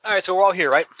All right, so we're all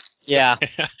here, right? Yeah.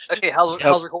 Okay,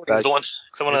 how's recordings doing?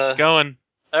 It's going.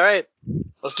 All right,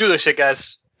 let's do this shit,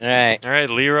 guys. All right,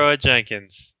 Leroy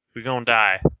Jenkins. We gonna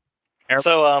die.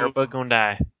 Everybody gonna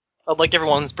die. I'd like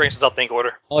everyone's brains to think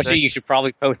order. Also, you should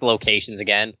probably post locations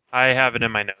again. I have it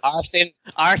in my notes.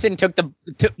 Arson jumped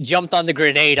on the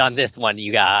grenade on this one,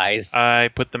 you guys. I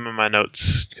put them in my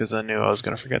notes because I knew I was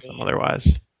gonna forget them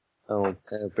otherwise. Oh,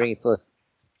 bring it plus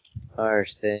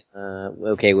Arson.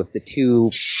 Okay, with the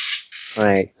 2.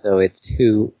 Alright, so it's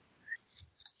 2.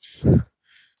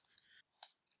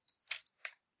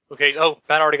 Okay,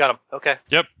 Ben already got him. Okay.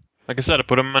 Yep. Like I said, I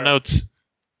put them in my notes.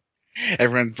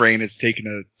 Everyone's brain has taken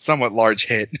a somewhat large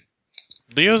hit.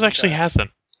 Leo's actually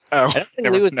hasn't. Oh, I don't think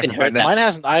Leo's been hurt. Mine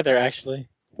hasn't either, actually.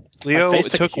 Leo face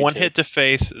took took a one huge hit to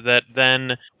face that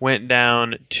then went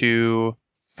down to,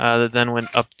 that then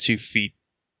went up 2 feet.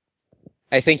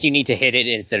 I think you need to hit it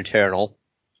in its eternal.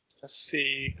 Let's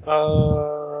see. Let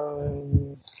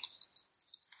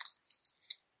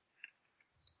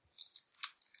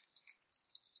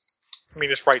me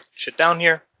just write shit down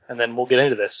here, and then we'll get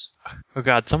into this. Oh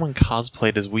god, someone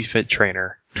cosplayed as Wii Fit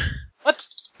Trainer. What?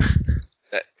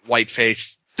 White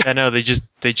face. I know, they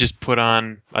just put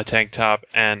on a tank top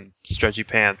and stretchy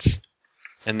pants.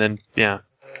 And then, yeah.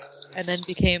 And then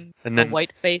became And then- a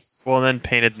white face. Well, then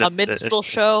painted the... A minstrel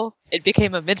show. It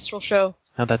became a minstrel show.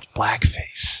 No, that's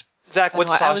blackface. Zach, what's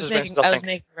I was Sasha's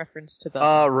making reference to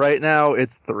the. Right now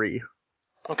it's 3.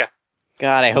 Okay.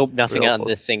 God, I hope nothing Real on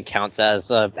this thing counts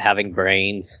as having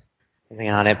brains. Something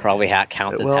on it probably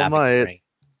counts as having brains.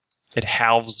 It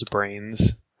halves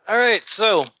brains. Alright,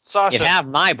 so, Sasha. You have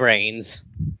my brains.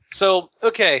 So,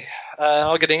 okay,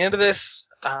 I'll getting into this.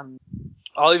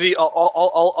 All of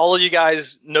you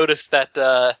guys noticed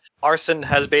that Arson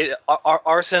has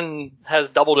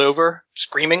doubled over,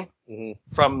 screaming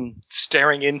from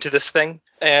staring into this thing,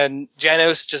 and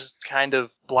Janos just kind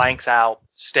of blanks out,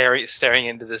 staring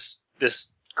into this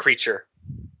creature.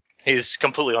 He's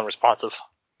completely unresponsive.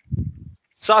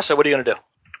 Sasha, what are you gonna do?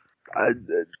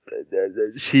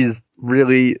 She's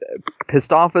really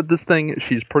pissed off at this thing.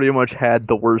 She's pretty much had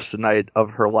the worst night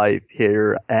of her life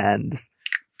here, and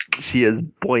she is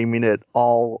blaming it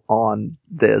all on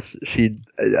this. She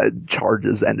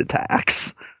charges and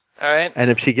attacks. All right. And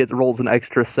if she rolls an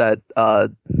extra set,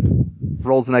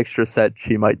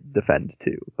 she might defend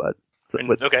too. But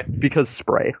okay, because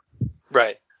spray.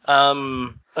 Right.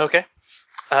 Okay.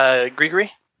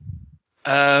 Gregory.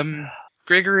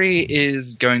 Gregory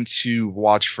is going to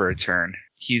watch for a turn.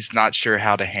 He's not sure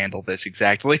how to handle this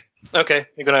exactly. Okay,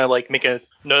 you're gonna make a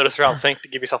notice round think to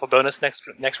give yourself a bonus next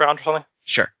round or something.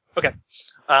 Sure. Okay.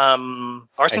 Arson.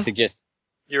 I suggest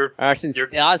Arson's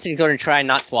going to try and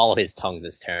not swallow his tongue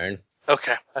this turn.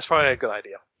 Okay, that's probably a good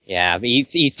idea. Yeah, but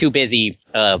he's too busy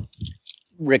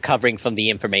recovering from the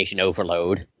information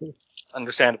overload.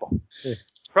 Understandable.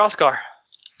 Rothgar.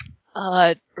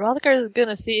 Rothgar is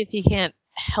gonna see if he can't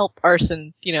help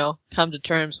Arson, come to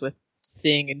terms with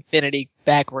seeing infinity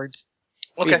backwards.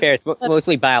 To be fair, it's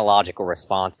mostly biological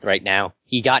response right now.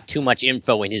 He got too much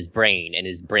info in his brain, and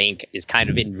his brain is kind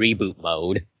of in reboot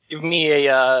mode. Give me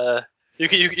a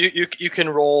you can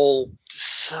roll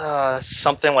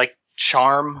something like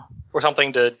charm or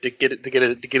something to get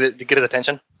his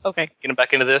attention. Okay. Get him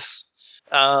back into this.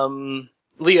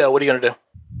 Leo, what are you gonna do?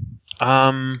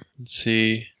 Let's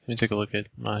see. Let me take a look at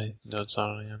my notes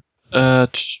on it again.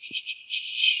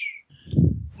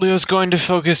 Leo's going to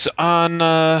focus on,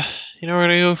 we're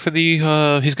gonna go for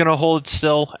the, he's gonna hold it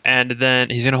still, and then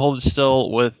he's gonna hold it still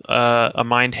with, a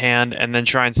mind hand, and then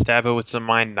try and stab it with some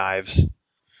mind knives.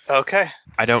 Okay.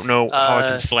 I don't know how I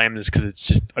can slam this because it's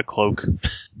just a cloak.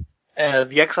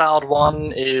 The Exiled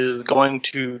one is going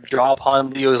to draw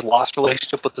upon Leo's lost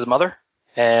relationship with his mother,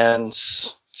 and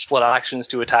split actions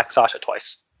to attack Sasha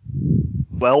twice.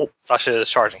 Well, Sasha is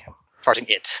charging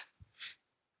it.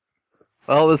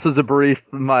 Well, this was a brief.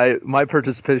 My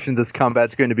participation in this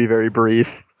combat's going to be very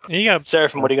brief.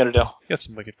 Seraphim, what are you going to do? You got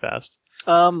some wicked fast.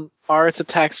 Are its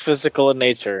attacks physical in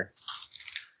nature?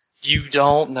 You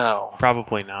don't know.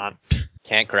 Probably not.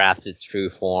 Can't grasp its true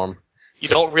form. You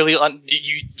don't really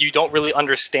you don't really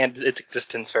understand its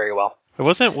existence very well. It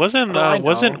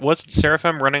wasn't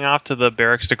Seraphim running off to the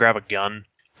barracks to grab a gun?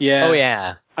 Yeah. Oh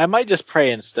yeah. I might just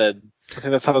pray instead. I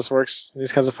think that's how this works in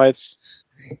these kinds of fights.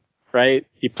 Right?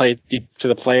 You pray to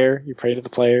the player,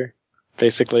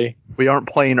 basically. We aren't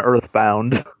playing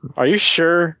Earthbound. Are you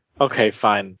sure? Okay,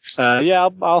 fine. Yeah,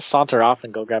 I'll saunter off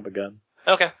and go grab a gun.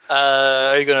 Okay.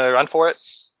 Are you gonna run for it?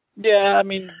 Yeah,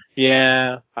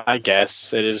 I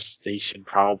guess it is. They should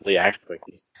probably act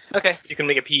quickly. Okay, you can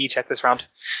make a PE check this round.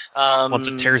 Once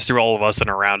it tears through all of us in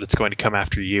a round, it's going to come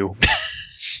after you.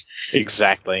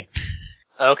 Exactly.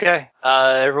 Okay.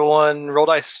 Everyone roll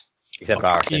dice. Except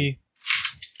Arson.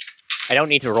 I don't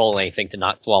need to roll anything to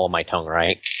not swallow my tongue,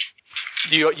 right?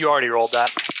 You already rolled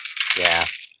that. Yeah.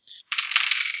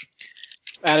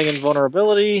 Adding in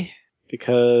vulnerability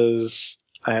because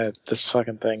I had this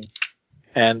fucking thing.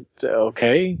 And,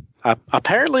 okay.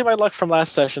 Apparently my luck from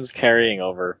last session's carrying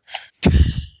over.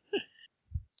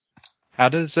 How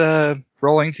does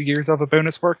rolling to gears of a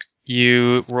bonus work?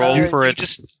 You roll for it.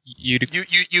 You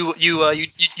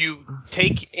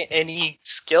take any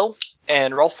skill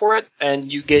and roll for it,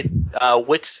 and you get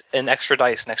with an extra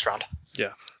dice next round.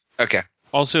 Yeah. Okay.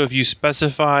 Also, if you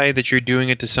specify that you're doing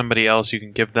it to somebody else, you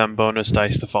can give them bonus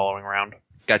dice the following round.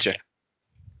 Gotcha.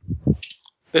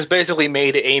 It's basically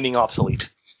made aiming obsolete.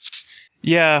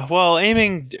 Yeah, well,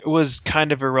 aiming was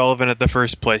kind of irrelevant at the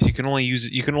first place. You can only use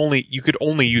it. You could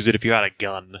only use it if you had a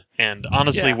gun. And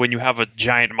honestly, when you have a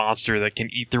giant monster that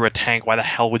can eat through a tank, why the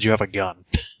hell would you have a gun?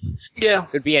 Yeah,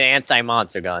 could be an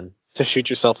anti-monster gun to shoot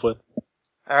yourself with.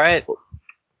 All right.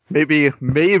 Maybe,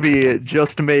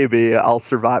 just maybe, I'll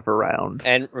survive a round.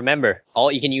 And remember,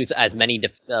 you can use as many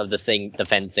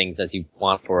defense things as you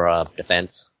want for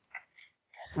defense.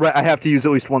 Right, I have to use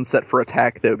at least one set for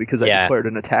attack, though, because I declared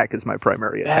an attack as my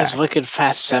primary attack. That's wicked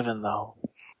fast 7, though.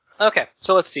 Okay,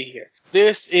 so let's see here.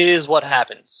 This is what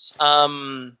happens.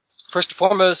 First and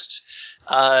foremost,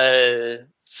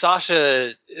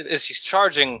 Sasha, as she's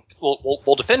charging,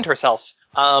 will defend herself.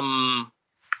 And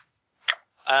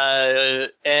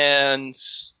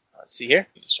let's see here.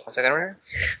 Just 1 second over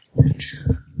here.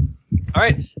 All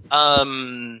right.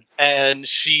 And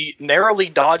she narrowly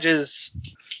dodges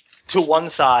to one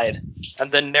side,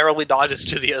 and then narrowly dodges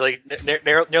to the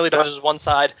narrowly dodges one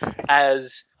side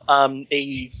as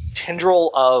a tendril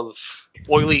of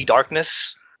oily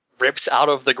darkness rips out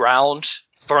of the ground,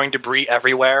 throwing debris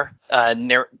everywhere,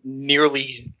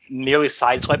 nearly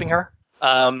sideswiping her.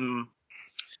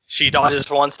 She dodges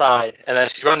to one side, and then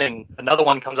she's running. Another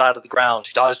one comes out of the ground.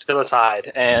 She dodges to the other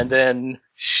side, and then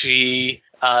she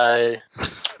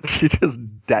just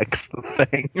decks the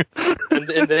thing.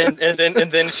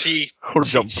 and then she or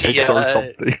jump kicks or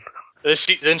something.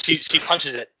 She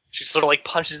punches it. She sort of like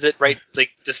punches it right like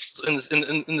just in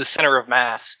the center of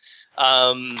mass.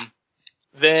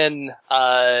 Then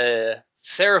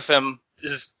Seraphim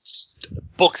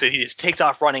books it. He just takes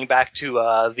off running back to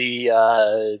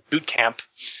the boot camp.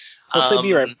 I'll say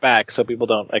be right back so people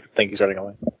don't think he's running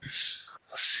away. Let's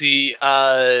see.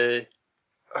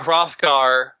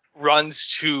 Hrothgar runs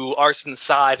to Arson's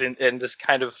side and just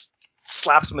kind of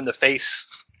slaps him in the face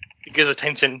to get his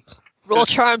attention. Roll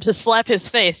charm to slap his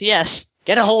face, yes.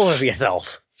 Get a hold of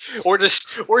yourself. Or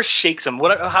shakes him.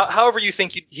 However you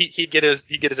think he'd get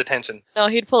his attention. No,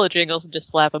 he'd pull the jingles and just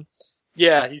slap him.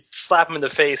 Yeah, he'd slap him in the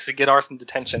face to get Arson's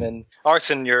attention, and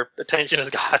Arson, your attention is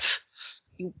got.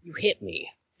 You hit me.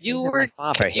 You were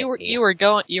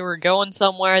going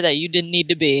somewhere that you didn't need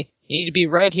to be. You need to be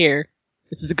right here.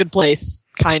 This is a good place,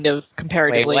 kind of,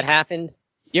 comparatively. Wait, what happened?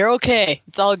 You're okay.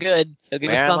 It's all good. He'll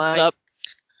give you a thumbs up.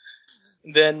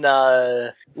 Then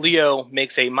Leo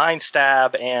makes a mind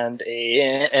stab and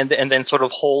then sort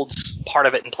of holds part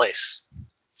of it in place.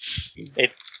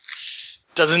 It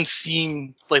doesn't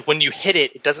seem like when you hit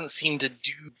it, it doesn't seem to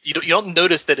do. You don't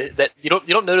notice you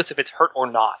don't notice if it's hurt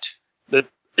or not. But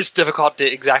it's difficult to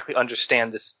exactly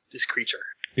understand this creature.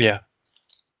 Yeah.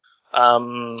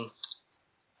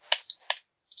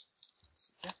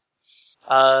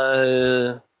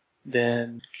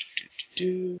 Then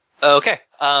okay.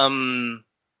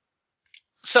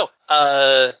 So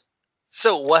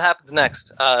what happens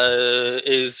next?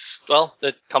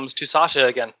 It comes to Sasha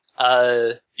again.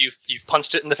 You've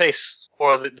punched it in the face,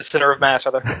 or the center of mass,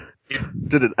 rather.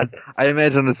 Did it? I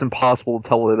imagine it's impossible to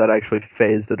tell whether that actually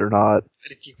phased it or not.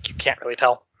 You can't really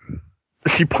tell.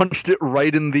 She punched it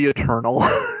right in the eternal.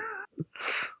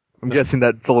 I'm guessing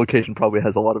that the location probably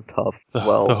has a lot of tough as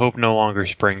well. The hope no longer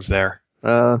springs there.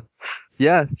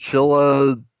 Yeah,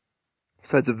 she'll,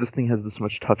 besides if this thing has this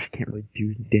much tough, she can't really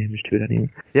do damage to it anyway.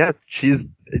 Yeah, she's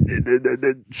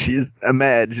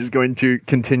mad. She's going to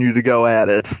continue to go at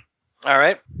it.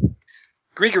 Alright.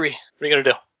 Grigory, what are you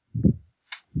gonna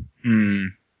do?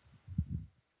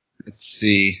 Let's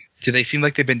see. Do they seem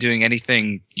like they've been doing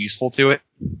anything useful to it?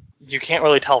 You can't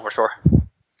really tell for sure. All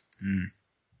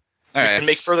right. You can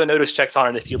make further notice checks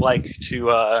on it if you'd like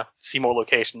to see more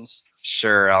locations.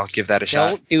 Sure, I'll give that a shot.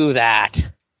 Don't do that.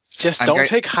 Just don't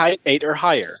take height 8 or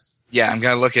higher. Yeah, I'm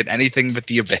gonna look at anything but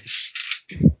the abyss.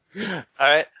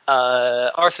 Alright,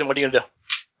 Arson, what are you gonna do?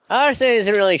 Arson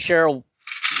isn't really sure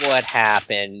what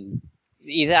happened.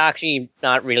 He's actually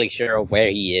not really sure where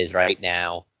he is right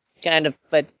now.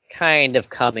 But kind of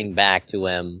coming back to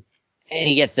him, and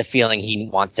he gets the feeling he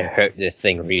wants to hurt this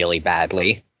thing really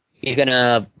badly. He's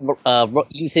gonna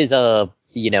use his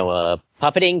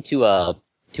puppeting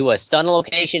to a stun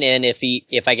location, and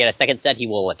if I get a second set, he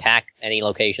will attack any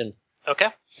location. Okay.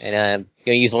 And I'm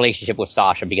gonna use relationship with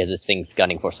Sasha because this thing's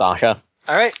gunning for Sasha.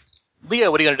 All right,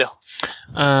 Leo, what are you gonna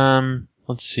do?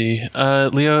 Let's see.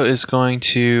 Leo is going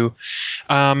to.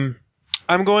 I'm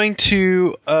going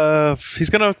to. He's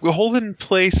going to hold it in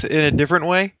place in a different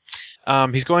way.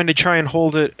 He's going to try and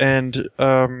hold it and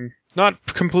not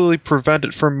completely prevent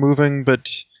it from moving, but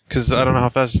because I don't know how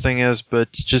fast this thing is,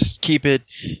 but just keep it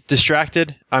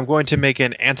distracted. I'm going to make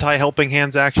an anti-helping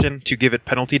hands action to give it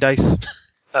penalty dice.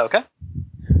 Okay.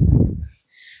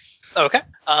 Okay.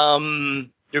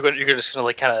 You're just gonna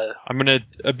like kind of. I'm gonna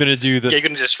do the. Yeah, you're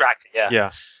gonna distract it. Yeah.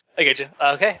 Yeah. I get you.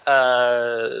 Okay.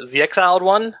 The Exiled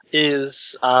one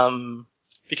is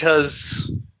because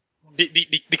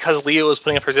Leo is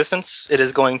putting up resistance, it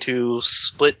is going to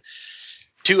split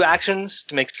 2 actions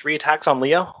to make 3 attacks on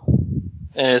Leo,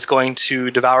 and it's going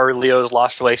to devour Leo's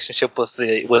lost relationship with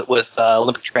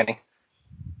Olympic training.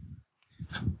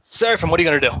 Seraphim, what are you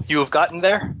gonna do? You have gotten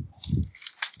there.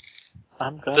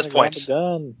 I'm gonna At this point. grab a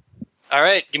gun. All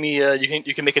right, give me.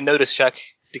 You can make a notice check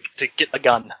to get a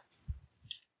gun,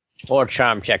 Or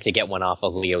charm check to get one off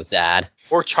of Leo's dad.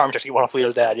 or charm check to get one off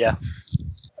Leo's dad. Yeah.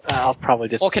 I'll probably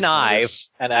just. Or connive.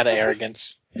 And out of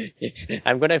arrogance.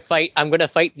 I'm going off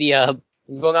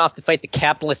to fight the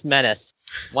capitalist menace.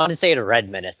 Wanted to say the red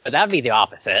menace, but that'd be the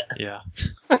opposite. Yeah.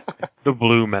 The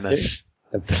blue menace.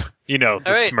 You know, the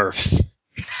All right. Smurfs.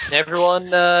 Everyone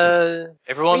What are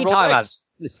roll you talking dice.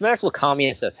 about? The Smurfs will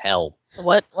communist as hell.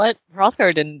 What?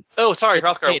 Hrothgar didn't. Oh, sorry, Get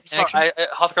to Hrothgar. state in Sorry,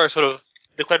 Hrothgar sort of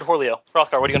declared before Leo.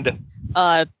 Hrothgar, what are you gonna do?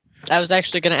 I was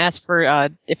actually going to ask for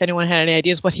if anyone had any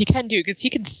ideas what he can do, because he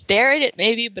can stare at it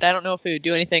maybe, but I don't know if it would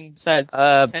do anything besides.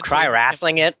 Try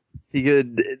wrestling it. He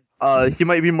could. He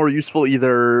might be more useful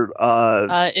either.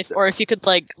 If you could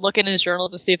like look in his journal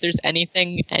to see if there's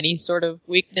any sort of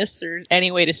weakness or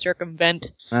any way to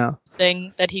circumvent Yeah.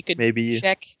 thing that he could Maybe-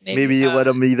 check. Maybe you let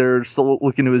him either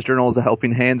look into his journal as a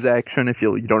helping hands action if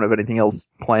you don't have anything else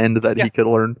planned that Yeah. he could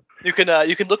learn. You can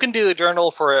look into the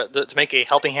journal to make a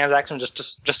helping hands action.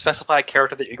 Just specify a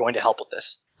character that you're going to help with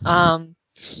this.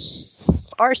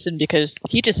 Arson, because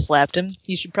he just slapped him.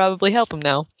 He should probably help him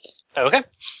now. Okay.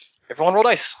 Everyone roll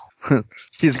dice.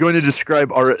 He's going to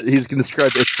describe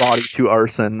its body to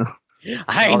Arson.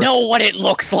 I know what it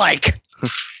looks like!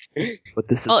 But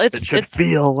this is Well, what it should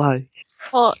feel like.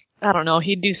 Well, I don't know.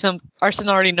 He'd do some. Arson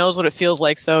already knows what it feels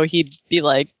like, so he'd be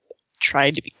like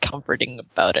trying to be comforting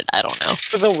about it. I don't know.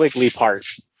 The wiggly part.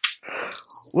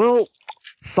 Well,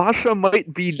 Sasha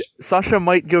might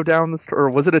go down the or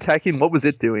was it attacking? What was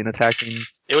it doing? Attacking?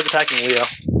 It was attacking Leo.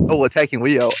 Oh, attacking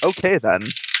Leo. Okay then.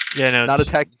 Yeah, no, Not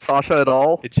attacking Sasha at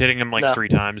all. It's hitting him like No. 3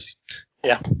 times.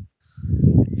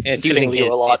 It's hitting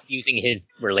Leo a lot. It's using his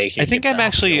relationship. I think I'm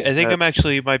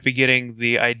actually might be getting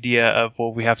the idea of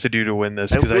what we have to do to win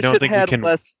this because I don't think we can.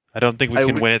 I don't think we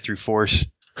can win it through force.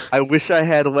 I wish I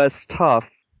had less tough.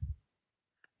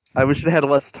 I wish it had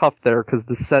less tough there because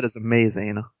the set is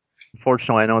amazing.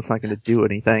 Unfortunately, I know it's not going to do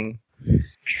anything.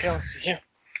 Okay, let's see here.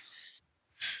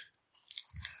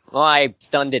 Well, I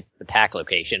stunned its attack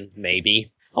location,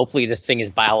 maybe. Hopefully this thing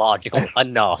is biological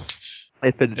enough.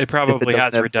 It probably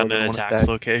has doesn't have redundant more than one attacks attack.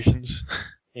 locations.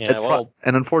 Yeah, well,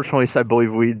 And unfortunately, I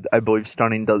believe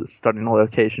stunning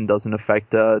location doesn't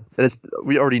affect.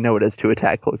 We already know it has 2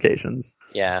 attack locations.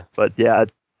 yeah. But yeah,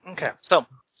 Okay, so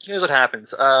here's what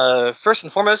happens. First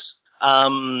and foremost,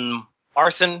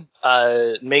 Arson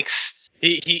makes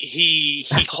he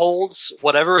holds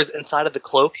whatever is inside of the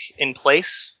cloak in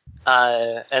place,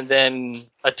 and then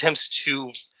attempts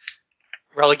to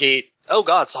relegate. Oh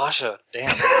God, Sasha!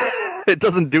 Damn. it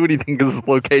doesn't do anything because it's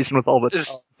location with all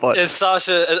the. But As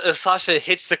Sasha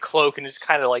hits the cloak and it's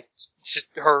kind of like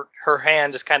her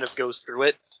hand just kind of goes through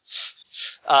it.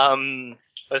 But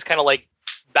it's kind of like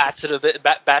bats it a bit,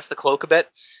 bats the cloak a bit.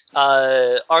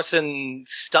 Arson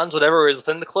stuns whatever is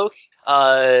within the cloak.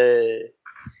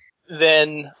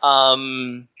 Then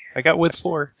I got with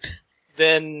 4.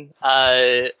 Then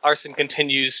Arson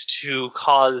continues to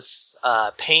cause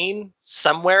pain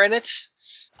somewhere in it.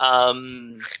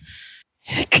 And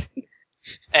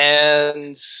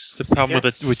It's the problem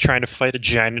with trying to fight a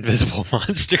giant invisible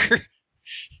monster.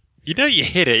 You know you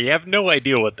hit it. You have no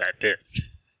idea what that did.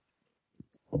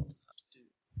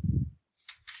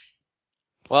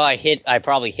 Well, I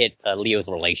probably hit Leo's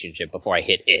relationship before I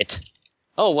hit it.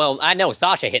 Oh, well, I know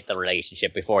Sasha hit the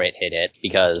relationship before it hit it,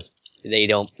 because they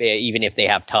don't, even if they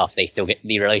have tough, they still get,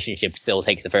 the relationship still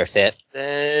takes the first hit.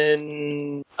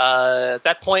 Then, at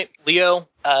that point, Leo,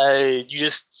 you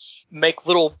just make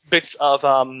little bits of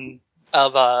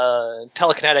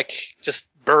telekinetic just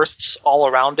bursts all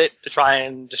around it to try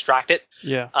and distract it.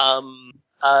 Yeah.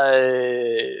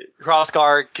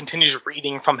 Hrothgar continues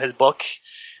reading from his book.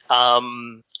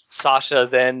 Sasha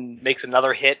then makes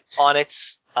another hit on it,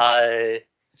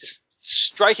 just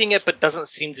striking it, but doesn't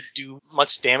seem to do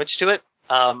much damage to it.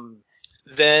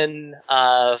 Then,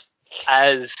 as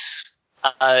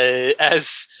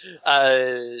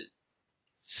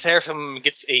Seraphim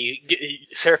gets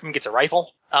a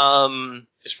rifle,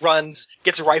 just runs,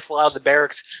 gets a rifle out of the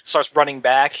barracks, starts running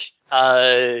back.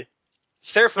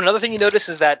 Seraphim, another thing you notice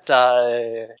is that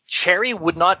Cherry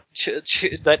would not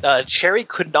Cherry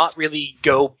could not really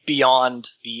go beyond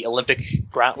the Olympic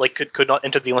ground, like could not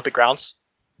enter the Olympic grounds.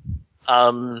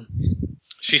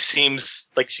 She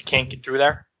seems like she can't get through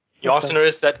there. You also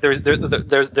notice that there's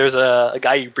a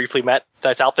guy you briefly met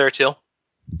that's out there too.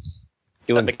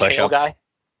 Doing the push-ups. McHale guy.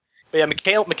 But yeah,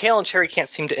 McHale and Cherry can't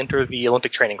seem to enter the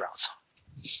Olympic training grounds.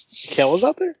 McHale was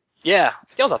out there? Yeah,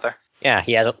 McHale's out there. Yeah,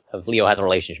 Leo has a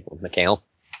relationship with McHale.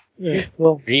 Yeah,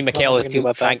 well, Dream McHale is too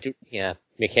trying to, yeah,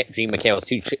 Dream McHale is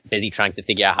too busy trying to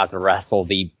figure out how to wrestle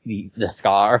the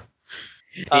scar.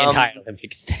 The entire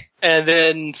Olympics. And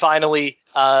then finally,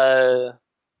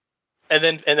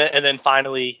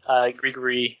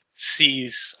 Grigory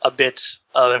sees a bit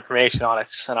of information on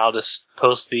it, and I'll just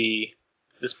post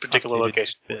this particular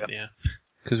location. Bit, yeah,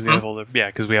 because we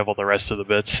have all the rest of the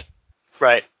bits.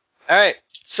 Right. All right.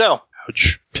 So.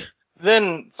 Ouch.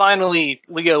 Then finally,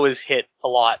 Leo is hit a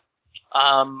lot.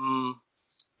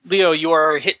 Leo, you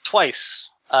are hit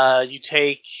twice. You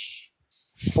take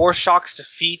 4 shocks to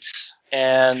feet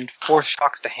and 4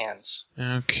 shocks to hands.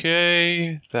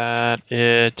 Okay, that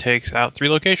it takes out 3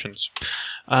 locations.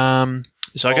 So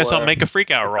I guess I'll make a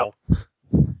freak out roll.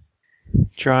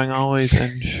 Drawing always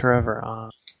and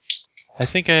forever. I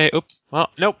think nope,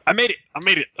 I made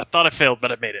it. I thought I failed,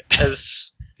 but I made it.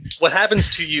 As what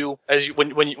happens to you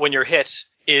when you're hit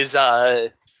is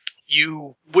what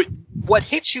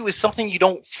hits you is something you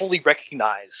don't fully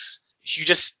recognize. You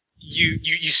just you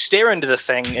stare into the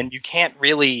thing and you can't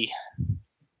really.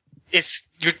 It's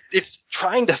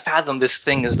trying to fathom this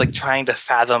thing is like trying to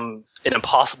fathom an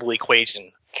impossible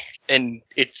equation, and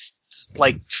it's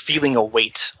like feeling a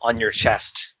weight on your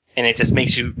chest, and it just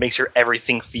makes your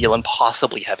everything feel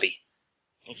impossibly heavy.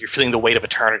 You're feeling the weight of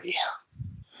eternity.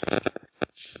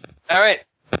 All right.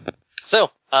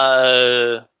 So,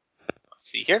 let's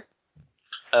see here.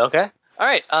 Okay. All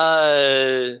right.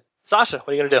 Sasha, what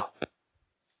are you gonna do?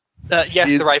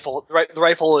 Yes, the rifle. The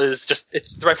rifle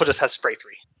just has spray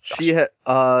 3.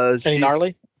 Any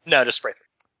gnarly? No, just spray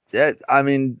 3. Yeah, I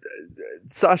mean,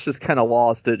 Sasha's kind of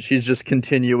lost it. She's just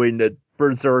continuing to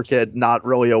berserk it, not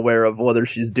really aware of whether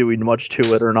she's doing much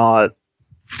to it or not.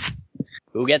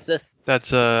 Who gets this? That's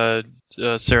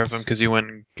Seraphim, because he went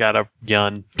and got a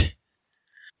gun.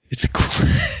 It's a cool.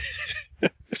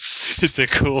 It's a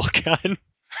cool gun.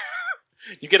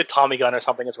 You get a Tommy gun or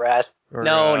something, it's rad. Or,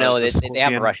 No, they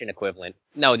have a Russian equivalent.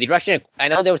 No, the Russian. I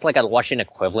know there was like a Russian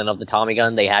equivalent of the Tommy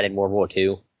gun they had in World War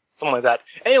II. Something like that.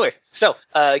 Anyways, so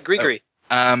Grigory,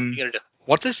 what are you gonna do?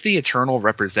 What does the Eternal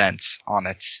represent on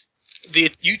it?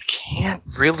 You can't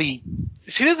really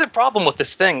see. The problem with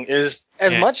this thing is,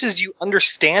 as much as you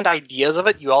understand ideas of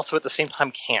it, you also at the same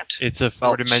time can't. It's a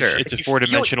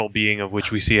four-dimensional being of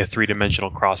which we see a 3-dimensional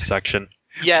cross section.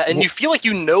 Yeah, and you feel like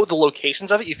you know the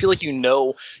locations of it. You feel like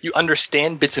you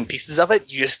understand bits and pieces of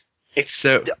it. It's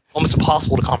almost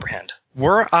impossible to comprehend.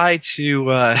 Were I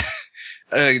to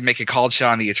make a called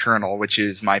shot on the Eternal, which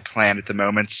is my plan at the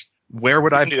moment, where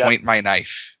would I point my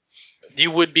knife?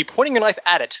 You would be pointing your knife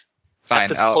at it. Fine. At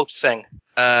this cloaked thing.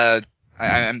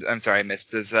 I'm sorry, I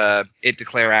missed. Does it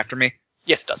declare after me?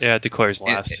 Yes, it does. Yeah, it declares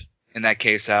last. In that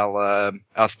case, I'll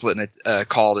split in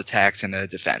called attacks and a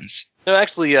defense. No,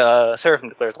 actually, Seraphim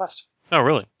declares last. Oh,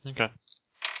 really? Okay.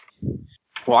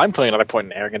 Well, I'm putting another point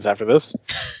in arrogance after this.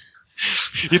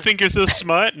 You think you're so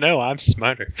smart? No, I'm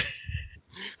smarter.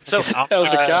 So, Oh,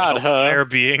 the god, huh? Fire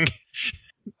being.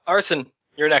 Arson,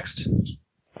 you're next.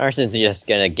 Arson's just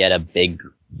gonna get a big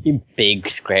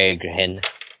square grin.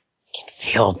 He can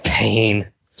feel pain.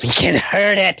 He can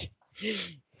hurt it.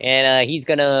 And he's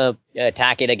gonna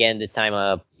attack it again. This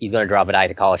time, he's gonna drop a die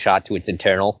to call a shot to its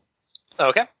internal.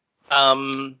 Okay.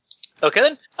 Okay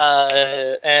then.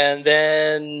 And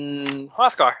then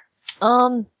Hrothgar.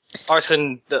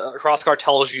 Arson, Hrothgar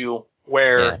tells you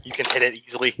where you can hit it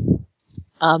easily.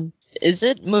 Is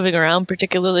it moving around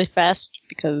particularly fast?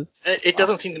 Because it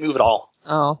doesn't seem to move at all.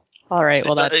 Oh. All right.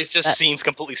 Well, it just seems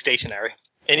completely stationary.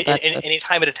 Any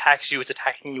time it attacks you, it's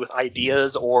attacking you with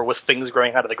ideas or with things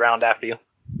growing out of the ground after you.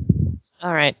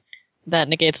 All right. That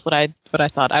negates what I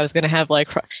thought. I was gonna have like,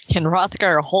 can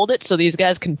Hrothgar hold it so these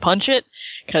guys can punch it?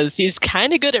 Because he's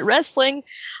kind of good at wrestling.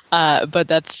 But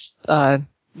that's the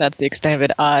extent of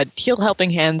it. Heal helping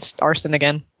hands, Arson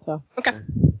again. So okay.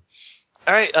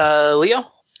 All right, Leo.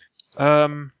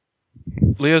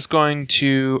 Leo's going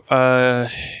to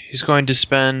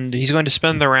spend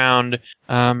the round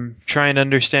trying to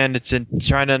understand its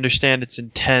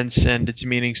intents and its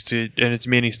meanings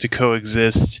to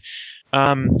coexist.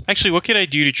 Actually, what can I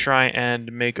do to try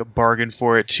and make a bargain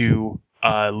for it to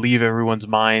leave everyone's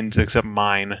minds except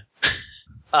mine?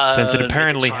 Since it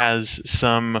apparently has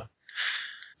some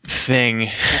thing.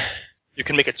 You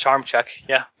can make a charm check,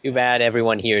 yeah. Too bad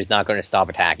everyone here is not going to stop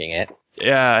attacking it.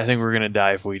 Yeah, I think we're going to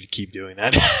die if we keep doing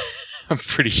that. I'm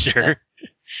pretty sure.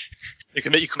 You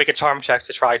can make a charm check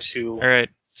to try to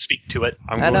speak to it.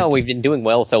 I know, we've been doing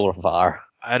well so far.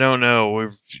 I don't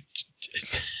know.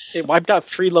 It wiped out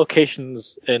 3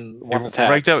 locations in one attack.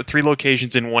 Wiped out 3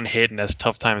 locations in one hit, and has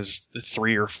tough times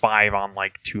 3 or 5 on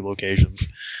like 2 locations.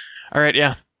 All right,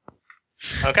 yeah.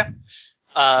 Okay.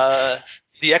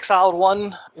 The Exiled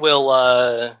one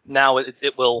will now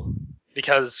it will,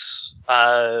 because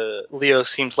Leo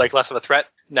seems like less of a threat.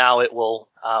 Now it will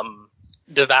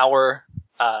devour.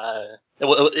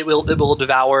 It will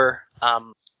devour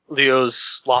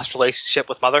Leo's lost relationship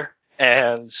with Mother,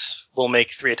 and will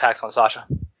make 3 attacks on Sasha.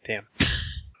 Damn.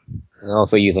 And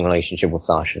also using relationship with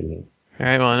Sasha. All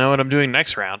right, well, I know what I'm doing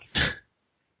next round.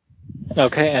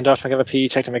 Okay, and do I have to give a PE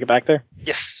check to make it back there?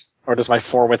 Yes. Or does my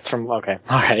 4 width from... Okay,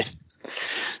 alright.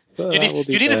 You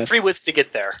need a 3 width to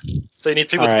get there. So you need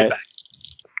 3 width to get back.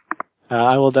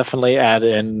 I will definitely add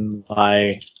in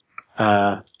my...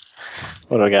 what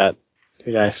do I got?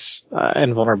 2 dice.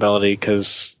 Invulnerability,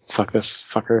 because fuck this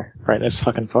fucker. Right, this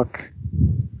fucking fuck.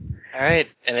 Alright,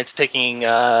 and it's taking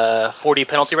 40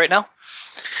 penalty right now.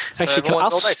 So actually,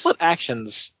 I'll split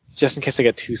actions, just in case I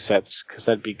get 2 sets, because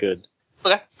that'd be good.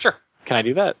 Okay, sure. Can I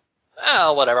do that?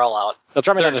 Oh, whatever, I'll allow it. They'll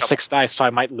drop me down to 6 dice, so I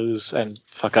might lose and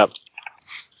fuck up.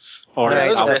 Or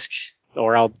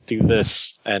I'll do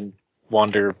this and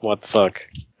wonder what the fuck.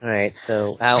 Alright,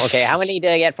 so, how many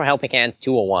did I get for helping hands?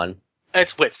 2 or 1?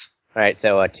 It's width. Alright,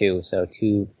 so 2. So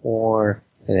 2, 4,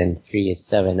 and then 3 is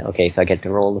 7. Okay, so I get to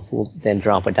roll the full, then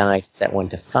drop a die, set 1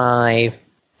 to 5.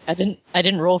 I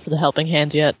didn't roll for the helping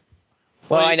hands yet.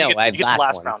 Well, I know, you get the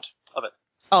last one. round of it.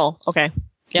 Oh, okay.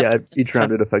 Yep. Yeah, each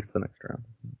round it affects the next round.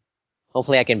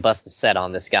 Hopefully I can bust a set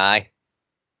on this guy.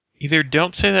 Either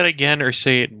don't say that again or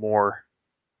say it more.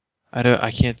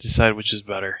 I can't decide which is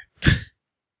better. Okay.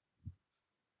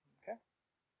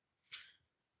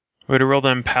 Way to roll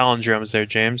them palindromes there,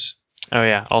 James. Oh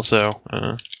yeah, also...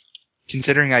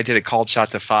 Considering I did a called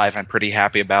shot to 5, I'm pretty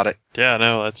happy about it. Yeah,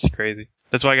 no, that's crazy.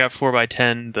 That's why I got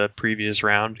 4x10 the previous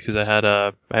round, because I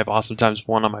have awesome times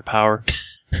 1 on my power.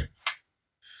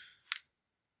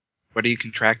 What are you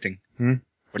contracting?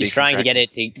 He's trying to get it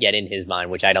to get in his mind,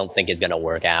 which I don't think is going to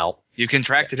work out. You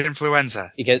contracted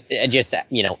influenza. Because, just,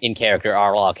 in character,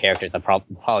 all characters are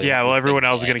probably... Yeah, well, everyone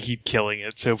else is going to keep killing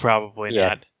it, so probably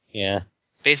not. Yeah.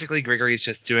 Basically, Grigory's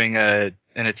just doing an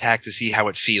attack to see how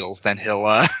it feels, then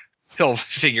he'll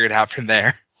figure it out from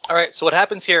there. Alright, so what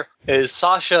happens here is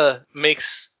Sasha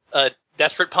makes a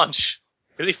desperate punch.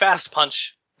 Really fast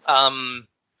punch.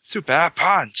 Super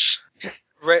punch! Just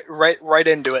right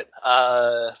into it.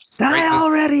 Die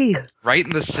already! Right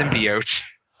in the symbiote.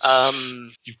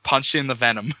 You punched in the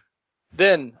venom.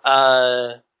 Then,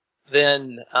 let's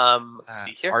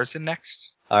see here. Arson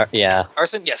next? Yeah.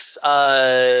 Arson, yes.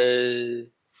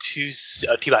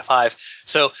 2x5.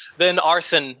 So then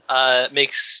Arson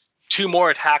makes 2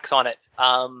 more attacks on it.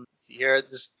 Let's see here,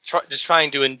 just trying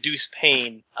to induce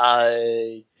pain.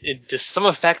 To some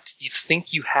effect you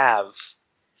think you have.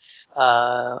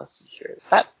 Let's see here. Is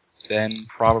that? Then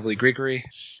probably Grigory.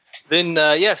 Then,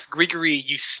 yes, Grigory,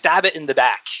 you stab it in the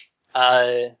back.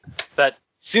 That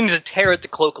seems to tear at the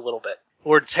cloak a little bit.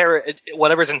 Or tear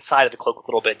whatever's inside of the cloak a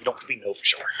little bit. You don't really know for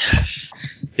sure.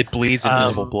 It bleeds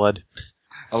invisible blood.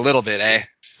 A little bit, eh?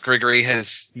 Grigory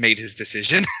has made his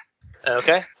decision.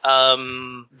 Okay.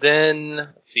 Then,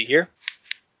 let's see here.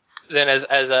 Then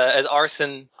as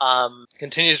Arson,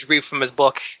 continues to read from his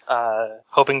book,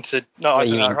 hoping to,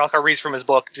 Hrothgar reads from his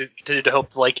book to continue to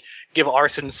hope to, give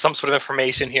Arson some sort of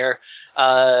information here.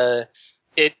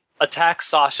 It attacks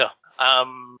Sasha.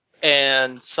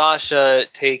 And Sasha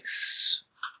takes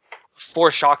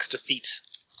 4 shocks to feet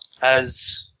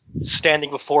as standing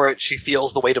before it, she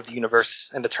feels the weight of the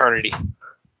universe and eternity.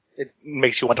 It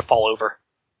makes you want to fall over.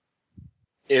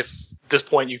 if at this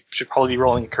point you should probably be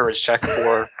rolling a courage check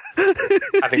for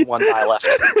having one die left.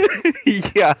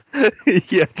 Yeah,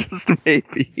 just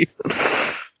maybe.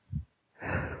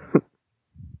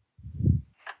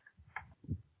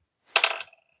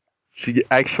 She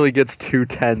actually gets 2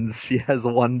 10s. She has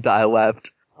 1 die left.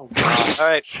 Oh god! All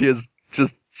right. She is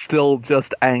still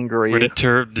angry.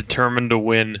 We're determined to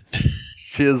win.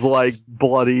 She is like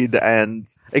bloodied and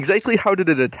exactly how did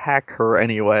it attack her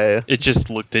anyway? It just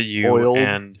looked at you Oiled.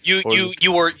 and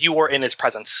You were in its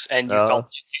presence and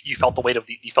you felt the weight of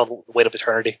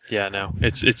eternity. yeah, no,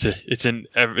 it's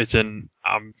an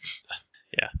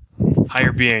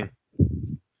higher being.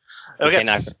 Okay.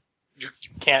 now, You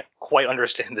can't quite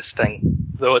understand this thing,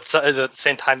 though. At the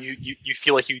same time, you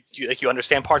feel like you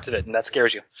understand parts of it, and that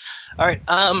scares you. All right.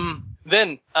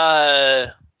 Then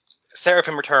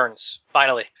Seraphim returns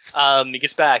finally. He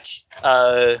gets back.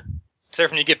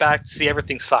 Seraphim, you get back, see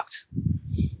everything's fucked.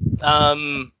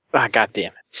 God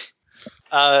damn it.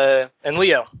 And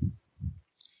Leo,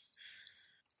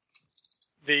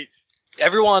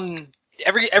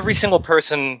 every single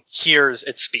person hears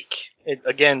it speak.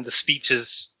 Again, the speech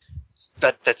is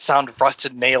that sound of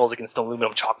rusted nails against an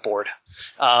aluminum chalkboard.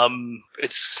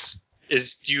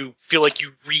 You feel like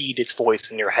you read its voice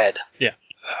in your head. Yeah.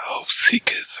 Thou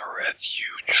seekest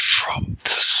refuge from the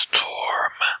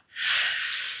storm.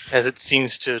 As it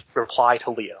seems to reply to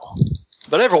Leo.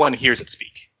 But everyone hears it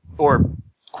speak. Or,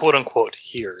 quote-unquote,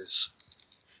 hears.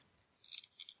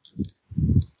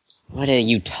 what are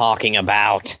you talking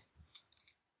about?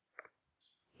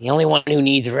 The only one who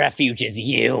needs refuge is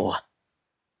you.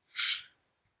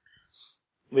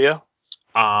 Leo?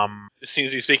 It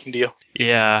seems to be speaking to you.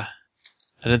 Yeah.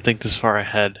 I didn't think this far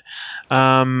ahead.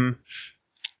 You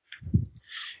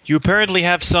apparently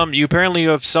have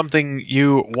something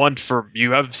you want from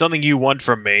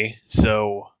me,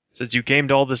 so since you came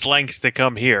to all this length to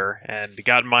come here and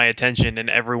got my attention and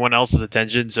everyone else's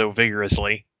attention so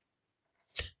vigorously.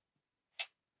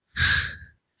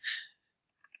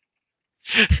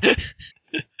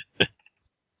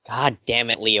 God damn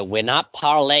it, Leo, we're not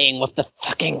parlaying with the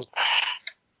fucking...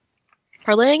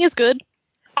 Parlaying is good.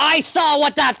 I saw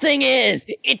what that thing is!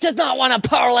 It does not want to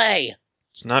parlay!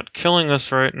 It's not killing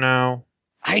us right now.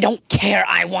 I don't care,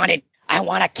 I want it. I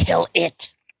want to kill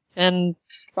it. And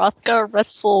Rothgar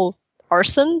wrestle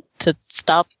Arson to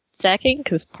stop stacking,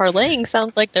 because parlaying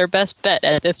sounds like their best bet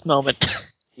at this moment.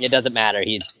 It doesn't matter,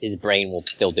 his brain will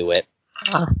still do it.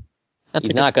 That's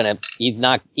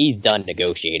He's done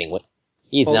negotiating with...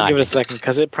 Well, give it a second,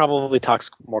 because it probably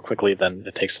talks more quickly than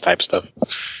it takes to type stuff.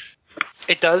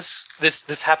 It does.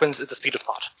 This happens at the speed of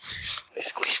thought,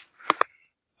 basically.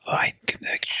 Find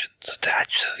connections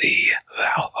attached to thee,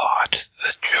 thou art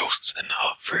the chosen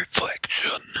of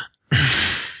reflection.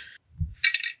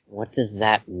 What does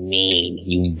that mean,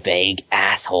 you vague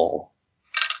asshole?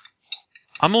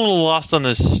 I'm a little lost on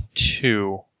this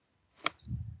too.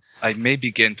 I may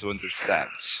begin to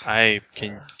understand.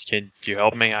 Can you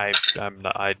help me? I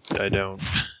don't.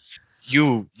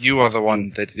 You are the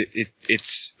one that it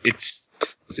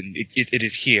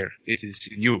is here. It is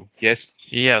in you. Yes.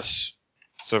 Yes.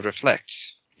 So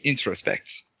reflect,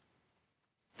 introspect.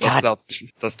 God.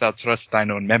 Dost thou trust thine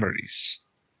own memories?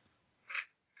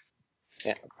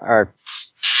 Yeah, Alright,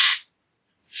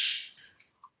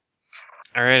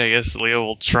 I guess Leo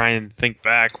will try and think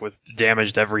back with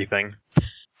damaged everything.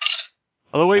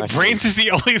 Although wait, brains is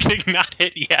the only thing not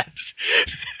hit yet.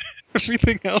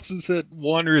 Everything else is at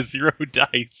 1 or 0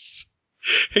 dice.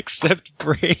 Except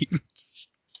brains.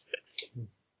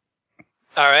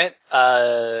 Alright,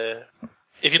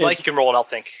 if you'd like, you can roll and I'll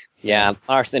think. Yeah,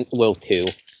 Arson will too.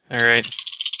 Alright.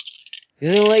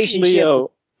 His relationship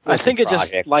Leo, I with think the it just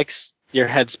project. likes your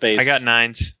headspace I got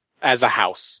 9s. as a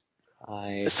house.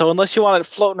 I... So unless you want it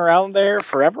floating around there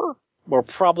forever, we're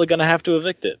probably going to have to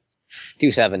evict it. 2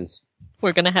 7s.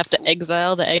 We're gonna have to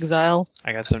exile the exile.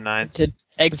 I got some 9s. To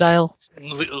exile.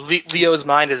 Leo's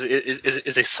mind is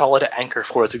a solid anchor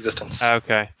for its existence.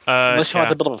 Okay. Unless you want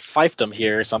yeah. to build a fiefdom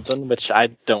here or something, which I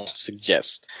don't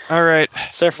suggest. Alright.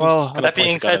 Seraphim's Well, gonna That point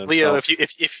being the gun said, at Leo, himself.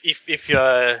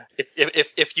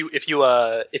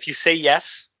 if you say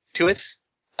yes to it,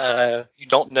 you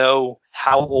don't know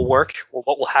how it will work or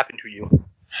what will happen to you.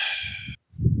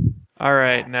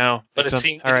 Alright, no. But it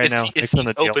seems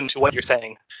open to what you're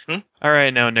saying.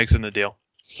 Alright, no, Nick's in the deal.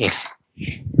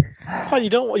 Oh, you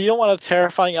don't want a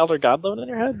terrifying elder godlord in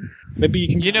your head? Maybe you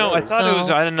can. You know, I thought it was,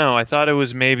 I don't know, I thought it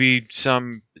was maybe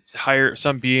some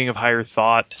being of higher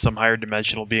thought, some higher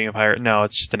dimensional being of higher, no,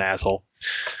 it's just an asshole.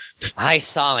 I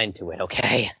saw into it,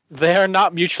 okay? They are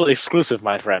not mutually exclusive,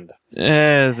 my friend.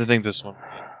 I think this one.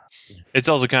 It's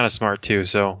also kind of smart too,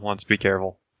 so let's be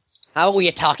careful. How about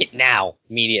we talk it now?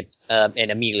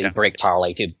 Immediately break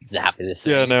parlay to zap this.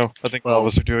 Yeah, no. I think all of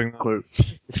us are doing that.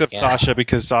 Except Sasha,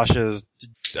 because Sasha's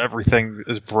everything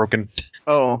is broken.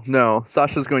 Oh, no.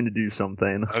 Sasha's going to do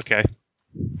something. Okay.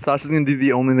 Sasha's going to do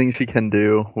the only thing she can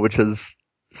do, which is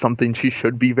something she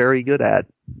should be very good at.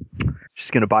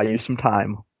 She's going to buy you some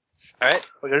time. Alright,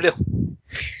 what are you gonna do?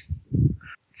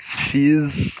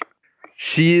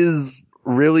 She's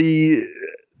really...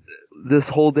 This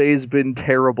whole day's been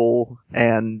terrible,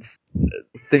 and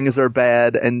things are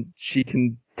bad, and she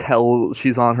can tell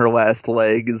she's on her last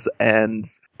legs, and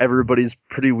everybody's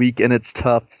pretty weak and it's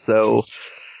tough, so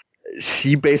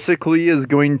she basically is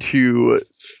going to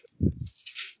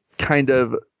kind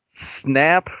of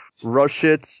snap, rush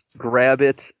it, grab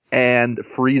it, and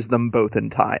freeze them both in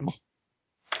time.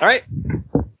 Alright.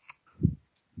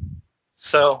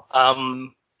 So,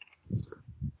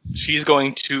 she's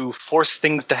going to force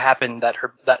things to happen that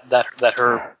her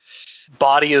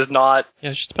body is not,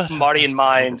 body and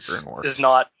mind is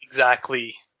not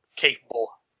exactly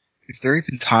capable. Is there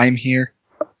even time here?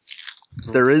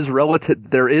 There is,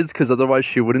 because otherwise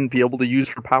she wouldn't be able to use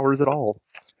her powers at all.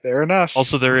 Fair enough.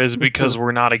 Also, there is because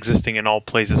we're not existing in all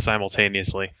places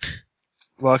simultaneously.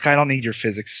 Look, I don't need your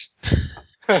physics.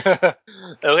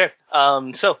 Okay.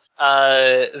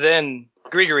 Then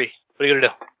Gregory, what are you gonna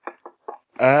do?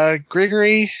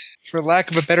 Gregory, for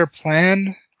lack of a better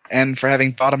plan, and for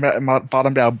having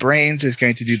bottomed out brains, is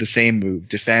going to do the same move.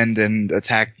 Defend and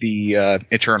attack the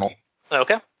Eternal.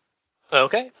 Okay.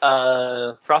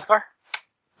 Hrothgar?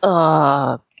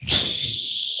 I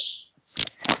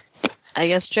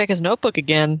guess check his notebook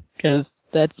again, because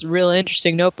that's a real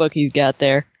interesting notebook he's got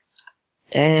there.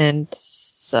 And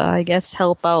I guess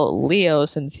help out Leo,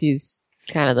 since he's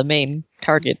kind of the main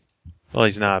target. Well,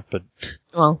 he's not, but...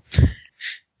 Well...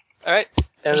 Alright,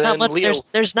 and then Leo...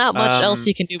 There's not much else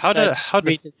he can do besides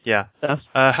read his stuff.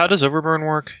 How does Overburn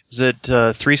work? Is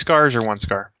it 3 scars or 1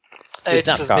 scar?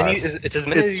 It's as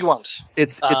many as you want.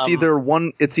 It's either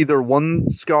one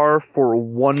scar for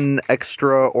 1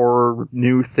 extra or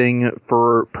new thing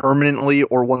for permanently,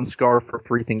 or 1 scar for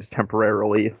 3 things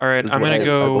temporarily. All right, I'm gonna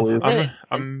go.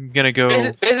 I'm gonna go.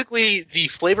 Basically, the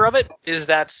flavor of it is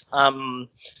that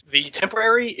the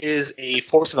temporary is a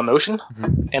force of emotion,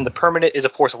 and the permanent is a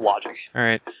force of logic. All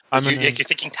right, you're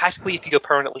thinking tactically. If you go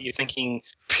permanently, you're thinking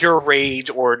pure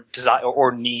rage or desire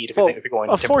or need. If you're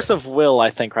going a force of will, I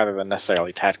think, rather than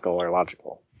necessarily tactical or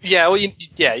logical. Yeah, well, you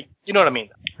know what I mean.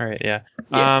 All right, yeah.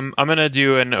 I'm gonna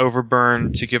do an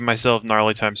overburn to give myself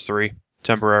gnarly times 3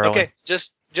 temporarily. Okay,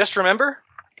 just remember,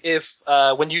 if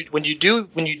when you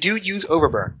do use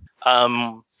overburn,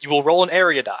 you will roll an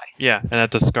area die. Yeah, and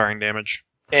that does scarring damage.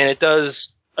 And it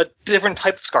does a different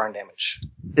type of scarring damage.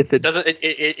 If it doesn't,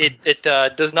 it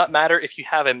does not matter if you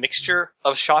have a mixture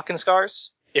of shock and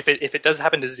scars. If it does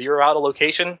happen to zero out a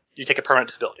location, you take a permanent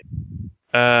disability.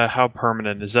 How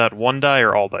permanent? Is that 1 die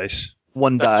or all dice?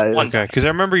 1 die. Okay, because I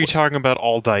remember you talking about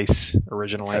all dice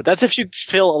originally. That's if you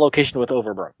fill a location with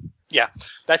overburn. Yeah,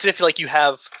 that's if you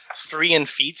have 3 in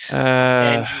feats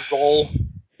and you roll.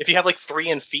 If you have 3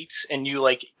 in feats and you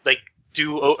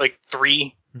do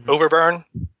 3 overburn,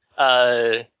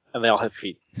 and they all hit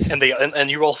feet. And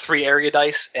you roll 3 area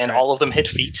dice and all of them hit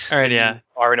feet. All right, yeah. You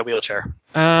are in a wheelchair.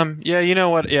 Yeah, you know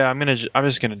what? Yeah, I'm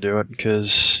just gonna do it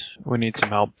because we need some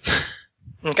help.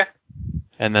 Okay.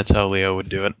 And that's how Leo would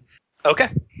do it. Okay,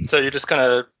 so you're just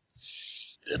gonna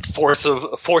force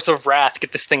of wrath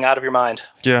get this thing out of your mind.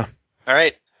 Yeah. All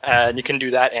right, and you can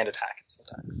do that and attack at the same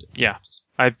time. Yeah,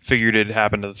 I figured it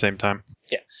happened at the same time.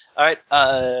 Yeah. All right.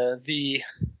 The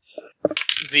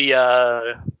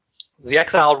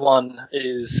exiled one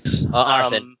is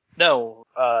Arson. No.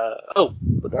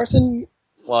 Would Arson?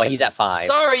 Well, he's at 5.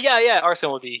 Sorry. Yeah.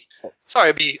 Arson would be. Sorry,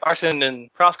 it'd be Arson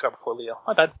and Hrothgar before Leo.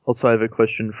 My bad. Also, I have a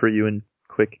question for you and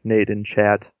quick Nate in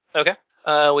chat. Okay.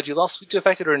 Would you allow sweet to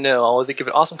affected or no? I'll either give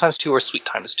it awesome times 2 or sweet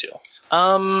times 2.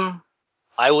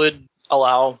 I would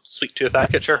allow sweet to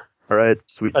affected, sure. All right,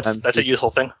 sweet. That's a useful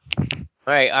thing.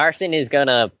 All right, Arson is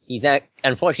gonna.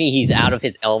 Unfortunately, he's out of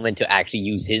his element to actually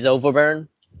use his overburn.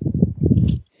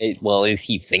 At least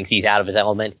he thinks he's out of his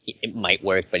element. It might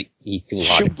work, but he's too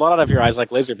hard. Shoot blood out of your eyes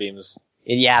like laser beams.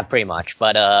 Yeah, pretty much.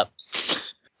 But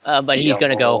he's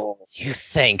gonna go. You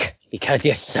think because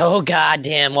you're so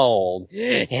goddamn old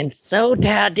and so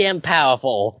goddamn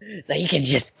powerful that you can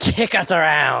just kick us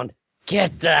around?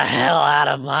 Get the hell out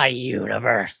of my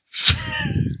universe.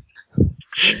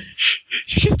 You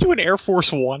just do an Air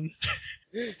Force One.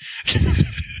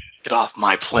 Get off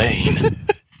my plane.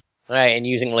 Alright, and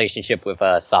using relationship with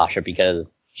Sasha because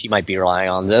she might be relying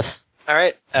on this.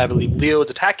 Alright, I believe Leo is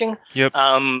attacking. Yep.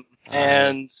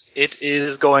 And it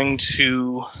is going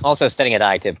to... Also setting a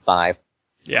die to 5.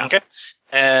 Yeah. Okay.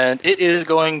 And it is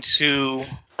going to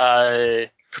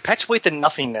perpetuate the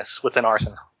nothingness within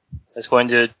Arson. It's going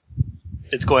to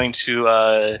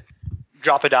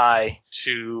drop a die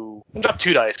drop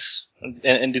 2 dice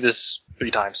and do this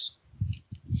 3 times.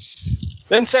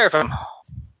 Then Seraphim.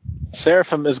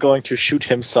 Seraphim is going to shoot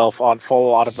himself on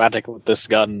full automatic with this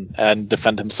gun and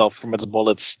defend himself from its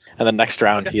bullets. And the next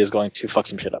round, he is going to fuck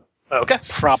some shit up. Okay.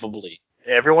 Probably.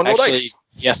 Everyone roll Actually, dice.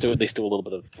 he has to at least do a little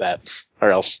bit of that,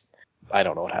 or else I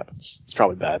don't know what happens. It's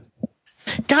probably bad.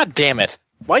 God damn it!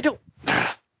 Why don't?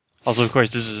 Also, of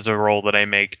course, this is the roll that I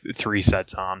make 3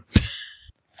 sets on.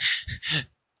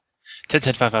 10,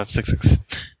 10, 5, 5, 6, 6.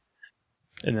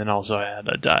 And then also I had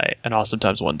a die, an awesome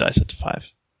times 1 die set to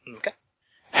 5. Okay.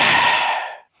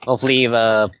 Hopefully,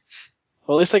 Well,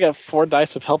 at least I got 4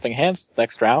 dice of helping hands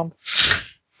next round,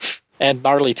 and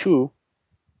gnarly 2.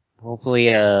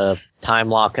 hopefully, time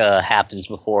lock happens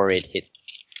before it hits.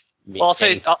 Well,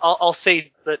 I'll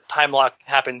say that time lock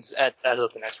happens as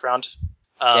of the next round.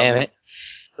 Damn it.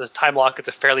 The time lock is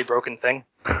a fairly broken thing.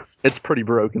 It's pretty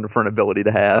broken for an ability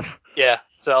to have. Yeah,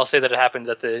 so I'll say that it happens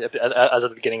as of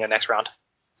the beginning of next round.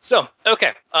 So,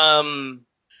 okay.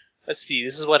 Let's see.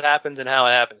 This is what happens and how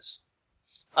it happens.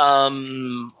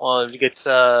 Well, you get,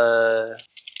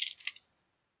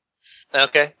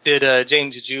 okay.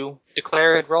 James, did you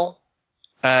declare and roll?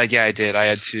 Yeah, I did. I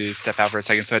had to step out for a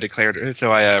second, so I declared.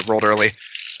 So I rolled early.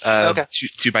 Okay.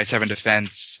 2 by 7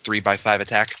 defense, 3 by 5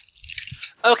 attack.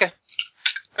 Okay.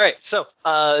 Alright, so,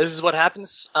 this is what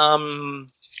happens.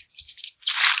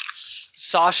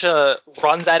 Sasha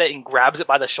runs at it and grabs it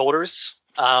by the shoulders,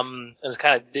 and just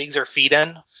kind of digs her feet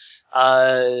in.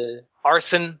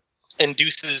 Arson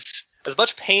induces as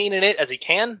much pain in it as he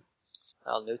can.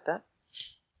 I'll note that.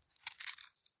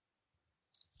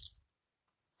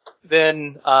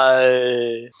 Then,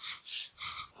 oh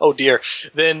dear.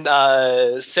 Then,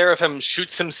 Seraphim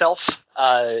shoots himself,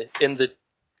 in the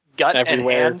gut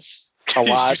Everywhere. and hands. A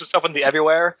lot. Shoots himself in the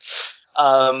everywhere.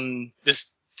 It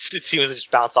seems to just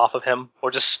bounce off of him,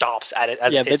 or just stops at it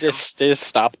as Yeah, it they hits him. just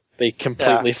stop. They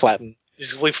completely flatten.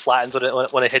 Just really flattens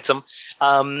when it hits him.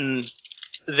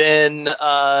 Then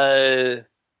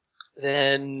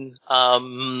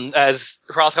as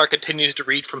Hrothgar continues to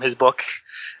read from his book,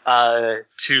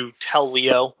 to tell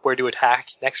Leo where to attack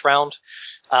next round,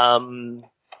 and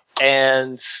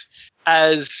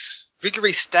as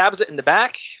Viggory stabs it in the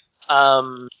back,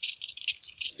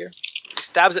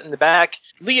 stabs it in the back,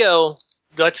 Leo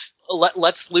lets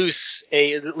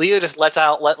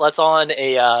on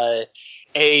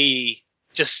a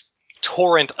just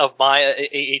torrent of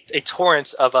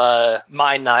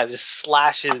mine knives, just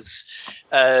slashes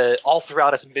all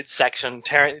throughout its midsection,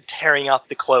 tearing up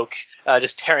the cloak,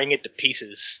 just tearing it to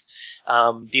pieces,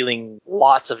 dealing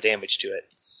lots of damage to it.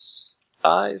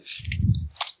 5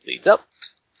 leads up.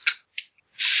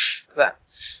 That.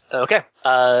 Okay.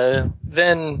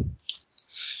 Then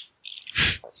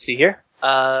let's see here.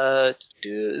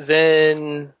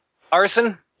 Then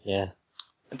Arson. Yeah.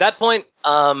 At that point,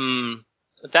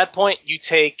 you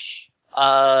take,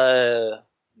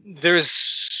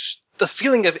 there's the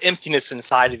feeling of emptiness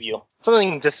inside of you.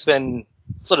 Something that's been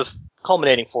sort of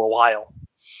culminating for a while.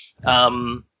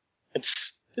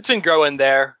 It's been growing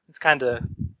there. It's kind of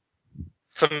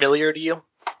familiar to you.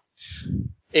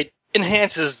 It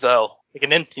enhances, though, like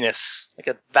an emptiness, like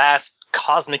a vast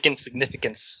cosmic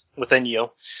insignificance within you.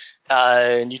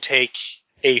 And you take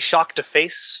a shock to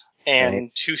face and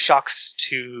 2 shocks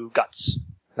to guts.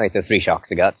 Like the 3 shocks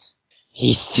to guts.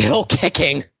 He's still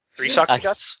kicking. 3 shocks to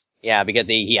guts? Yeah, because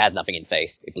he had nothing in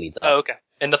face. It bleeds up. Oh, okay.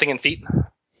 And nothing in feet,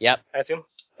 Yep. I assume?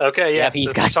 Okay, yeah. Yep, he's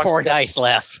so got 3 shocks 4 to guts. dice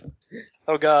left.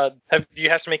 Oh god. Do you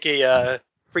have to make a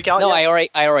freak out No, yet?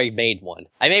 I already made one.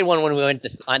 I made one when we went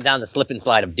down the slip and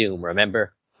slide of doom,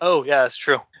 remember? Oh, yeah, that's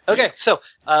true. Okay, so,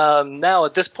 now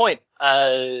at this point,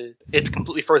 it's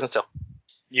completely frozen still.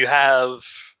 You have,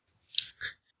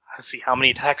 let's see how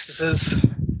many attacks this is.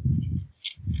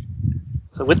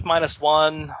 So with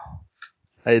 -1,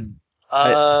 I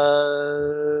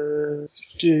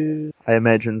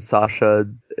imagine Sasha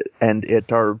and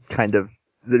it are kind of,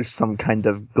 there's some kind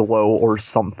of glow or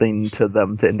something to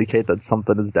them to indicate that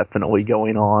something is definitely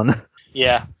going on.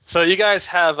 yeah. So you guys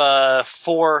have,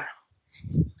 4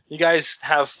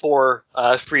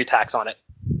 free attacks on it.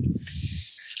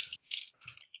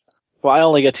 Well, I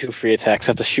only get 2 free attacks.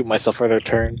 I have to shoot myself for their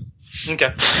turn.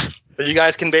 Okay. But you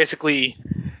guys can basically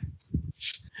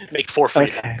make 4 free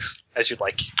Okay. attacks, as you'd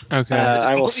like. Okay. It's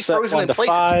I will completely set frozen 1 in to place,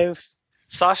 it 5. seems.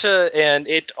 Sasha and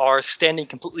it are standing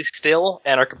completely still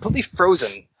and are completely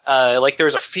frozen like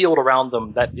there's a field around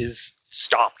them that is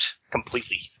stopped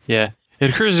completely. Yeah. It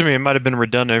occurs to me it might have been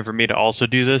redundant for me to also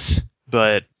do this,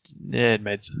 but it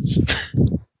made sense.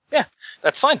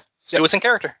 That's fine. Just do what's in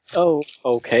character. Oh,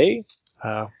 okay.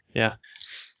 Yeah. Yeah.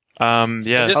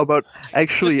 Just- How about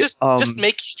actually? Just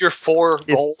make your 4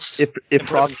 rolls. If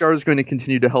Hrothgar is going to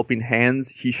continue to helping hands,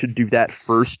 he should do that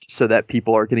first, so that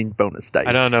people are getting bonus dice.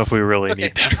 I don't know if we really Okay.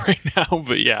 need that right now,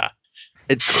 but yeah.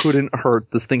 It couldn't hurt.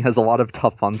 This thing has a lot of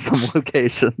tough on some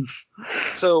locations.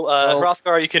 So,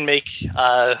 Hrothgar, you can make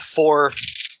 4.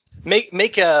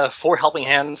 Make 4 helping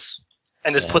hands,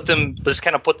 and just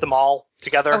kind of put them all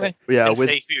together. Okay. Yeah, And with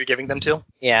say who you're giving them to.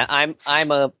 Yeah,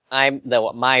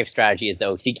 my strategy is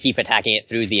though to keep attacking it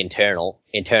through the internal.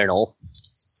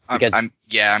 Because- I'm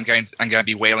going to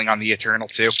be wailing on the Eternal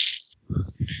too.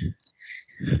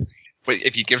 But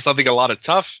if you give something a lot of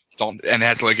tough, and it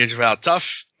has to location without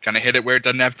tough, gonna hit it where it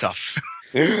doesn't have tough.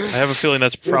 I have a feeling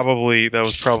that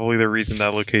was probably the reason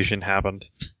that location happened.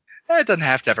 It doesn't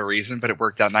have to have a reason, but it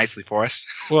worked out nicely for us.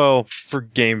 Well, for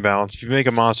game balance, if you make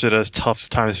a monster that has tough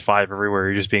times 5 everywhere,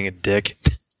 you're just being a dick.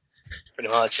 Pretty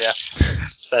much, yeah.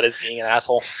 That is being an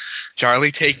asshole.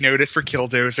 Charlie, take notice for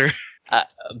Killdozer.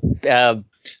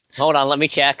 Hold on, let me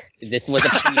check. This was a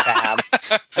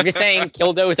prefab. I'm just saying,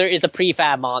 Killdozer is a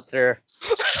prefab monster.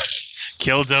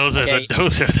 Killdozer, Okay. the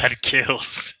dozer that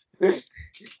kills.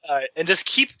 And just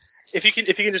keep, if you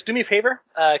can just do me a favor,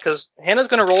 because Hannah's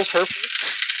gonna roll her first.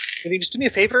 If you can just do me a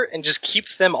favor and just keep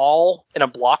them all in a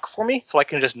block for me, so I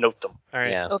can just note them. All right.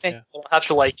 Yeah. Okay. Yeah. I don't have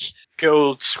to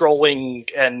go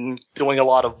scrolling and doing a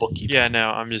lot of bookkeeping. Yeah,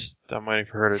 no, I'm waiting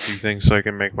for her to do things so I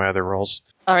can make my other rolls.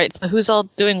 All right. So who's all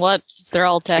doing what? They're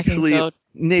all attacking. Actually, So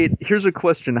Nate, here's a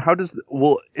question: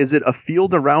 is it a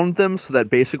field around them so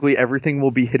that basically everything will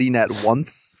be hitting at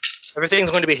once? Everything's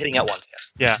going to be hitting at once.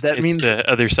 Yeah, That it's means- the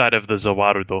other side of the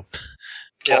Zawarudo.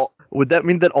 Yeah. Would that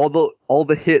mean that all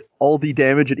the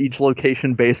damage at each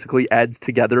location basically adds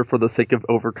together for the sake of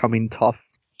overcoming tough?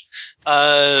 No.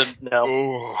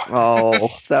 Oh. Oh,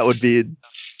 that would be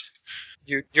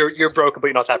You're broken, but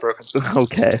you're not that broken.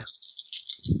 okay.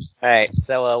 Alright,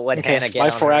 so what Okay, Hannah get my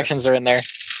on 4 her? actions are in there.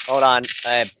 Hold on.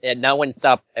 Everyone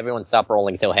stop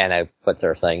rolling until Hannah puts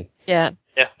her thing. yeah.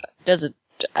 Yeah. Does it?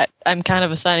 I'm kind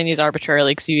of assigning these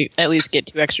arbitrarily because you at least get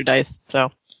 2 extra dice.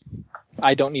 So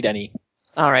I don't need any.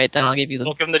 all right, then I'll give you them.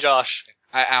 Don't give them to Josh.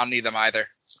 I don't need them either.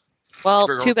 Well,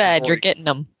 Gregor- too bad. You're Gregor- getting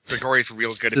them. Gregori's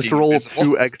real good at Just being roll invisible.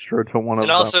 2 extra to one of And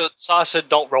them. also, Sasha,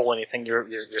 don't roll anything. You're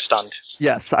stunned.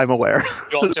 Yes, I'm aware.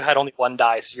 You also had only 1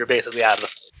 die, so you're basically out of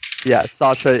the. Yeah,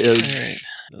 Sasha is. Alright,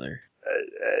 another.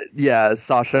 Yeah,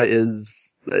 Sasha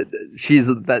is. She's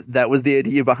that was the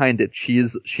idea behind it. She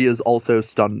is also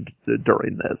stunned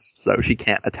during this, so she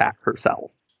can't attack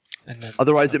herself. And then,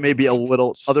 Otherwise, it may be a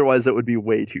little. Otherwise, it would be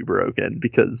way too broken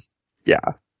because, yeah.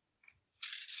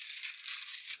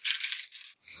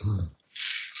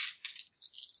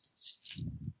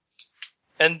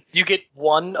 And you get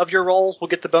 1 of your rolls. We'll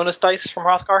get the bonus dice from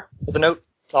Hrothgar as a note.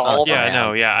 All of them. yeah,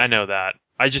 them. I know that.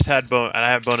 I just had I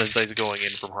have bonus dice going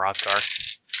in from Hrothgar.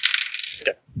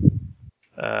 Okay.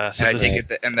 So And I this, take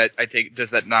it does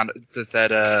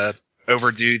that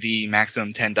overdo the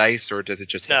maximum 10 dice, or does it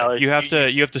just hit No, it? you have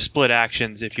to split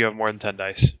actions if you have more than 10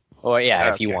 dice. Or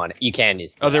yeah, if you Okay. want it. You can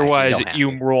just Otherwise, don't have you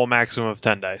to. roll a maximum of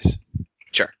 10 dice.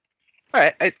 Sure.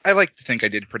 Alright, I like to think I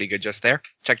did pretty good just there.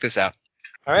 Check this out.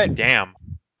 All right. Damn.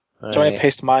 Do I Alright.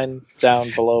 paste mine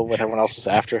down below with everyone else's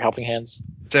after helping hands?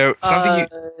 So, something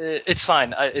It's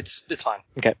fine. It's fine.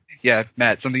 yeah,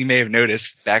 Matt, something you may have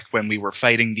noticed back when we were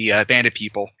fighting the bandit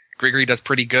people. Gregory does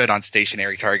pretty good on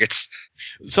stationary targets.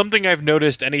 Something I've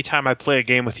noticed anytime I play a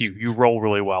game with you, you roll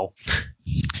really well.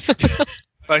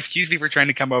 Well, excuse me for trying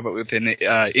to come up with an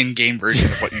in-game version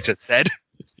of what you just said.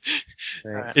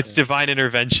 It's divine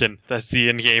intervention. That's the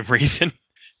in-game reason.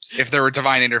 If there were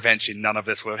divine intervention, none of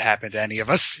this would have happened to any of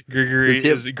us. Gregory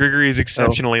Does he is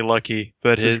exceptionally lucky,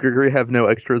 but Does Gregory have no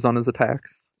extras on his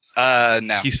attacks?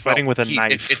 No. He's fighting with a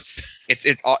knife.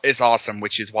 It's awesome,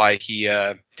 which is why he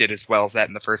did as well as that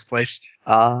in the first place.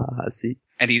 Ah, I see.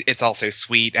 And it's also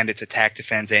sweet, and it's attack,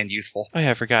 defense, and useful. oh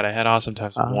yeah, I forgot I had awesome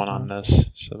times with 1 on this.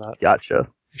 So that Gotcha.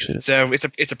 actually So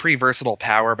it's a pretty versatile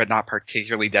power, but not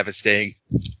particularly devastating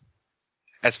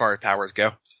as far as powers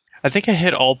go. I think I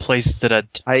hit all places that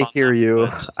I hear you.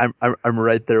 I'm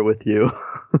right there with you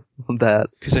on that.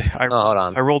 because Oh, hold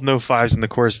on. I rolled no 5s in the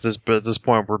course of this, but at this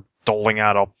point we're doling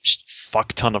out a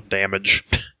fuck ton of damage.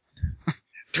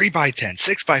 3x10,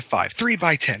 6x5,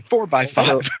 3x10,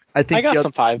 4x5. I think I got the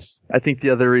some 5s. I think the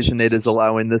other reason Nate is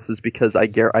allowing this is because I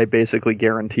basically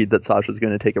guaranteed that Sasha's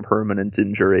going to take a permanent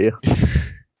injury.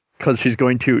 because she's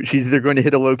either going to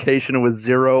hit a location with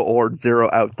 0 or 0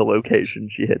 out the location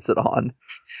she hits it on.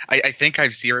 I think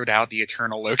I've zeroed out the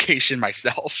eternal location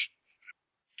myself.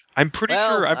 I'm pretty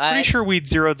sure we'd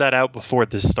zeroed that out before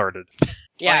this started.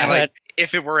 Yeah, like,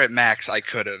 if it were at max, I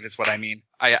could have. Is what I mean.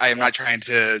 I am not trying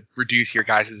to reduce your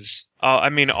guys'.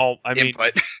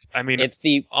 Input. it's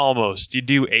the almost. You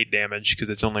do 8 damage because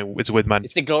it's with my.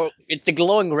 It's the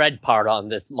glowing red part on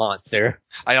this monster.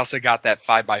 I also got that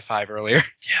 5x5 earlier.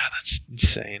 Yeah, that's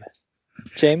insane.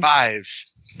 James. 5s.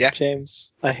 Yeah,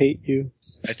 James, I hate you.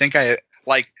 I think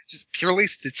just purely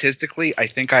statistically, I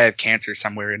think I have cancer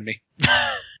somewhere in me.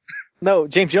 No,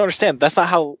 James, you don't understand. That's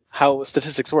not how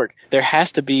statistics work. There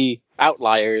has to be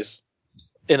outliers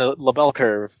in a bell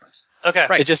curve. Okay,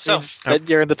 It just means that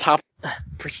you're in the top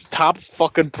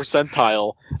fucking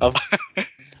percentile of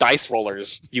dice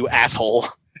rollers, you asshole.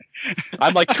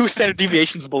 I'm like 2 standard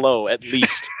deviations below, at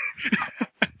least.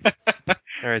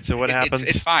 Alright, so what happens?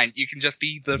 It's fine. You can just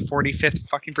be the 45th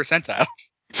fucking percentile.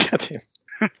 Goddamn.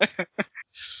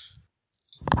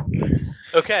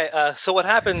 Okay, so what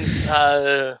happens?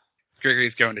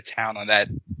 Gregory's going to town on that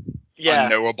Yeah.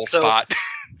 unknowable so spot.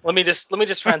 let me just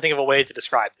try and think of a way to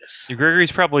describe this.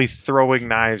 Gregory's probably throwing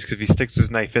knives because if he sticks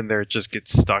his knife in there, it just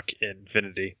gets stuck in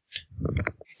infinity.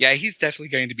 Yeah, he's definitely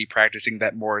going to be practicing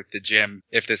that more at the gym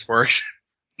if this works.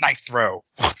 Knife throw.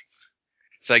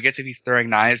 So I guess if he's throwing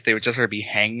knives, they would just sort of be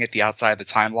hanging at the outside of the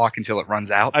time lock until it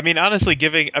runs out. Honestly,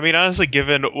 given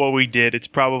what we did, it's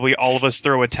probably all of us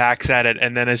throw attacks at it,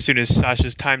 and then as soon as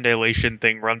Sasha's time dilation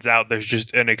thing runs out, there's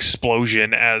just an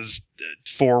explosion as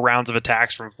 4 rounds of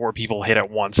attacks from 4 people hit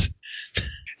at once.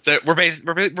 So we're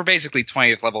basically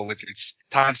 20th level wizards.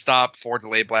 Time stop, 4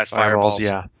 delayed blast fireballs.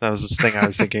 Yeah, that was the thing I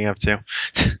was thinking of too.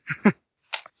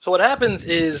 So what happens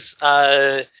is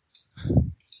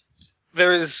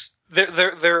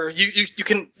you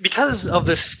can, because of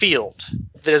this field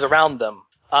that is around them,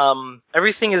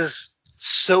 everything is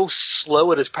so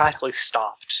slow it is practically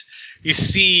stopped. You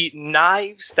see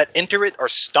knives that enter it are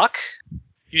stuck.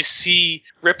 You see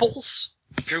ripples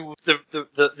through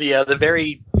the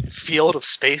very field of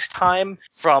space-time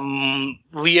from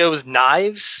Leo's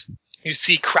knives. You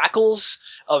see crackles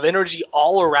of energy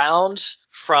all around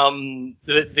from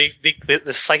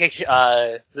the psychic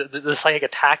the psychic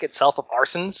attack itself of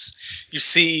Arson's. You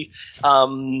see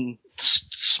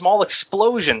small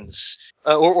explosions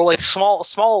or like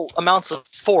small amounts of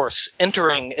force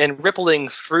entering and rippling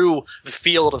through the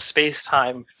field of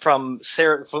space-time from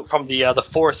the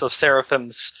force of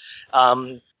Seraphim's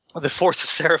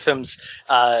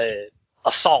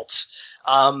assault.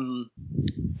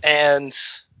 And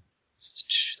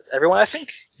everyone, I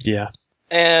think. Yeah.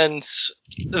 And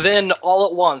then all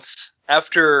at once,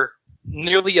 after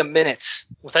nearly a minute,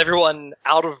 with everyone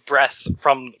out of breath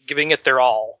from giving it their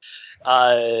all,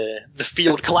 the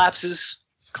field collapses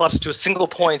to a single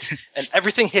point, and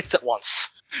everything hits at once.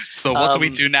 So what do we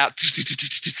do now?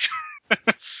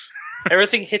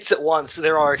 Everything hits at once.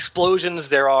 There are explosions.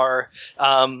 There are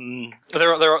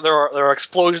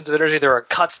explosions of energy. There are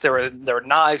cuts. There are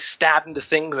knives stabbed into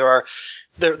things. There are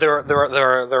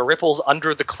ripples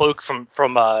under the cloak from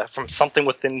something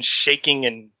within shaking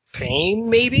and pain,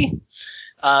 maybe.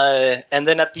 And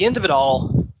then at the end of it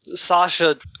all,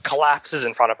 Sasha collapses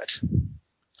in front of it.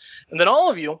 And then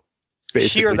all of you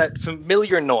hear that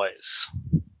familiar noise.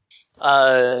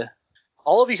 All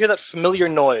of you hear that familiar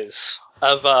noise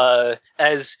of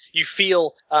as you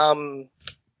feel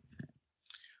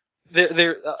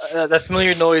that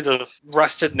familiar noise of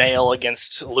rusted nail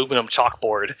against aluminum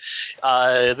chalkboard.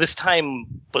 This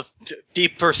time with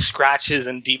deeper scratches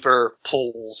and deeper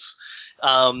pulls,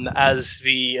 as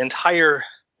the entire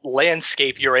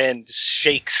landscape you're in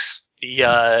shakes.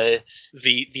 The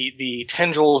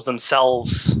tendrils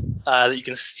themselves that you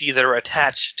can see that are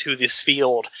attached to this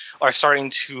field are starting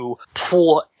to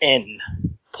pull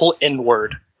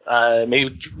inward.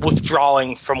 Maybe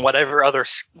withdrawing from whatever other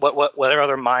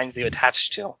minds they've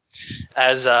attached to,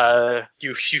 as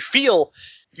you feel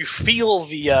the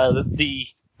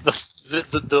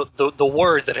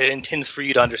words that it intends for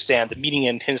you to understand, the meaning it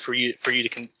intends for you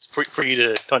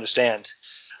to understand.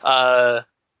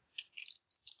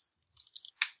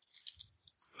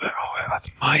 Thou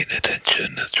hath mine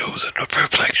attention chosen of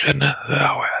reflection,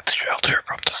 thou hath shelter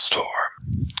from the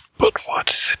storm, but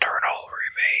what is eternal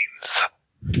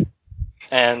remains.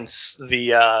 And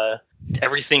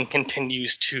everything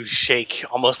continues to shake,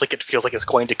 almost like it feels like it's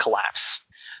going to collapse.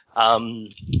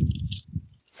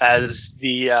 As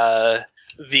the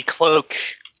cloak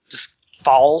just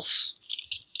falls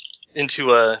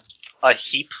into a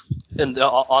heap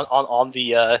on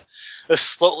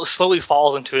slowly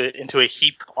falls into a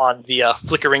heap on the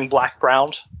flickering black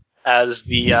ground as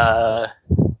the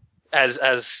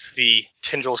as the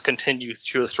tendrils continue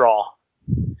to withdraw.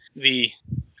 The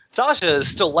Sasha is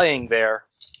still laying there,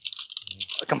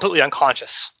 completely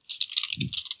unconscious.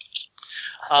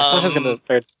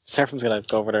 Seraphim's gonna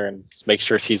go over there and make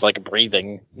sure she's like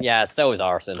breathing. Yeah, so is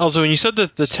Arson. Also, when you said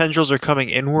that the tendrils are coming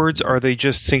inwards, are they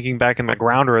just sinking back in the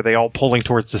ground, or are they all pulling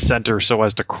towards the center so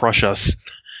as to crush us?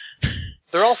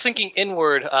 They're all sinking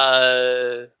inward.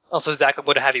 Also, Zach, I'm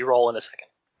going to have you roll in a second.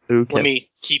 Okay. Let me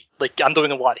keep, I'm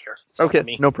doing a lot here. So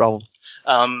Okay, no problem.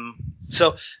 The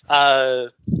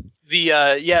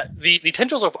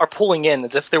tendrils are pulling in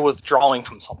as if they're withdrawing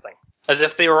from something. As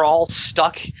if they were all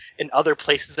stuck in other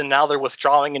places and now they're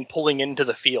withdrawing and pulling into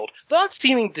the field. They're not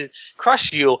seeming to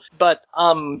crush you, but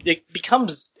it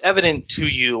becomes evident to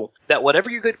you that whatever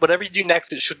you do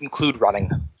next, it should include running.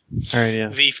 All right, yeah.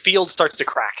 The field starts to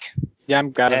crack. Yeah,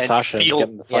 I'm grabbing And Sasha and feel-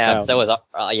 getting the fuck Yeah, out. so is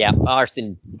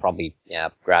Arson probably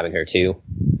grabbing her too.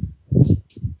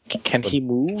 Can he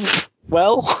move?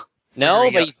 Well, No,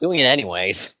 Gregory, but he's doing it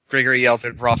anyways. Gregory yells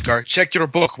at Hrothgar, check your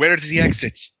book, where does he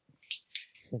exit?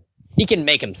 He can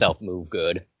make himself move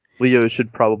good. Leo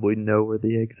should probably know where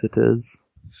the exit is.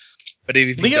 But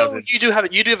if he Leo, doesn't, you do have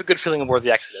a good feeling of where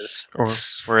the exit is. Or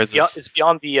where is it? It's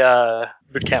beyond the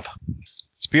boot camp.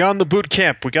 It's beyond the boot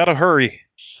camp. We gotta hurry.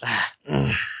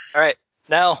 All right.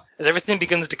 Now, as everything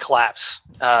begins to collapse,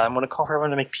 I'm going to call for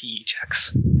everyone to make PE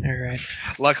checks. All right.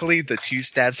 luckily the two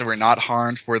stats that were not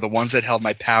harmed were the ones that held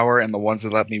my power and the ones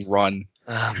that let me run.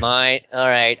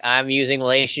 Alright, I'm using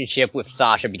relationship with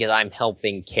Sasha because I'm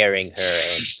helping carrying her.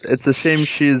 And It's a shame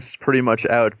she's pretty much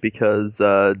out because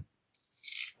Sasha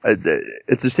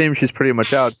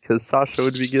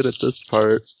would be good at this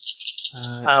part.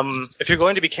 If you're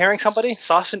going to be carrying somebody,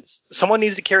 someone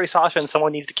needs to carry Sasha and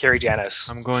someone needs to carry Janos.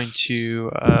 I'm going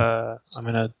to.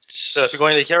 So if you're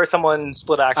going to carry someone,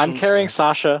 split actions. I'm carrying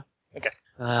Sasha.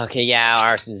 okay, yeah,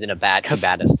 Arson's in a too bad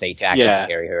a state to actually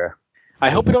carry her. I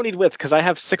hope we don't need width because I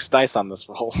have 6 dice on this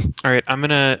roll. All right,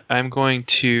 I'm going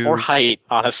to. Or height,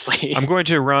 honestly. I'm going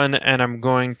to run, and I'm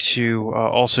going to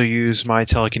also use my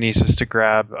telekinesis to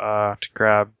grab.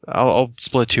 I'll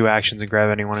split 2 actions and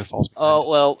grab anyone who falls. Oh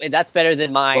well, that's better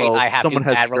than my. Well, I have someone to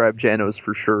has add to grab Janos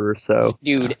for sure. So,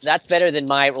 dude, that's better than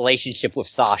my relationship with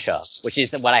Sasha, which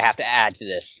is what I have to add to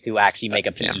this to actually make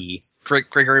a PE.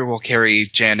 Gregory will carry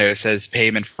Janos as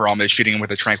payment for almost shooting him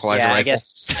with a tranquilizer Yeah, rifle.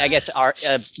 I guess our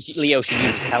Leo should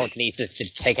use telekinesis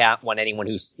to take out anyone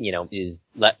who's is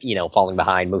falling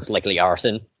behind, most likely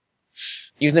Arson.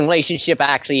 Using relationship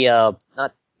actually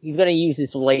he's gonna use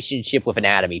this relationship with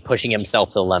anatomy, pushing himself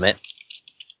to the limit.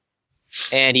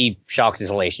 And he shocks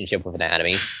his relationship with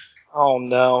anatomy. Oh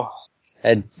no.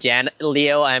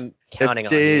 Leo, I'm counting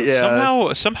on you.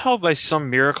 yeah, Somehow, by some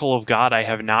miracle of God, I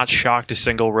have not shocked a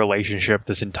single relationship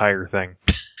this entire thing.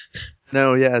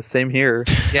 no, yeah, same here.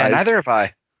 Yeah, neither have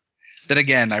I. Then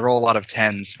again, I roll a lot of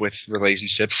 10s with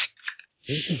relationships.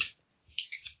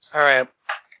 All right.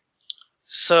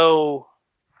 So,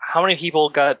 how many people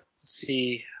got? Let's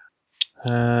see.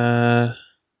 2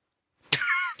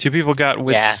 people got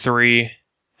with Yeah. 3,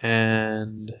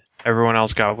 and everyone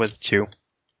else got with 2.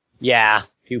 Yeah,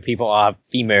 2 people.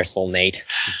 Be merciful, Nate.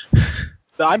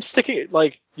 I'm sticking,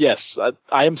 yes,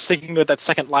 I am sticking with that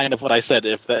second line of what I said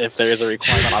if there is a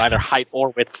requirement on either height or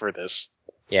width for this.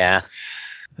 Yeah.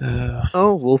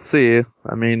 Oh, we'll see.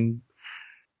 I mean,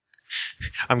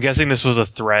 I'm guessing this was a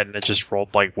threat, and it just rolled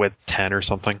with 10 or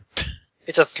something.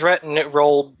 It's a threat, and it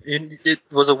rolled. It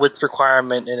was a width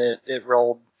requirement, and it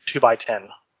rolled 2 by 10.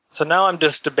 So now I'm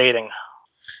just debating.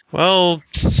 Well,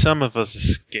 some of us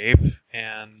escape,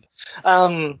 and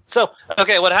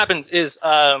Okay, what happens is,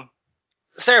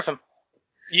 Seraphim,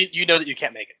 you know that you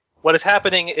can't make it. What is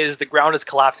happening is the ground is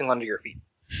collapsing under your feet.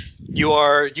 You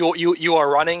are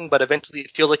running, but eventually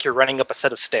it feels like you're running up a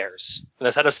set of stairs. And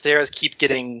the set of stairs keep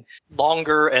getting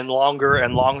longer and longer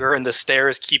and longer, and the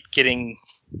stairs keep getting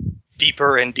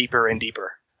deeper and deeper and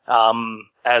deeper.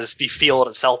 As the field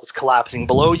itself is collapsing.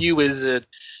 Below you is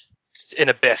an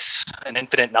abyss, an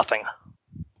infinite nothing.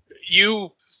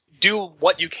 You do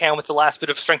what you can with the last bit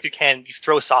of strength you can. You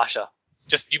throw Sasha.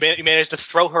 You manage to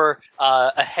throw her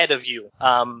ahead of you.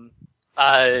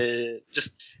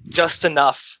 Just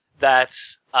enough that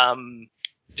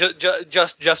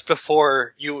just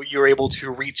before you're able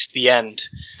to reach the end,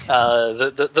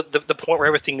 the point where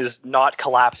everything is not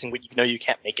collapsing, but you know you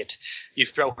can't make it. You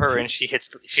throw her and she hits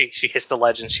the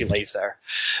ledge and she lays there.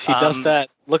 He does that,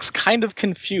 looks kind of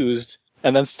confused,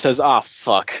 and then says, "Ah,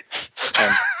 fuck,"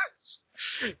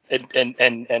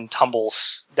 and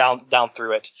tumbles down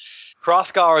through it.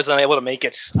 Hrothgar is unable to make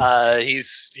it.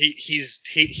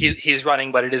 He's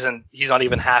running, but he's not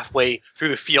even halfway through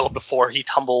the field before he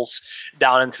tumbles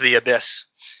down into the abyss.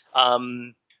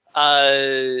 Who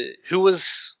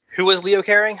was Leo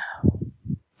carrying?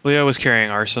 Leo was carrying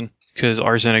Arson, because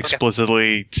Arson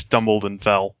explicitly stumbled and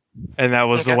fell. And that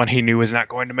was the one he knew was not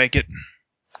going to make it.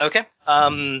 Okay.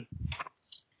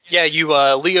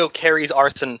 Leo carries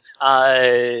Arson.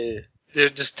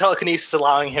 There's just telekinesis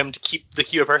allowing him to keep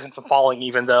a person from falling,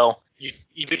 even though you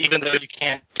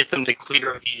can't get them to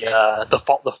clear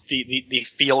the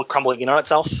field crumbling in on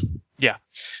itself. Yeah.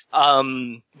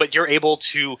 But you're able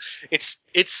to. It's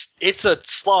a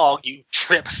slog. You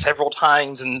trip several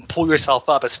times and pull yourself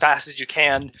up as fast as you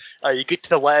can. You get to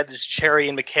the ledge. Cherry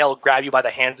and Mikhail grab you by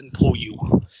the hands and pull you.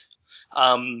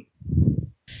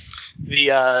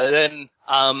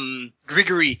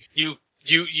 Grigory, who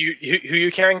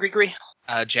you carrying, Grigory?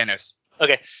 Janos.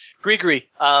 Okay, Grigory.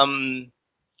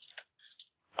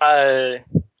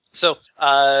 So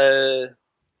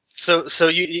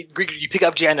you pick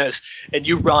up Janos and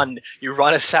you run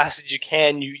as fast as you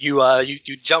can.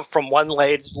 You jump from one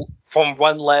ledge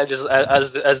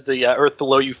as the earth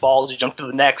below you falls. You jump to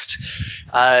the next.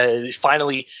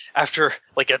 Finally, after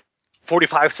like a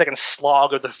 45-second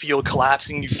slog of the field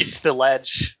collapsing, you get to the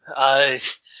ledge.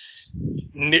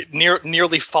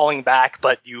 Nearly falling back,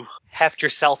 but you heft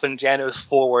yourself and Janos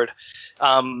forward.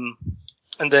 And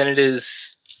then it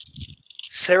is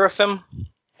Seraphim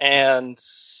and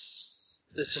it's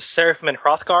just Seraphim and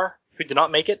Hrothgar who did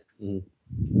not make it. Mm.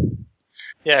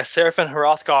 Yeah, Seraphim and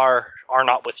Hrothgar are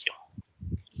not with you.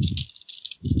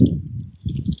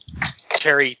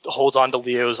 Cherry holds on to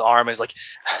Leo's arm and is like,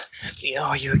 Leo,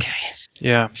 are you okay?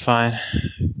 Yeah, I'm fine.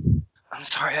 I'm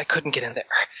sorry, I couldn't get in there.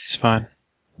 It's fine.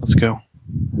 Let's go.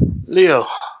 Leo,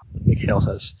 Mikhail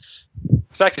says. In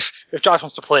fact, if Josh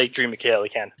wants to play Dream Mikhail, he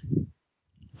can.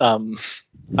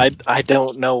 I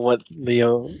don't know what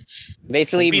Leo.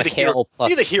 Basically, Be Mikhail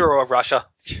the hero of Russia.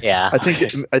 Yeah. I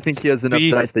think he has enough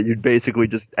dice that you'd basically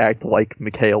just act like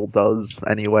Mikhail does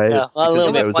anyway. Yeah, a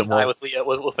little there's bit. one die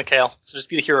with Mikhail, so just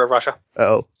be the hero of Russia.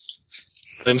 Oh.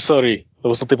 I'm sorry, I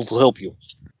was not able to help you.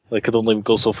 I could only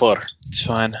go so far. It's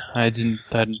fine. I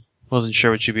wasn't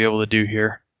sure what you'd be able to do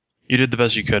here. You did the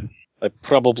best you could. I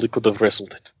probably could have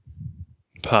wrestled it.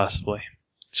 Possibly.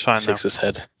 It's fine Fix though. his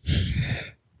head.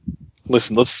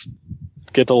 Listen, let's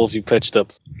get all of you patched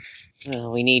up.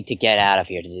 Well, we need to get out of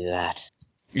here to do that.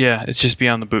 Yeah, it's just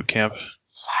beyond the boot camp.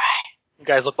 You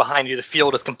guys look behind you. The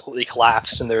field is completely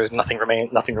collapsed, and there is nothing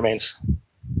remains.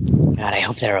 God, I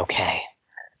hope they're okay.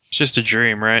 It's just a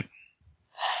dream, right?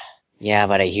 Yeah,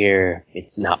 but I hear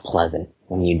it's not pleasant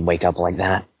when you wake up like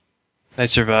that. I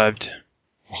survived.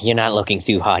 You're not looking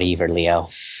too hot either, Leo.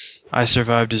 I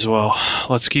survived as well.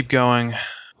 Let's keep going.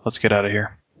 Let's get out of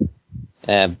here.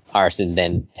 Arson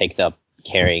then takes up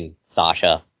carrying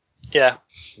Sasha. Yeah,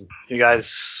 you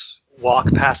guys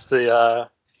walk past the.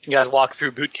 You guys walk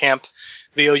through boot camp.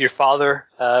 Leo, your father,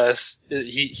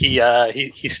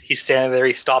 he's standing there.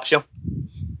 He stops you.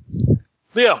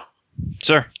 Leo,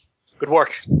 Sir. good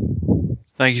work.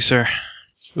 Thank you, sir.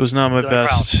 It was not my Doing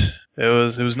best.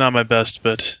 It was not my best,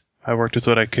 but I worked with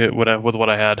what I could, with what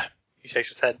I had. He shakes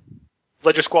his head.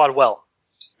 Led your squad well.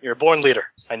 You're a born leader.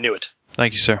 I knew it.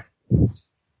 Thank you, sir.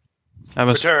 I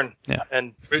must Return. Yeah.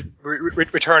 And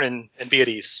return and be at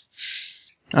ease.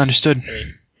 understood. And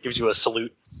he gives you a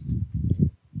salute.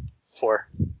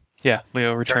 Yeah,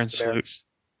 Leo returns the salute. barracks.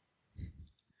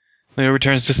 Leo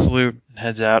returns to salute and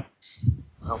heads out.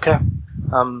 Okay.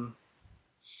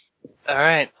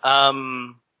 Alright.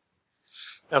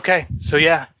 Okay, so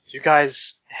yeah, you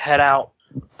guys head out.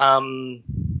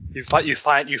 You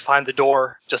find the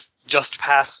door just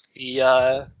past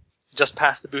the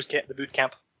boot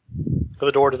camp. For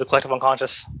the door to the collective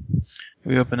unconscious.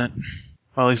 We open it.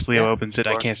 Well, at least Leo opens it.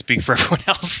 I Sure. can't speak for everyone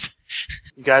else.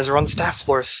 You guys are on the staff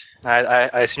floors. I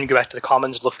assume you go back to the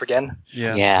commons to look for Gen.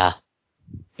 Yeah.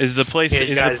 Is the place Yeah,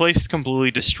 you guys- the place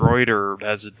completely destroyed, or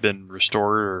has it been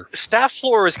restored? Or The staff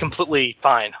floor is completely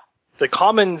fine. The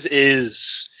commons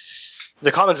is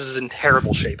in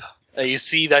terrible shape. You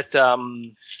see that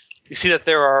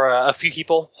there are a few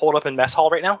people holed up in mess hall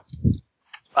right now.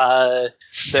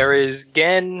 There is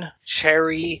Gen,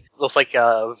 Cherry, looks like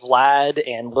Vlad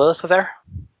and Lilith are there.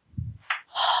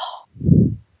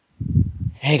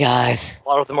 Hey guys. A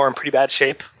lot of them are in pretty bad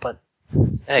shape, but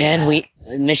hey. Again,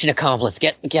 mission accomplished.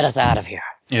 Get us out of here.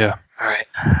 yeah,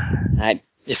 Alright.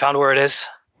 You found where it is?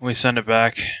 we send it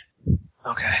back.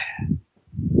 Okay.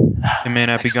 It may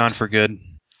not be gone for good.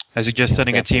 I suggest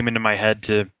sending a team into my head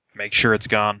to make sure it's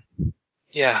gone.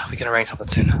 Yeah, we can arrange something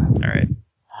soon. All right.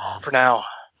 For now,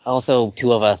 Also,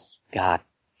 two of us got...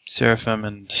 Seraphim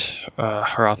and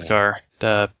Hrothgar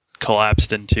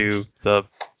collapsed into the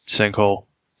sinkhole.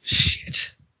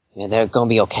 Shit. Yeah, they're gonna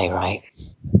be okay, right?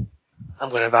 I'm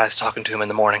going to advise talking to him in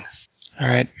the morning. All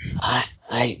right.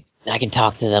 I can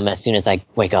talk to them as soon as I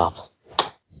wake up.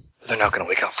 They're not going to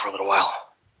wake up for a little while.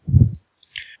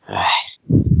 Alright.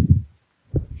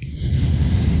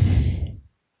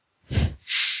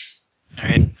 All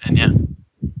right, and yeah.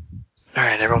 All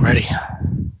right, everyone ready?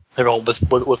 Everyone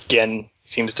with Gen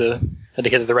seems to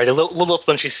indicate that they're ready. A little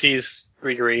when she sees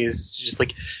Grigory, is just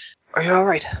like, "Are you all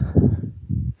right?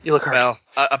 You look hurt." Well,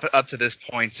 up to this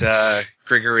point,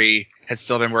 Grigory has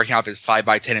still been working out his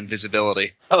 5x10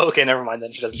 invisibility. Oh, okay, never mind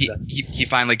then. She doesn't do that. He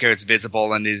finally goes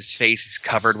visible, and his face is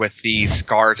covered with the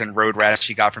scars and road rash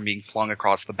he got from being flung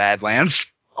across the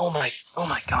Badlands. Oh my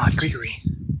God, Grigory.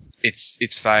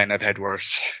 It's fine. I've had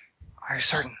worse. Are you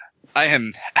certain? I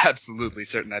am absolutely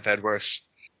certain I've had worse.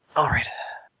 All right.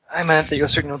 I meant that you're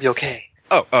certain you'll be okay.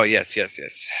 Oh, yes.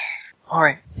 All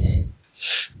right.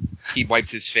 He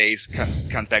wipes his face,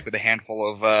 comes back with a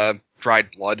handful of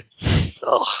dried blood.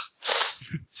 Ugh.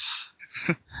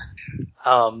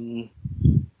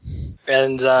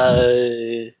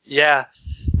 Yeah.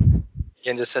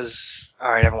 Gen just says,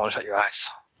 "All right, everyone, shut your eyes."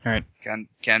 All right.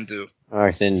 Can do.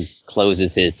 Arson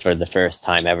closes his for the first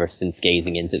time ever since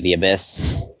gazing into the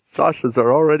abyss. Sasha's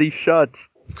are already shut.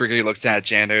 Grigory looks down at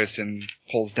Janos and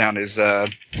pulls down his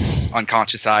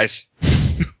unconscious eyes.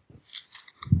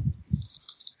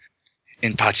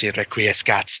 In pace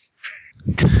requiescat.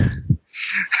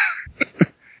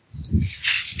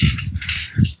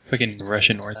 Fucking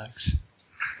Russian Orthodox.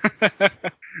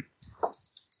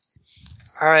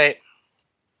 All right.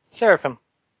 Seraphim.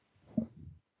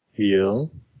 Yeah.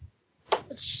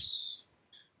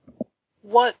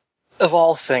 What of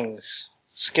all things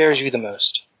scares you the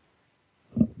most?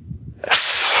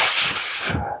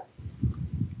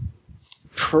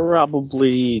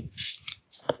 Probably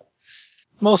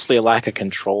mostly a lack of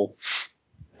control.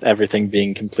 Everything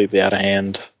being completely out of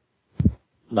hand.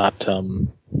 Not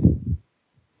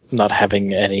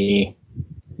having any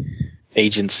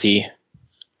agency.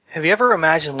 Have you ever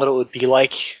imagined what it would be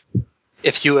like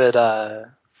if you had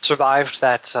survived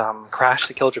that crash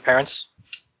that killed your parents?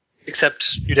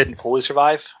 Except you didn't fully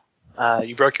survive.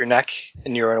 You broke your neck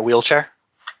and you're in a wheelchair.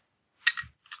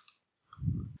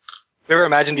 Have you ever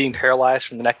imagined being paralyzed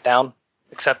from the neck down?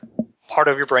 Except part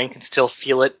of your brain can still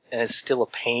feel it and it's still a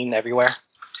pain everywhere.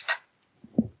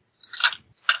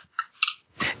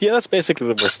 Yeah, that's basically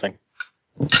the worst thing.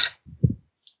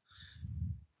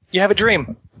 You have a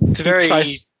dream. It's a very... He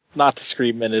tries not to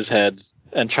scream in his head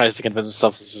and tries to convince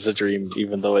himself this is a dream,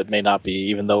 even though it may not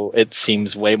be, even though it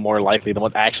seems way more likely than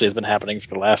what actually has been happening for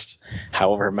the last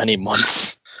however many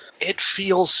months. It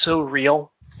feels so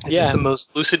real. Yeah. It's the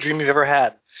most lucid dream you've ever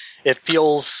had. It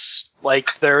feels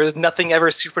like there is nothing ever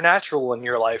supernatural in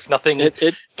your life. Nothing...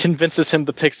 It convinces him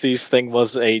the Pixies thing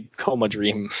was a coma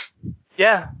dream.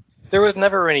 Yeah. There was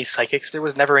never any psychics. There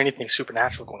was never anything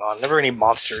supernatural going on. Never any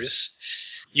monsters.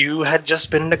 You had just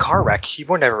been in a car wreck. You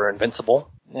were never invincible.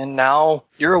 And now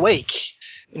you're awake.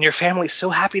 And your family's so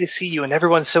happy to see you, and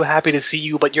everyone's so happy to see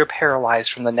you, but you're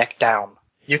paralyzed from the neck down.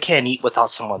 You can't eat without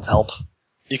someone's help.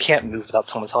 You can't move without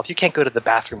someone's help. You can't go to the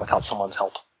bathroom without someone's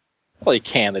help. Well, you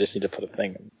can. They just need to put a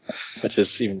thing in, which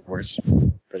is even worse.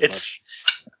 It's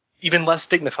even less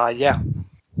dignified, yeah.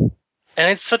 And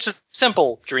it's such a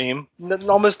simple dream.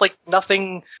 Almost like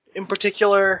nothing in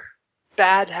particular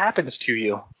bad happens to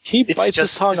you. He bites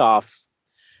his tongue off.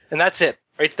 And that's it.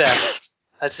 Right there.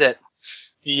 That's it.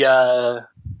 You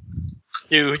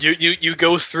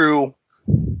go through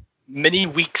many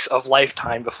weeks of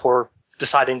lifetime before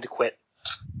deciding to quit.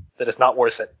 That it's not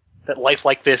worth it. That life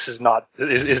like this is not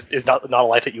a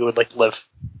life that you would like to live.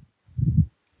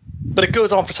 But it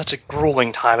goes on for such a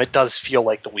grueling time. It does feel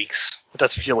like the weeks. It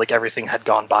does feel like everything had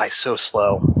gone by so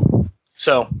slow.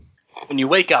 So, when you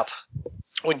wake up,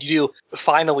 when you do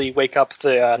finally wake up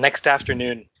the next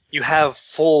afternoon, you have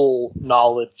full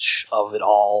knowledge of it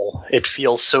all. It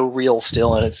feels so real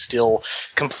still, and it's still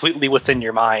completely within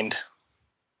your mind.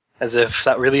 As if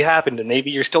that really happened, and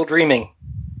maybe you're still dreaming.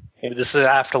 Maybe this is an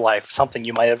afterlife, something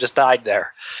you might have just died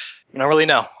there. You don't really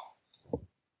know.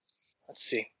 Let's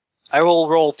see. I will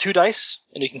roll 2 dice,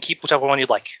 and you can keep whichever one you'd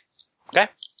like. Okay?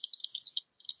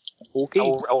 Okay. I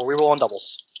will reroll on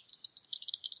doubles.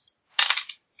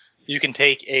 You can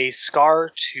take a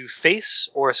scar to face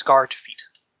or a scar to feet.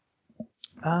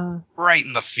 Right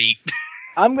in the feet.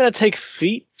 I'm gonna take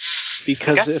feet,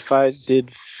 because if I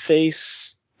did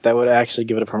face, that would actually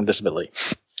give it a permanent disability.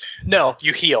 No,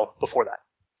 you heal before that.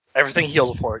 Everything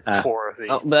heals for the.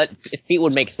 Oh, but feet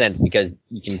would make sense because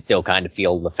you can still kind of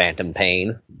feel the phantom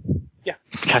pain.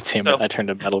 God damn it! I turned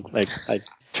to metal. I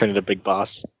turned into Big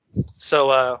Boss.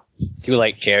 So Too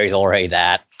late, Cherry's already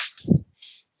that.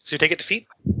 So you take it to feet?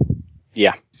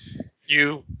 Yeah.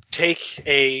 You take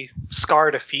a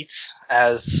scar to feet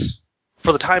as,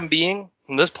 for the time being,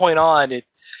 from this point on,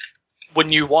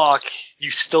 when you walk,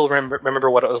 you still remember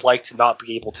what it was like to not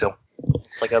be able to.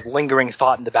 It's like a lingering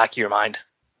thought in the back of your mind.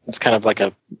 It's kind of like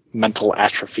a mental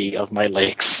atrophy of my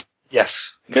legs.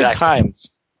 Yes, Good exactly.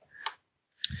 times.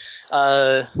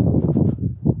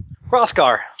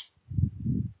 Rothgar,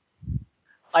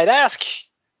 I'd ask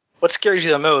what scares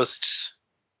you the most.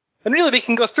 And really, we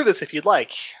can go through this if you'd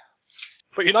like.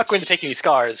 But you're not going to take any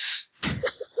scars.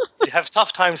 You have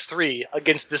tough times 3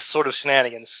 against this sort of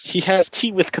shenanigans. He has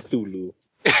tea with Cthulhu.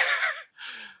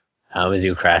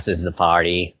 Amazu crashes the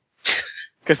party.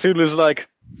 Cthulhu's like,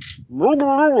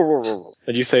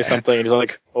 did you say something? And he's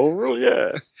like, oh,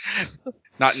 yeah.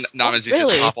 Namazu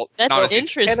Really? just toppled. That's Namazu-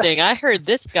 interesting. I heard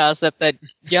this gossip that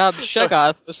Yob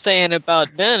Shuggoth was saying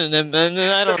about Ben, and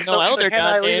I don't know Elder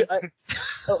God names.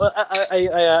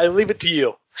 I leave it to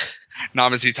you.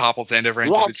 Namazu topples Endeavor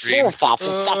into the dream. Surfoff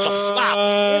is such a slut.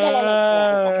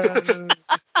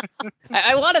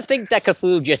 I want to think that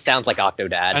Cthulhu just sounds like I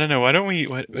Octodad. don't know. Why don't we?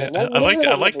 I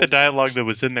like the dialogue that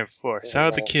was in there before. So how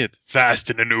are the kids? Vast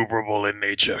and innumerable in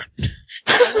nature.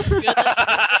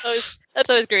 That's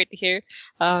always great to hear.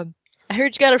 I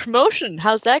heard you got a promotion.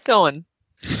 How's that going?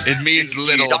 It means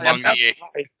little among the.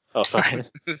 Oh, sorry.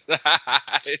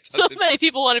 So many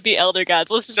people want to be Elder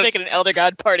Gods. Let's just make it an Elder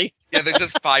God party. Yeah, there's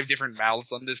just 5 different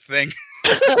mouths on this thing.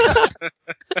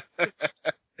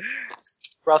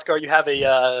 Rothgar, you have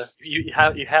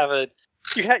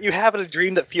a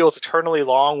dream that feels eternally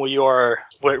long, where you are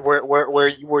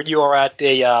at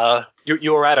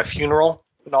a funeral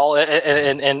and all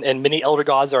and many elder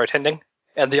gods are attending,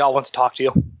 and they all want to talk to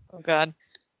you. Oh God.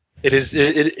 It is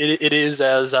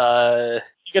as You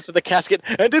get to the casket,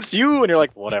 and it's you, and you're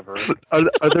like, whatever. Are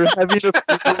they having a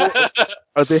funeral?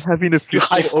 Are they having a funeral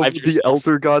high-five over the yourself.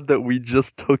 elder god that we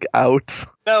just took out?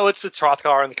 no, it's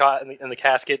Rothgar in the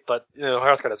casket, but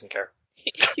Rothgar doesn't care.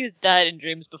 He's died in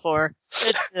dreams before.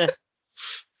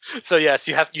 So yes,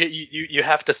 you have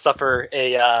to suffer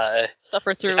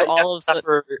Suffer through you have all to of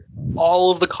suffer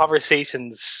all of the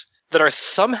conversations that are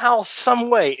somehow, some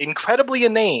way, incredibly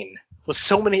inane with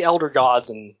so many elder gods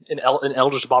and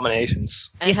eldritch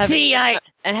abominations. and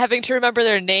having to remember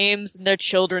their names and their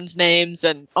children's names,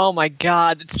 and oh my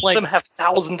God, it's Some like of them have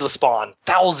thousands of spawn.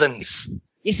 Thousands.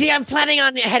 You see, I'm planning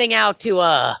on heading out to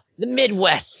the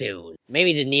Midwest soon.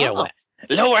 Maybe the Near Oh. West.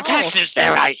 Lower taxes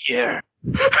there, I hear.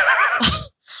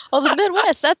 oh the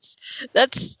Midwest. That's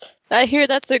I hear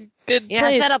that's a good Yeah,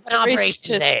 place. set up an to race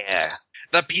operation to. there.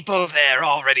 The people there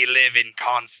already live in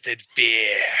constant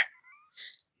fear.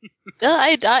 No,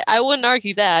 I wouldn't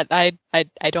argue that. I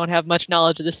don't have much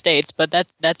knowledge of the States, but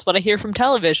that's what I hear from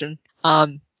television.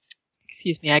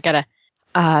 Excuse me, I gotta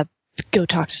go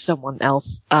talk to someone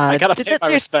else. I gotta pay my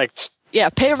respects. Yeah,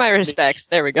 pay my respects.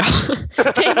 There we go.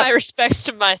 Pay my respects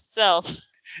to myself.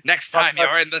 Next time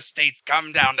you're in the States,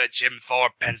 come down to Jim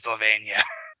Thorpe, Pennsylvania.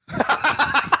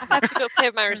 I have to go pay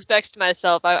my respects to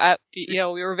myself. We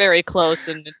were very close,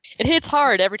 and it hits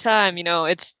hard every time.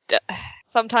 It's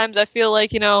sometimes I feel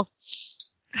like Oh,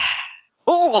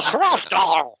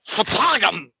 Hrothgar!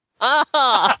 Fatagum!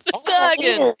 Ah,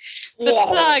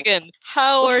 Fatagan,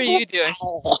 how are you doing?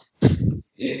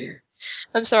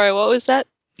 I'm sorry, what was that?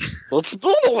 It's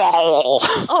been a while.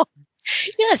 Oh,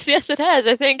 yes, it has.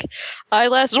 I think I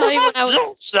last saw you when I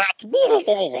was.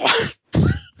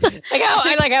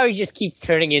 I like how he just keeps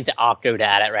turning into Octodad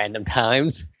at random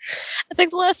times. I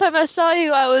think the last time I saw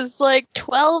you, I was like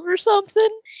 12 or something.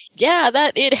 Yeah,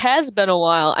 it has been a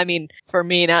while. I mean, for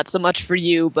me, not so much for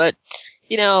you, but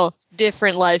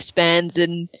different lifespans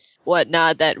and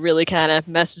whatnot. That really kind of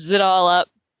messes it all up.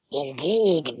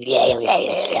 Indeed.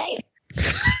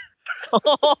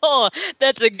 Oh,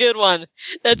 that's a good one.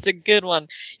 That's a good one.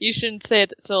 You shouldn't say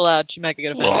it so loud. She might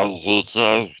get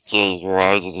offended.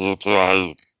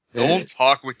 Don't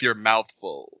talk with your mouth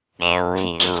full.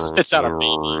 Spits out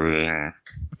a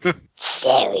baby.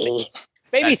 Sorry.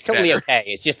 Maybe That's it's totally better. okay.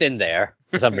 It's just in there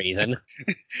for some reason.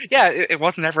 Yeah, it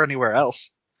wasn't ever anywhere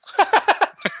else.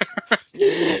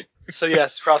 So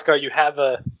yes, Hrothgar, you have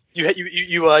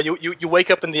you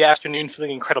wake up in the afternoon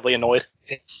feeling incredibly annoyed.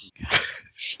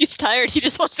 He's tired. He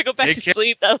just wants to go back Hey, to kid.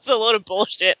 sleep. That was a load of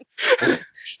bullshit.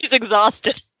 He's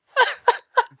exhausted.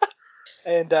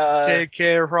 And Take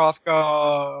care,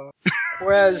 Hrothgar.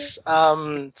 whereas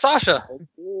Sasha,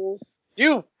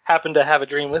 you happen to have a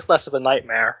dream. It's less of a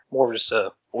nightmare, more just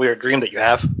a weird dream that you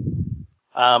have.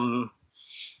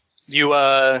 You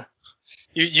have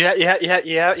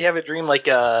a dream like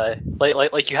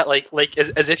you had like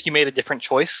as if you made a different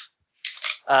choice,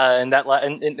 and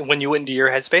when you went into your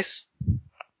headspace,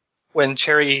 when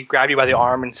Cherry grabbed you by the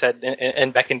arm and said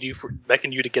and beckoned you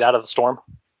to get out of the storm.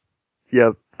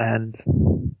 Yep, and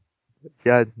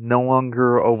no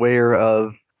longer aware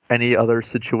of any other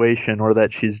situation or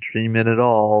that she's dreaming at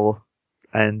all,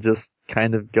 and just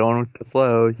kind of going with the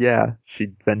flow. Yeah,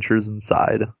 she ventures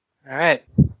inside. All right.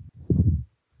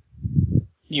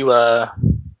 You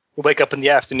wake up in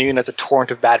the afternoon as a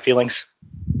torrent of bad feelings.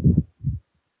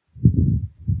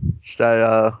 Should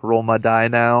I roll my die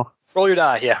now? Roll your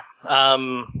die, yeah.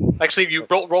 Actually, you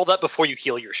roll that before you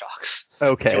heal your shocks.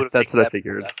 Okay, that's what I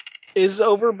figured. Is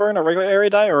Overburn a regular area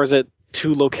die, or is it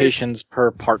 2 locations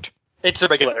per part? It's a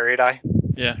regular area die.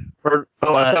 Yeah. I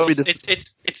thought we just...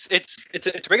 It's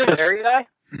a regular area die.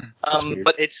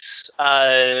 But it's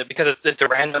because it's a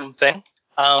random thing.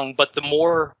 But the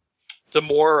more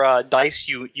dice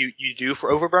you do for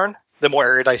Overburn, the more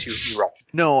area dice you roll.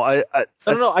 No, I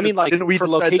mean, like, for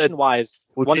location-wise,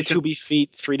 1 to 2 be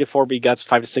feet, 3 to 4 be guts,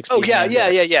 5 to 6 be hands.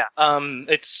 Yeah.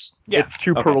 It's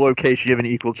 2 per location. You have an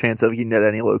equal chance of getting at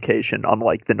any location,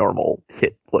 unlike the normal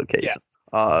hit locations.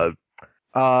 Yeah.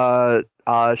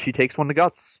 She takes 1 to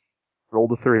guts. Roll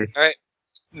the 3. All right.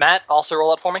 Matt, also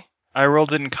roll that for me. I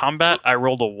rolled it in combat. I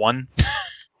rolled a 1.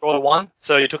 Rolled a 1,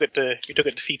 so you took it to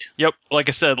feet. Yep, like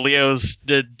I said,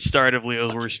 the start of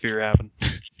Leo's worst fear happened.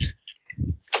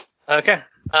 Okay.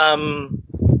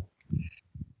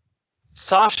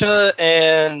 Sasha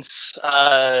and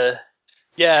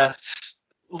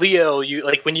Leo, you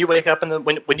like when you wake up in the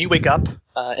morning,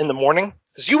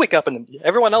 because you wake up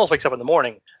everyone else wakes up in the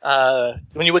morning.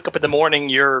 When you wake up in the morning,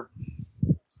 you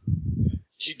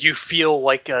feel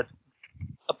like a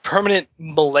permanent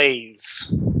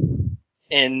malaise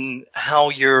in how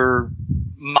your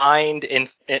mind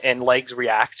and legs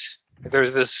react.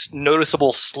 There's this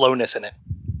noticeable slowness in it.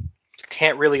 You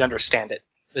can't really understand it.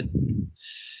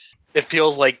 It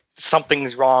feels like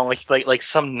something's wrong, like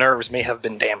some nerves may have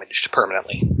been damaged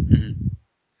permanently. Mm-hmm.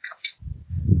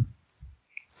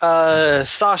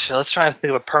 Sasha, let's try and think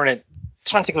of a permanent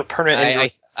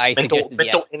injury.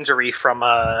 Mental injury from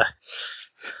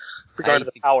regard to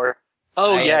the power.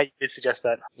 Oh yeah, you did suggest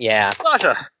that. Yeah.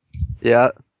 Sasha. Yeah.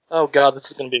 Oh god, this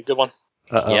is going to be a good one.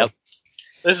 Uh-oh. Yep.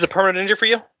 This is a permanent injury for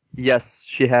you? Yes,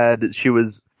 it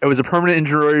was a permanent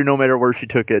injury no matter where she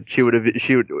took it. She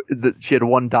had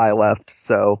 1 die left,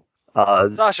 so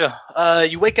Sasha,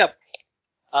 you wake up.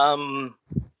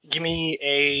 Give me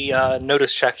a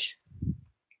notice check.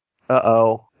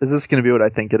 Uh-oh. Is this going to be what I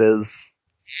think it is?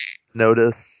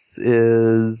 Notice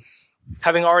is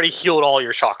having already healed all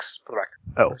your shocks for the record.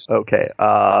 Oh, okay.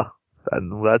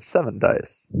 And that's 7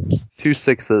 dice. 2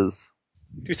 6s.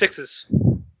 2 6s.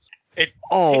 It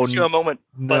takes you a moment,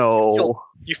 but no.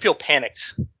 you feel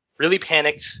panicked. Really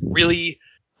panicked. Really,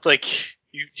 like,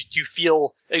 you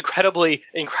feel incredibly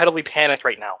panicked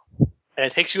right now. And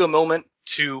it takes you a moment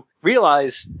to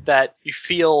realize that you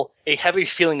feel a heavy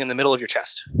feeling in the middle of your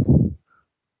chest.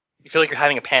 You feel like you're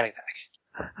having a panic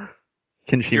attack.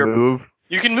 Can she move?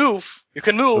 You can move.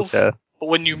 Okay. But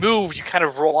when you move, you kind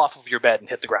of roll off of your bed and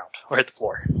hit the ground, or hit the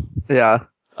floor. Yeah.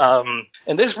 And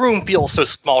this room feels so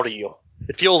small to you.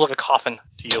 It feels like a coffin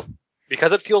to you.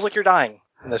 Because it feels like you're dying.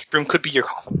 And this room could be your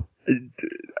coffin.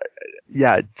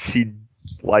 Yeah, she,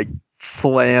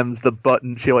 slams the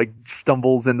button. She,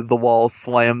 stumbles into the wall,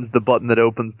 slams the button that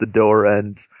opens the door,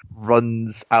 and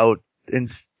runs out.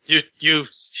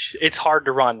 It's hard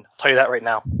to run. I'll tell you that right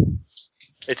now.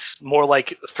 It's more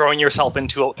like throwing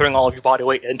all of your body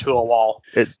weight into a wall.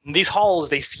 These halls,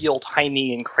 they feel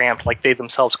tiny and cramped, like they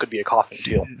themselves could be a coffin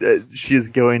too. She is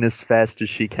going as fast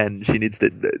as she can. She needs to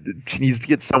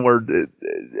get somewhere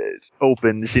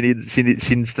open. She needs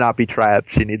to not be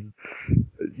trapped. She needs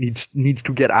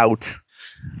to get out.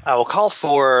 I will call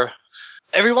for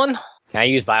everyone. Can I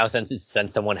use biosenses to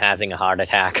sense someone having a heart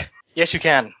attack? Yes, you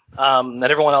can. And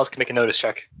everyone else can make a notice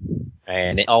check.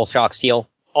 And all shocks heal?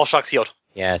 All shocks healed.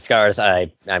 Yeah, scars,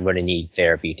 I'm going to need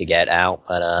therapy to get out,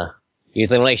 but use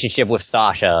the relationship with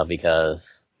Sasha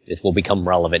because this will become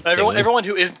relevant soon. Everyone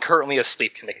who isn't currently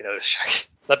asleep can make a notice check.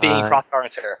 That being Crosscar and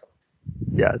Sarah.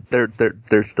 Yeah,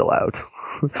 they're still out.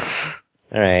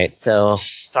 Alright, so...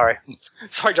 Sorry,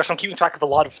 Josh, I'm keeping track of a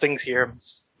lot of things here.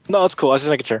 No, it's cool, I was just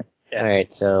making sure. Yeah.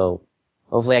 Alright, so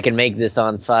hopefully I can make this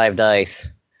on 5 dice.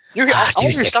 All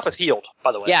your stuff is healed,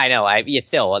 by the way. Yeah, I know.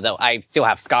 I still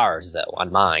have scars though on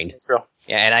mine. That's real.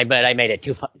 Yeah, but I made it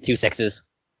 2 6s.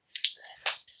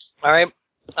 All right.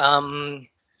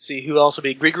 see who else will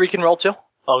be. Grigory can roll too.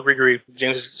 Oh, Grigory,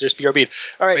 James is just BRB'd.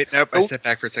 All right. Wait, nope. I stepped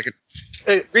back for a second.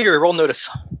 Grigory, roll notice.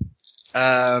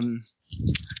 Let's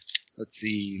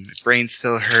see. My brain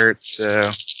still hurts, so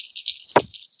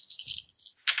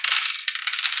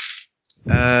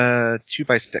 2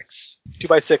 by 6. 2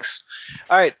 by 6.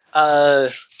 All right.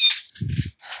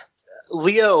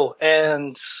 Leo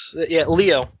and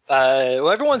Leo. Well,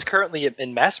 everyone's currently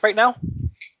in mess right now.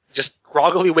 Just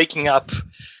groggily waking up.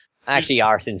 Actually,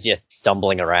 Arson's just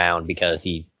stumbling around because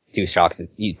he's too shocked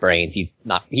his brains. He's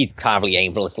kind of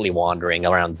aimlessly wandering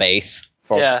around base.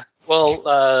 Yeah.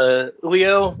 Well,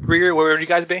 Leo, Greer, where would you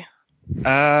guys be?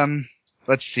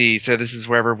 Let's see. So this is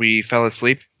wherever we fell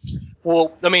asleep?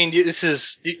 Well, I mean, this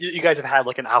is you guys have had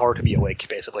like an hour to be awake,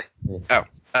 basically. Oh.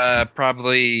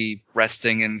 Probably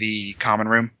resting in the common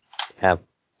room. Yeah.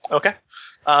 Okay.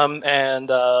 And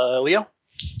Leo?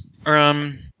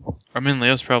 I mean,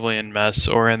 Leo's probably in mess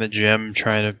or in the gym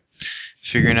trying to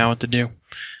figuring out what to do.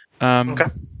 Okay.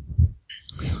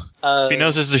 If he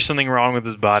notices there's something wrong with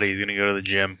his body, he's gonna go to the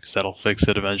gym because that'll fix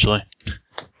it eventually.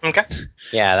 Okay.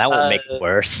 Yeah, that won't make it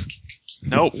worse.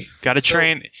 Nope. Gotta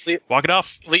train. Walk it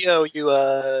off. Leo,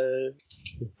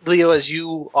 Leo, as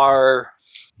you are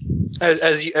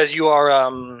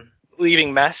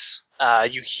leaving mess,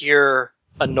 you hear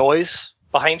a noise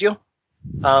behind you.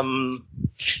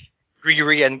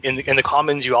 Grigory, and in the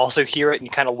commons, you also hear it, and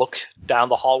you kind of look down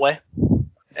the hallway,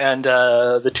 and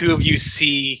the two of you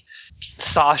see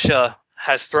Sasha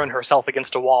has thrown herself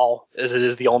against a wall, as it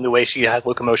is the only way she has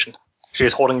locomotion. She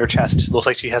is holding her chest. It looks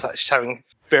like she's having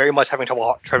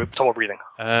trouble breathing.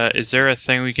 Is there a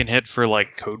thing we can hit for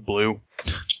like code blue?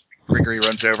 Grigory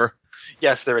runs over.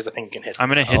 Yes, there is a thing you can hit. I'm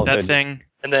gonna hit that thing,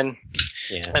 and then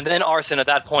Arson at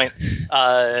that point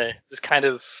is kind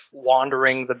of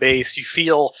wandering the base. You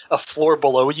feel a floor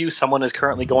below you. Someone is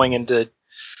currently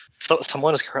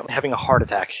someone is currently having a heart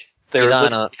attack. They're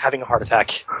having a heart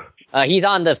attack. He's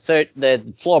on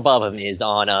the floor above him is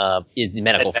the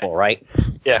medical floor, right?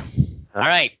 Yeah. All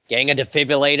right, getting a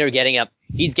defibrillator, getting up.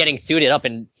 He's getting suited up,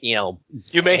 and you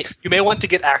may want to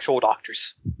get actual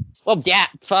doctors. Well, yeah,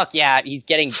 fuck yeah. He's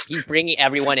bringing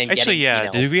everyone in. Actually, yeah.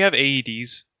 Did we have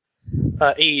AEDs?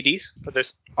 AEDs, but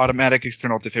there's automatic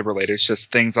external defibrillators,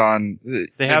 just things on.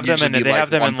 They have them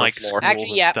in like schools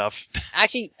actually, and stuff.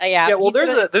 Actually, yeah. Yeah, well,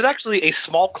 there's actually a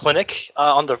small clinic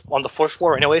on the 4th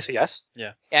floor anyway. So yes.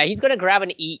 Yeah. Yeah, he's gonna grab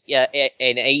an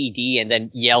AED and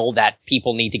then yell that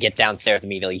people need to get downstairs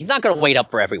immediately. He's not gonna wait up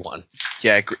for everyone.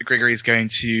 Yeah, Grigory's going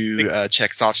to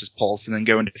check Sasha's pulse and then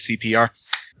go into CPR.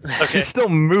 Okay. She's still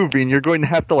moving. You're going to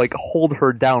have to like hold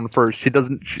her down first. She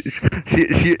doesn't. She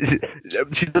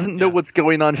doesn't know what's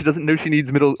going on. She doesn't know she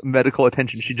needs medical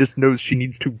attention. She just knows she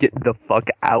needs to get the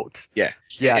fuck out. Yeah.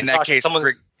 Yeah. In that case,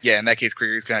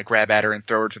 Grigory's going to grab at her and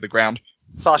throw her to the ground.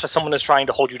 Sasha, someone is trying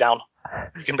to hold you down.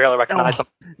 You can barely recognize them.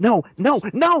 No.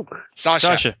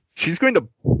 Sasha. She's going to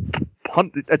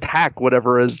attack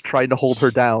whatever is trying to hold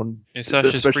her down.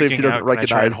 Especially if she doesn't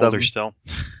recognize them. Her still.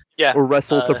 Yeah. Or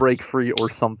wrestle to break free or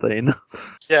something.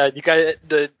 Yeah, you guys,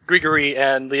 the Grigory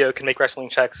and Leo can make wrestling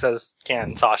checks, as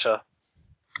can Sasha.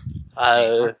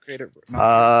 I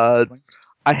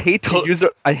hate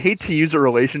to use a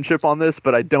relationship on this,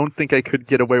 but I don't think I could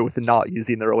get away with not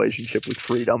using the relationship with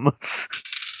freedom.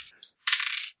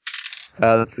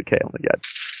 That's okay. I only get.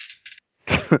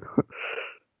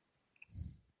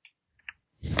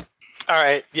 All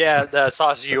right. Yeah,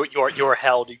 Sasha, you're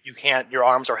held. You can't. Your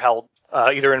arms are held.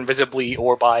 Either invisibly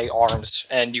or by arms,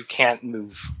 and you can't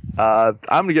move. I'm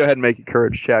gonna go ahead and make a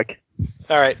courage check.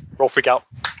 All right, roll freak out.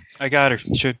 I got her.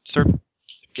 Should start.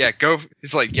 Yeah, go.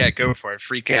 He's like, yeah, go for it.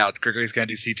 Freak out. Grigory's gonna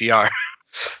do CPR.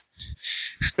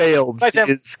 Failed.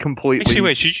 It's completely. Actually,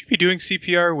 wait. Should you be doing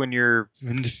CPR when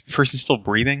the person's still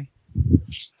breathing?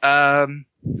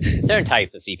 Certain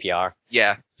types of CPR.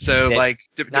 Yeah. So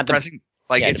depressing.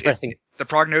 Depressing. The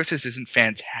prognosis isn't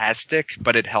fantastic,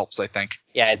 but it helps, I think.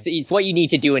 Yeah, it's what you need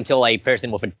to do until a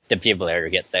person with a defibrillator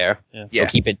gets there. Yeah. So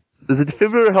keep it. Does a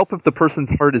defibrillator help if the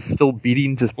person's heart is still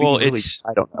beating? I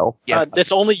don't know. Yeah,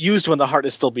 it's only used when the heart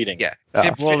is still beating. Yeah.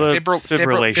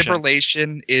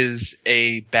 Fibrillation is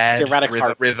a bad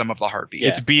rhythm of the heartbeat. Yeah.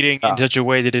 It's beating in such a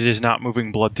way that it is not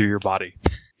moving blood through your body.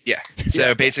 Yeah.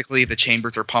 So basically, the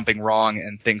chambers are pumping wrong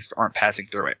and things aren't passing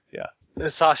through it. Yeah.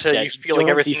 Sasha, you feel like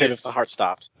everything is... if the heart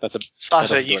stopped.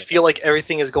 Sasha, you feel like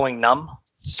everything is going numb,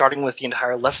 starting with the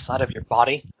entire left side of your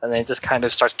body, and then it just kind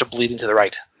of starts to bleed into the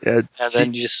right. Yeah,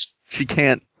 then you just... She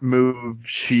can't move.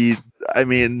 She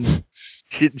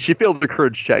failed the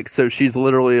courage check, so she's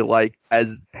literally like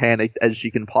as panicked as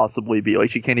she can possibly be.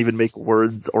 Like she can't even make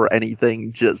words or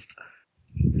anything, just...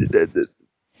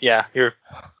 Yeah,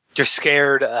 You're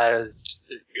scared,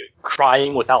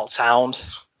 crying without sound.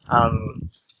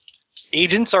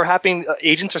 Agents are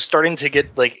starting to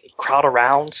get crowd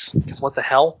around. Because what the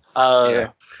hell?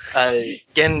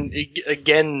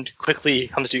 Again, quickly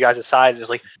comes to you guys aside. Is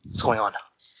like, what's going on?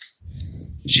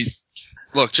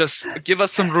 Look, just give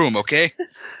us some room, okay?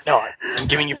 No, I'm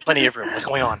giving you plenty of room. What's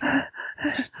going on?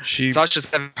 Sasha's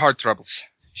having heart troubles.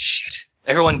 Shit.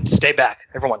 Everyone, stay back.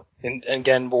 Everyone. And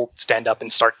again, we'll stand up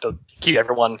and start to keep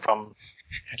everyone from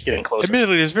getting closer.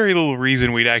 Admittedly, there's very little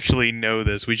reason we'd actually know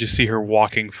this. We just see her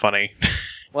walking funny.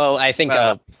 Well, I think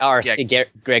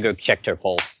Gregor checked her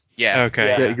pulse. Yeah. Okay.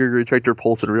 Yeah, Gregory checked her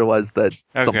pulse and realized that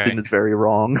something is very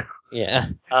wrong. Yeah.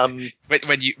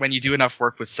 When you do enough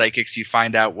work with psychics, you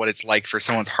find out what it's like for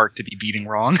someone's heart to be beating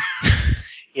wrong.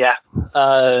 Yeah.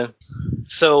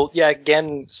 So yeah,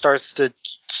 Gen starts to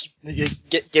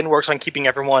Gen works on keeping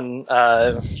everyone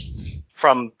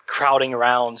from crowding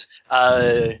around,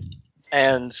 and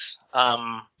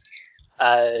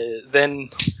then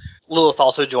Lilith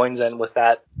also joins in with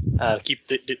that to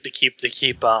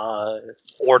keep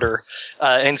order,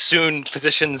 and soon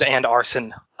physicians and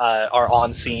Arson are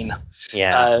on scene.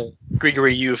 Yeah.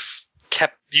 Grigory, you've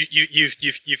kept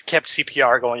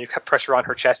CPR going. You kept pressure on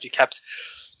her chest. You kept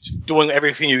doing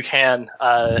everything you can.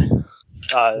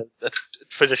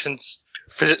 Physicians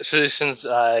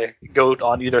go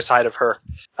on either side of her.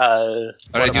 All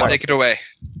right, you take it away.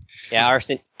 Yeah,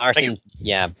 Arson's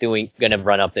gonna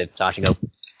run up to Sasha and go,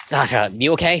 Sasha,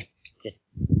 you okay?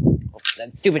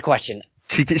 That stupid question.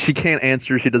 She can't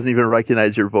answer. She doesn't even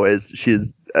recognize your voice.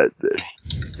 She's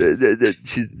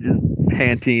just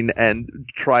panting and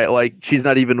she's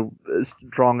not even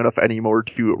strong enough anymore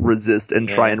to resist and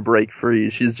try and break free.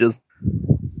 She's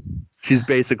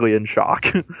basically in shock.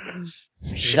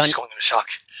 She's going into shock.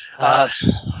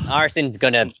 Arson's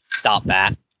gonna stop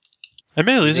that.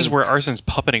 Admittedly, this is where Arson's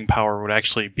puppeting power would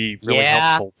actually be really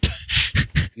helpful.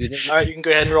 All right, you can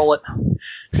go ahead and roll it.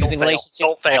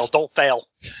 Don't fail.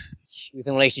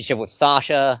 Using relationship with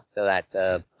Sasha, so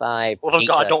that's 5. Oh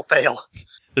God, don't fail.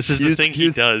 This is the thing he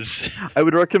does. I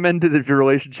would recommend that if your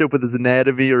relationship with his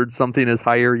anatomy or something is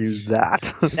higher, use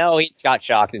that. No, he got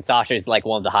shocked, and Sasha's like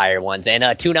one of the higher ones, and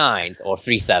 2 9s or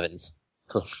 3 7s.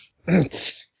 All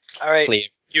right, Clear.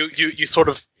 You sort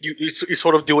of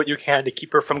do what you can to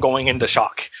keep her from going into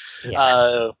shock.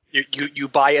 Yeah. You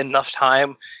buy enough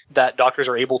time that doctors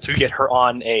are able to get her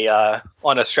on a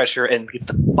stretcher and get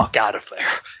the fuck out of there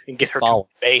and get her to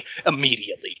bay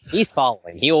immediately. He's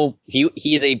following.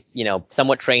 He's a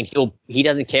somewhat trained. He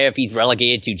doesn't care if he's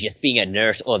relegated to just being a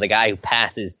nurse or the guy who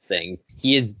passes things.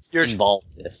 He is involved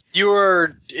in this. You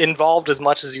are involved as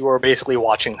much as you are basically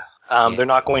watching. They're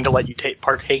not going to let you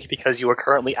partake because you are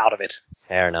currently out of it.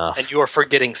 Fair enough. And you are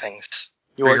forgetting things.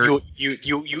 You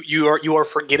are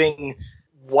forgetting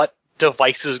what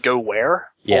devices go where,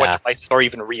 or what devices are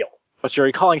even real. But you're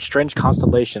recalling strange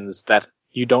constellations that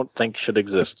you don't think should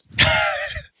exist.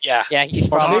 Yeah. Yeah, he's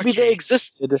Or probably maybe they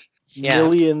existed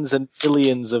millions and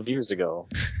billions of years ago.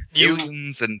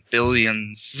 Billions and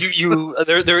billions.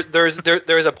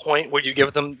 There's a point where you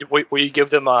give them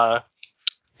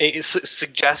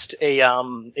suggest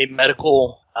a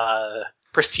medical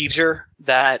procedure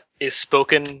that is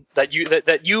spoken that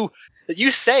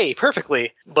you say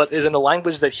perfectly, but is in a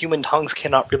language that human tongues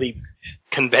cannot really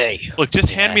convey. Look, just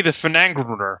hand me the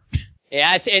Finangruner.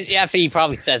 Yeah, after he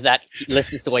probably says that, he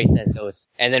listens to what he says, goes,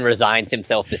 and then resigns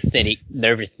himself to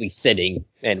nervously sitting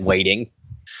and waiting.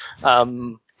 How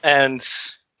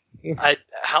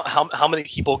many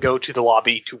people go to the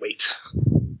lobby to wait?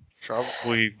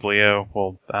 Probably Leo.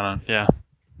 Well, I don't know. Yeah.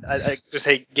 I just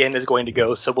say Gen is going to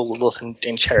go, so will Lilith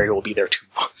and Cherry will be there too.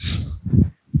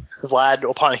 Vlad,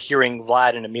 upon hearing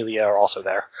Vlad and Amelia are also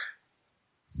there.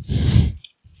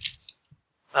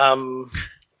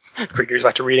 Krieger's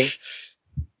back to reading.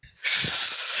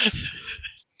 Stone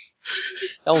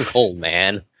cold,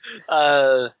 man.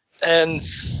 After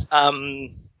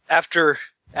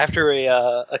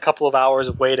a couple of hours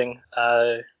of waiting,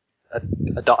 a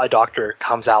doctor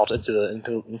comes out into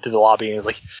the lobby and is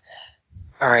like,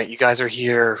 "All right, you guys are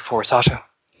here for Sasha."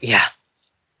 Yeah.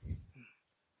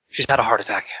 She's had a heart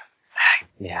attack.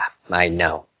 Yeah, I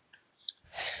know.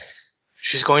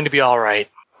 She's going to be all right,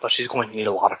 but she's going to need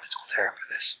a lot of physical therapy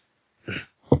for this.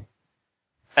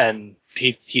 And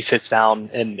he sits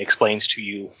down and explains to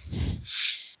you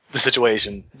the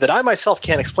situation that I myself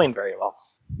can't explain very well.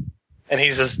 And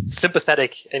he's as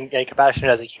sympathetic and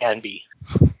compassionate as he can be.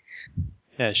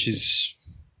 Yeah, she's...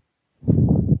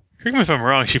 Correct me if I'm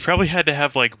wrong, she probably had to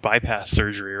have, bypass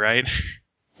surgery, right?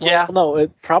 Yeah. No,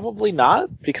 probably not,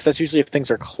 because that's usually if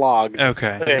things are clogged. Okay.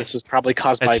 Okay. This is probably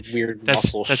caused by weird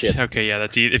muscle That's shit. okay. Yeah,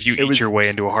 that's if you It eat was- your way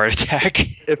into a heart attack.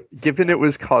 Given it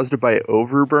was caused by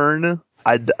overburn,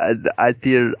 I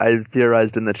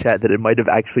theorized in the chat that it might have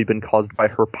actually been caused by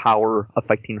her power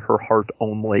affecting her heart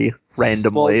only,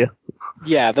 randomly.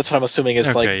 Yeah, that's what I'm assuming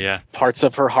is Okay, yeah. parts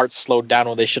of her heart slowed down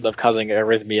when they should have, causing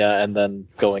arrhythmia and then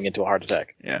going into a heart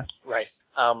attack. Yeah. Right.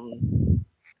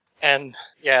 And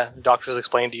the doctors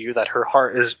explained to you that her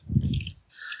heart is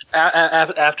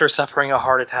after suffering a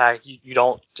heart attack, you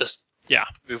don't just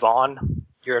move on.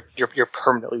 You're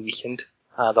permanently weakened.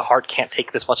 The heart can't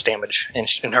take this much damage, and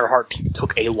her heart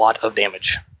took a lot of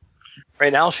damage.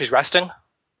 Right now, she's resting,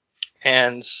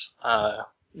 and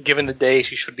given the day,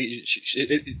 she should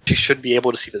be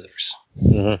able to see visitors.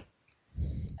 Mm-hmm.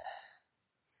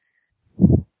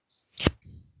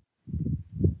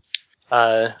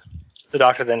 The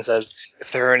doctor then says,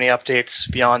 "If there are any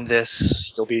updates beyond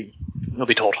this, you'll be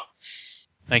told."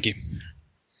 Thank you.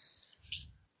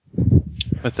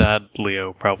 With that,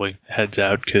 Leo probably heads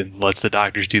out and lets the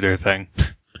doctors do their thing.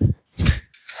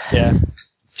 Yeah.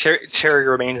 Cherry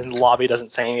remains in the lobby,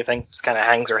 doesn't say anything, just kind of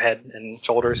hangs her head and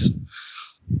shoulders.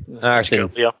 Arson.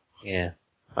 Leo. Yeah.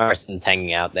 Arson's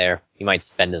hanging out there. He might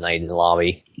spend the night in the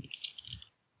lobby.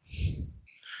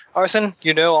 Arson,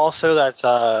 you know also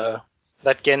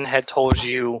that Gen had told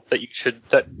you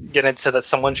that Gen had said that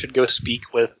someone should go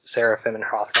speak with Seraphim and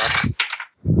Hrothgar.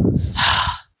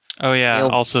 Oh yeah. Leo-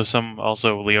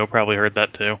 Also Leo probably heard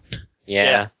that too.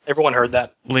 Yeah. Everyone heard that.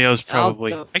 Leo's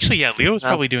probably I'll- Leo's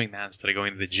probably doing that instead of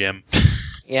going to the gym.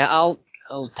 Yeah, I'll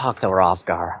talk to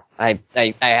Hrothgar. I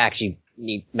actually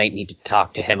might need to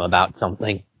talk to him about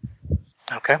something.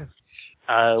 Okay.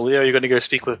 Leo, you're going to go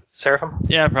speak with Seraphim?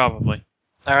 Yeah, probably.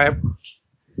 Alright.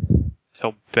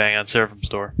 He'll bang on Seraphim's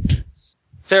door.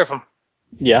 Seraphim,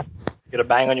 Yeah. you got a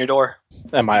bang on your door.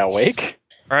 Am I awake?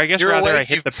 Or I guess You're rather I awake,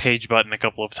 hit the page button a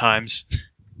couple of times.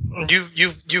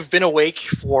 You've been awake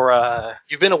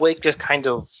just kind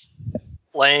of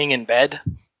laying in bed.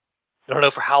 I don't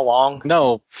know for how long.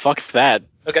 No, fuck that.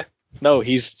 Okay. No,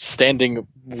 he's standing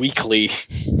weakly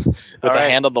with All a right.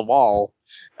 hand on the wall.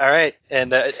 All right,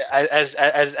 and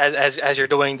as you're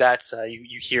doing that,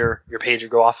 you hear your pager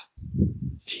go off.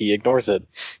 He ignores it.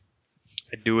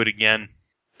 I do it again.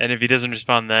 And if he doesn't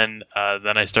respond then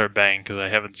I start banging because I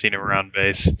haven't seen him around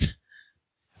base.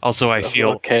 Also I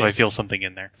feel something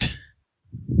in there.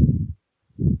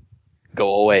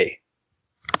 Go away.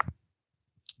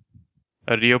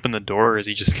 Did he open the door, or is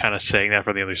he just kind of saying that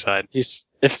from the other side?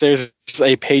 If there's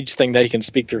a page thing that he can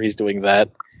speak through, he's doing that.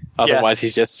 Otherwise,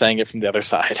 he's just saying it from the other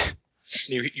side.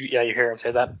 You hear him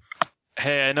say that.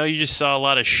 Hey, I know you just saw a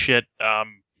lot of shit.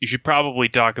 You should probably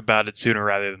talk about it sooner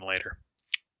rather than later.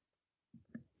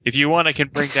 If you want, I can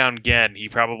bring down Gen. He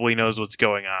probably knows what's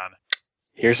going on.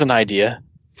 Here's an idea.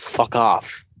 Fuck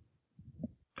off.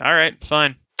 Alright,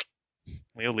 fine.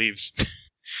 Leo leaves.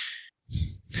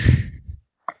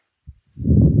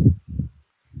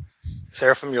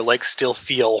 Seraphim, your legs still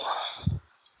feel.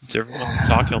 If everyone wants to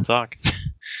talk, he'll talk.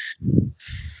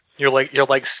 Your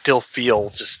legs still feel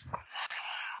just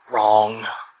wrong,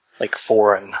 like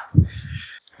foreign.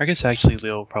 I guess actually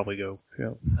Leo will probably go. I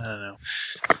don't know.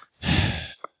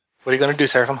 What are you going to do,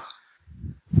 Seraphim?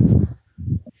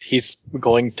 He's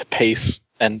going to pace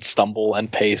and stumble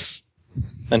and pace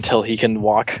until he can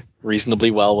walk reasonably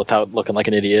well without looking like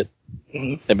an idiot.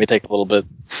 Mm-hmm. It may take a little bit.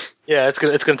 Yeah, it's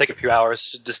gonna take a few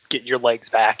hours to just get your legs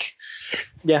back.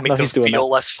 Yeah, Make no, them he's doing feel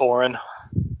that. less foreign.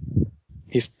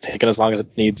 He's taking as long as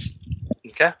it needs.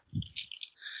 Okay.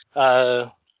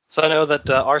 So I know that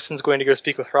Arson's going to go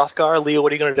speak with Hrothgar. Leo,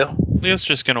 what are you going to do? Leo's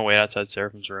just gonna wait outside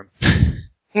Seraphim's room.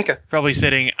 Okay. Probably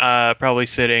sitting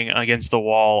against the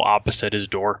wall opposite his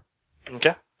door.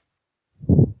 Okay.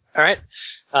 All right.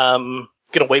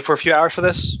 Gonna wait for a few hours for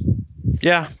this.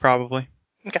 Yeah, probably.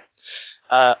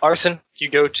 Arson, you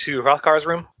go to Hrothgar's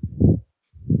room.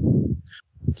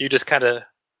 You just kind of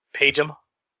page him.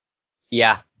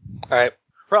 Yeah. All right.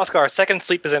 Hrothgar, second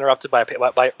sleep is interrupted by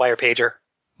your pager.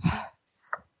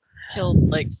 He'll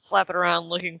slap it around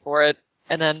looking for it,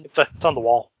 and then It's on the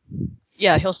wall.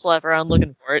 he'll slap around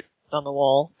looking for it. It's on the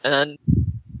wall, and then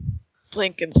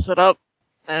blink and sit up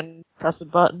and press a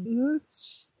button.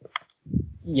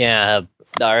 Yeah,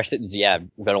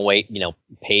 we're gonna wait,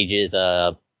 Paige is,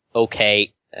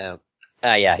 okay.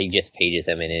 Yeah, he just pages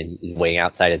him and he's waiting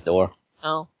outside his door.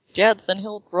 Oh. Yeah, then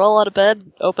he'll roll out of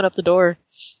bed, open up the door.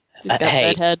 He's got a Hey.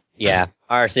 red head. Yeah,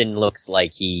 Arson looks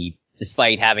like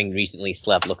despite having recently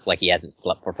slept, looks like he hasn't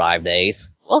slept for 5 days.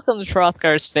 Welcome to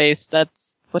Hrothgar's face.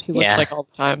 That's what he looks Yeah. like all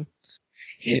the time.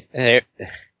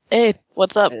 Hey,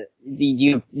 what's up?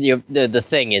 The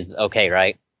thing is okay,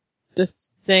 right?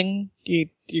 This thing,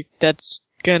 that's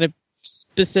gonna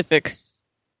specifics.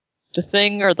 The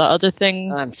thing or the other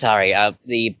thing? I'm sorry,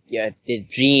 the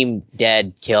dream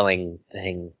dead killing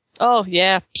thing. Oh,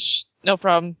 yeah. Psh, no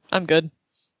problem. I'm good.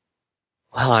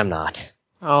 Well, I'm not.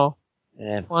 Oh. Do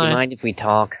you Why? mind if we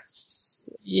talk?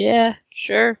 Yeah,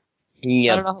 sure. I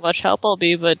don't know how much help I'll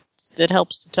be, but it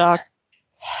helps to talk.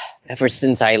 Ever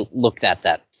since I looked at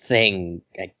that thing,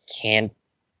 I can't...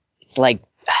 It's like,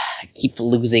 I keep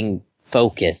losing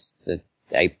focus.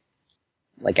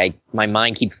 My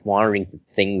mind keeps wandering to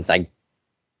things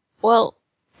Well,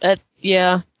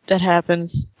 yeah, that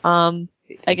happens. I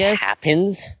guess...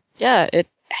 happens? Yeah, it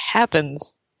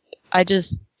happens.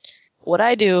 What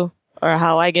I do, or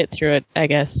how I get through it, I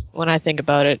guess, when I think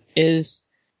about it, is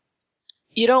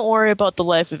you don't worry about the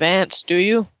life of ants, do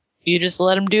you? You just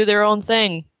let them do their own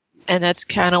thing. And that's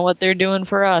kind of what they're doing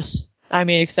for us. I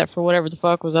mean, except for whatever the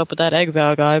fuck was up with that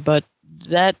Exile guy, but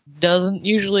that doesn't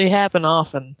usually happen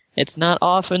often. It's not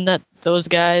often that those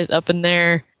guys up in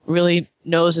there really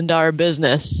nose into our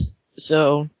business.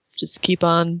 So just keep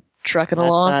on trucking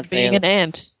along being an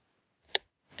ant.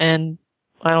 And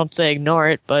I don't say ignore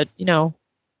it, but,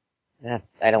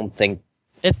 I don't think...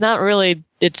 It's not really...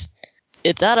 It's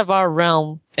out of our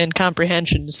realm and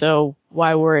comprehension, so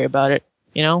why worry about it,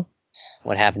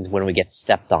 What happens when we get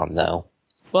stepped on, though?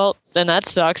 Well, then that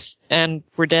sucks, and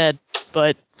we're dead.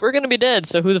 But we're gonna be dead,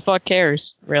 so who the fuck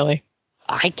cares, really?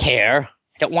 I care.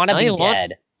 I don't want to be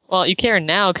dead. Well, you care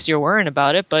now because you're worrying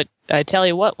about it, but I tell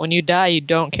you what, when you die, you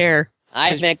don't care.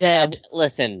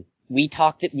 Listen, we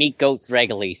talk to meet ghosts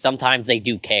regularly. Sometimes they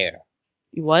do care.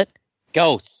 You what?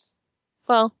 Ghosts.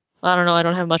 Well, I don't know. I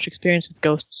don't have much experience with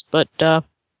ghosts, but I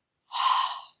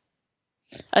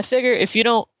figure if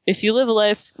you live a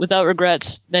life without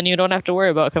regrets, then you don't have to worry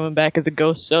about coming back as a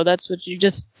ghost. So that's what you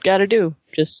just gotta do.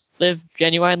 Just live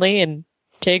genuinely and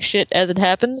take shit as it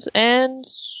happens, and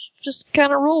just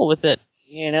kind of roll with it.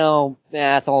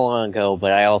 That's all on go,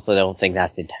 but I also don't think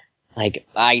that's it. Like,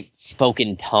 I spoke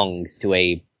in tongues to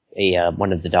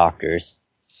one of the doctors.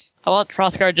 I want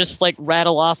Hrothgar just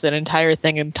rattle off that entire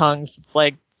thing in tongues. It's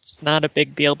not a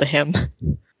big deal to him.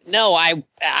 No, I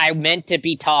meant to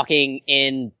be talking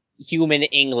in human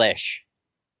English.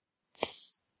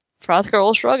 Hrothgar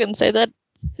will shrug and say that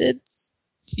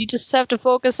you just have to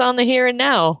focus on the here and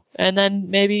now, and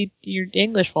then maybe your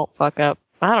English won't fuck up.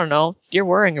 I don't know. You're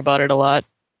worrying about it a lot.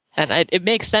 And it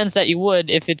makes sense that you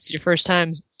would if it's your first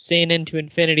time seeing into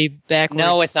infinity backwards.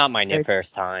 No, it's not my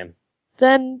first time.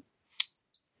 Then,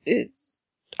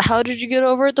 how did you get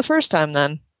over it the first time,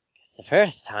 then? The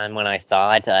first time when I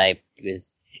saw it, it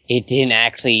didn't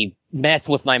actually mess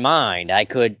with my mind. I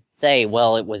could say,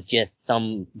 well, it was just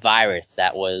some virus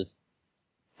that was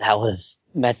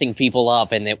messing people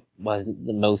up, and it wasn't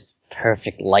the most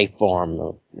perfect life form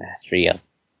of mastery of.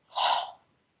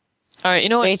 Alright, you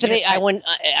know what? Basically, I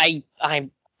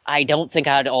don't think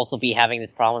I'd also be having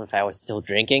this problem if I was still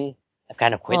drinking. I've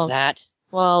kind of quit that.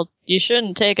 Well, you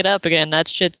shouldn't take it up again. That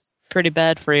shit's pretty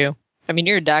bad for you. I mean,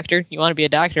 you're a doctor. You want to be a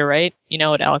doctor, right? You know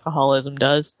what alcoholism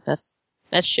does. That's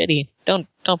shitty. Don't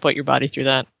put your body through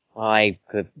that. Well,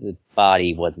 the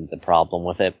body wasn't the problem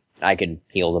with it. I could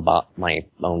heal my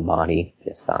own body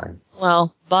this time.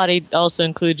 Well, body also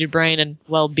includes your brain and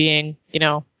well-being,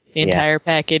 the entire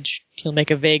package. He'll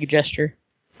make a vague gesture.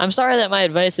 I'm sorry that my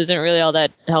advice isn't really all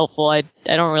that helpful. I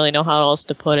don't really know how else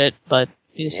to put it, but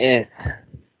just... I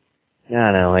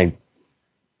don't know,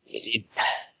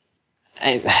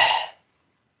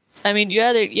 I mean, you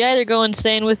either go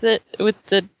insane with it, with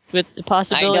the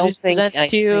possibilities presented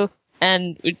to you,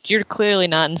 and you're clearly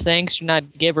not insane because you're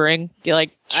not gibbering. You're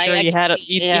you had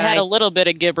a little bit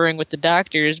of gibbering with the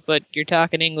doctors, but you're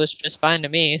talking English just fine to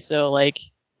me. So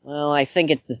well, I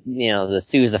think it's the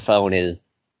sousaphone is.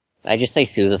 I just say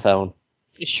sousaphone.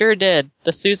 You sure did.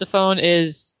 The sousaphone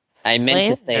is. I meant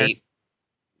to say.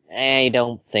 I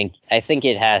think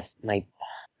it has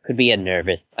could be a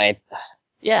nervous.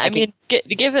 Yeah, I mean,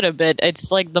 give it a bit.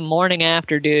 It's like the morning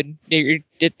after, dude.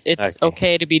 It's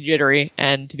okay to be jittery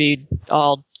and to be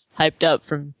all hyped up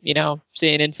from,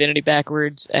 seeing infinity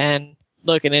backwards and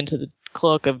looking into the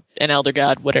cloak of an elder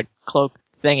god with a cloak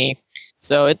thingy.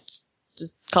 So it's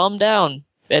just calm down.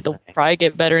 It'll probably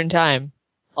get better in time.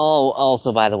 Oh,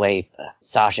 also, by the way,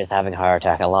 Sasha's having a heart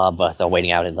attack. A lot of us are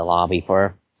waiting out in the lobby for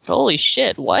her. Holy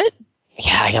shit, what?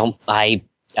 Yeah,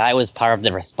 I was part of the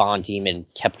respawn team and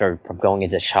kept her from going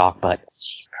into shock, but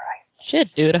Jesus Christ.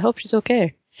 Shit, dude, I hope she's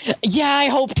okay. Yeah, I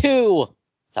hope too!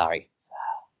 Sorry.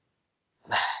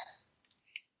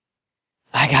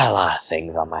 I got a lot of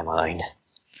things on my mind.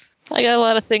 I got a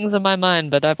lot of things in my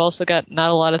mind, but I've also got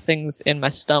not a lot of things in my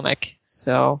stomach,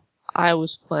 so I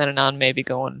was planning on maybe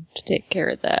going to take care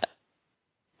of that.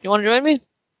 You want to join me?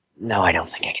 No, I don't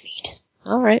think I can eat.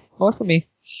 Alright, more for me.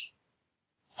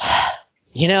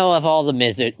 You know, of all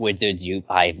the wizards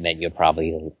I've met, you're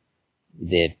probably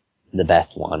the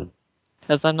best one.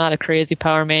 Because I'm not a crazy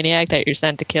power maniac that you're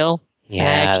sent to kill. Yeah, I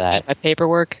actually do my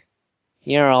paperwork.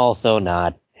 You're also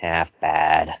not half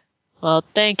bad. Well,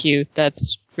 thank you.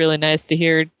 That's really nice to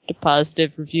hear a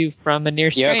positive review from a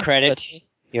near stranger.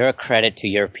 You're a credit to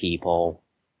your people.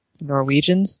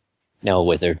 Norwegians? No,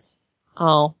 wizards.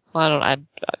 Oh,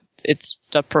 it's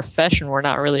a profession. We're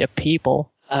not really a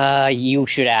people. You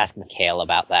should ask Mikhail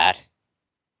about that.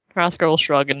 Hrothgar will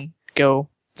shrug and go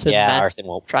to the mess. Arson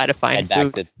will try to find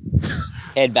food.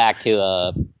 Head back to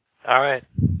All right.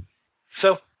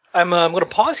 So I'm going to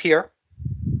pause here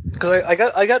because I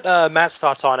got Matt's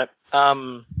thoughts on it.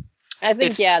 I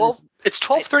think it's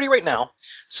 12:30 right now.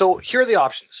 So here are the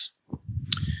options.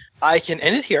 I can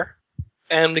end it here,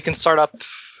 and we can start up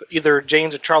either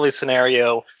James or Charlie's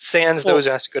scenario. Sans those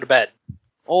who has to go to bed.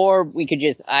 Or we could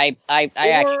just I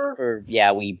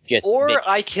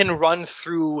can run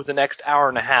through the next hour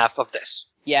and a half of this.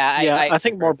 I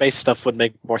think more base stuff would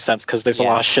make more sense because there's a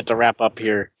lot of shit to wrap up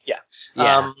here. Yeah.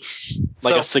 A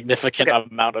significant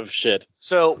amount of shit.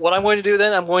 So what I'm going to do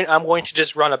then, I'm going to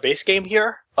just run a base game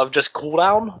here of just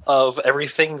cooldown of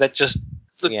everything that just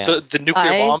the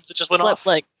nuclear bombs that just went off. I slept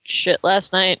like shit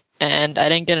last night, and I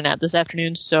didn't get a nap this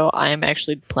afternoon, so I'm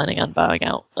actually planning on bowing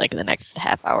out like in the next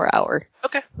half hour.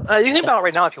 Okay, you can bow out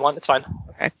right now if you want. It's fine.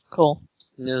 Okay, cool.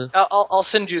 No. I'll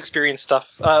send you experience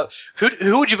stuff.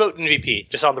 Who would you vote in VP?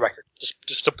 Just on the record,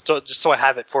 just so I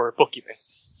have it for bookkeeping.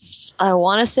 I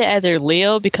want to say either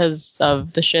Leo because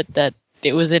of the shit that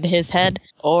it was in his head,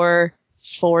 or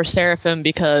for Seraphim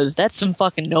because that's some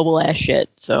fucking noble ass shit.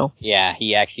 So yeah,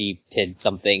 he actually did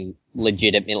something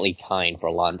legitimately kind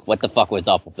for once. What the fuck was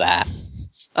up with that?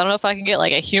 I don't know if I can get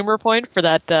like a humor point for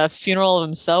that funeral of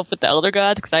himself with the Elder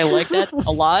Gods because I like that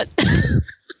a lot.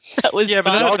 That was but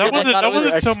that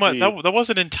wasn't so much. That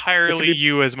wasn't entirely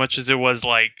you as much as it was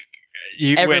like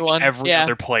you and every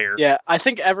other player. Yeah, I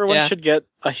think everyone should get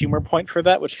a humor point for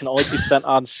that, which can only be spent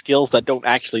on skills that don't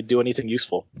actually do anything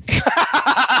useful.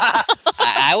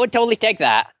 I would totally take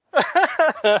that.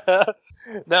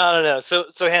 No. So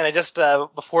Hannah, just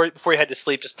before you head to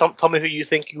sleep, just tell me who you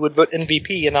think you would vote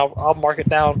MVP, and I'll mark it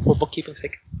down for bookkeeping's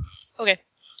sake. Okay.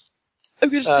 I'm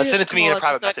gonna send it to me in a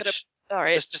private message. All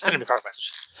right. Just send it in a private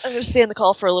message. I'm going to stay in the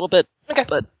call for a little bit. Okay.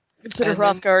 But consider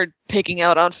Hrothgar picking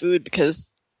out on food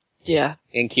because, and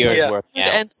Kira's working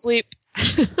out. And sleep.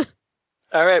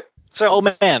 All right. So. Oh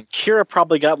man, Kira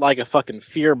probably got like a fucking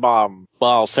fear bomb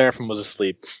while Seraphim was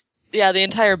asleep. Yeah, the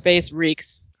entire base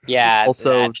reeks. Yeah.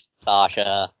 Also,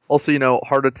 Sasha. Also,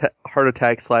 heart attack /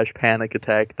 panic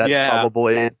attack.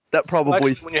 Probably. Actually,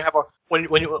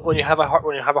 when you have a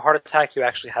heart attack, you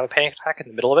actually have a panic attack in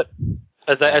the middle of it.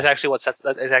 That's actually what sets.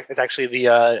 It's actually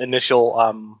the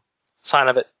initial sign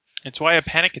of it. It's why a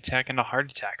panic attack and a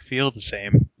heart attack feel the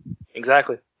same.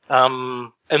 Exactly.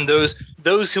 And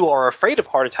those who are afraid of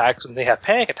heart attacks when they have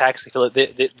panic attacks, they feel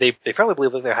that they probably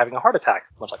believe that they're having a heart attack,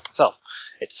 much like myself.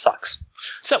 It sucks.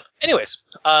 So, anyways,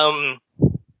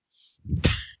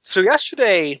 so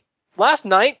last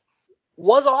night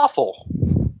was awful,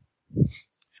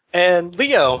 and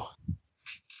Leo,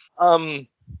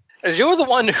 as you're the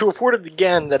one who reported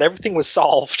again that everything was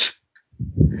solved.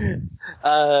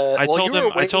 I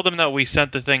told him that we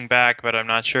sent the thing back, but I'm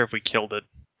not sure if we killed it.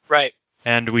 Right.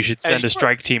 And we should send a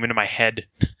strike team into my head.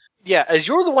 Yeah, as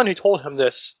you're the one who told him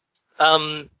this,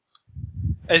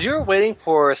 as you're waiting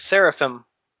for Seraphim,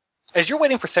 Gen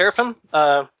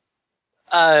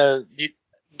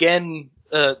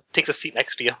takes a seat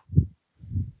next to you.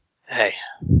 Hey.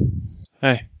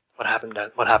 What happened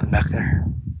back there?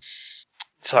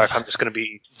 Sorry if I'm just going to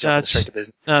be jumping straight to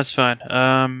business. No, that's fine.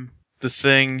 The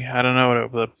thing, I don't know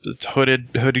what the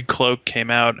hooded cloak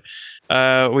came out.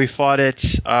 We fought it,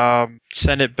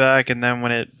 sent it back, and then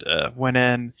when it went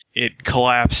in, it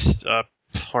collapsed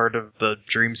part of the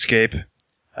dreamscape.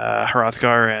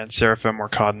 Hrothgar and Seraphim were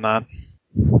caught in that.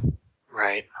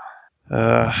 Right.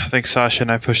 I think Sasha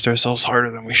and I pushed ourselves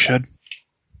harder than we should.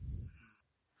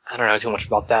 I don't know too much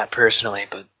about that personally,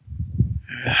 but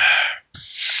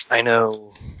I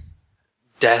know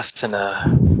death in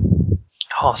a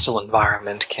hostile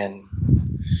environment can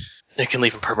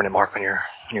leave a permanent mark on your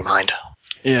mind.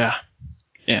 Yeah.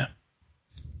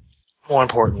 More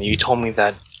importantly, you told me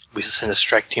that we should send a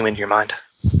strike team into your mind.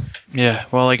 Yeah,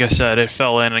 well, like I said, it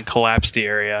fell in and collapsed the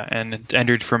area, and it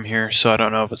entered from here, so I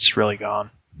don't know if it's really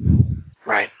gone.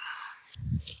 Right.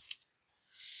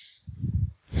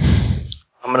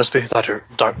 I'm going to speak with Dr.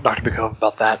 Bikov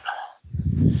about that.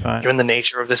 Fine. Given the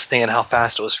nature of this thing and how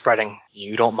fast it was spreading,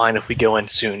 you don't mind if we go in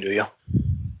soon, do you?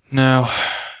 No.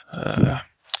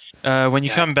 When you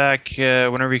come back,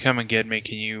 whenever you come and get me,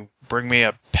 can you bring me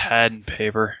a pad and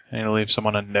paper? I need to leave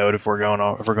someone a note if we're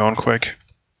going quick.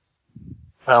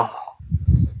 Well,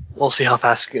 we'll see how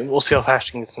fast you can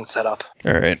get things set up.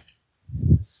 All right.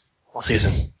 We'll see you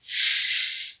soon.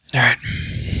 All right.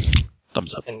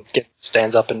 Thumbs up. And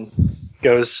stands up and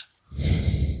goes.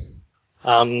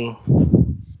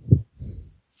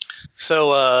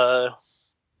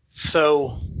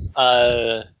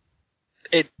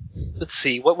 Let's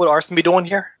see. What would Arson be doing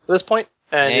here at this point?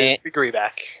 And is Gregory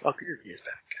back? Oh, Gregory is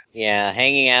back. Yeah,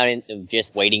 hanging out and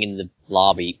just waiting in the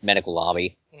lobby, medical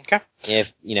lobby. Okay.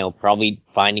 If, probably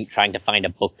trying to find a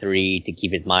book to read to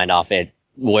keep his mind off it.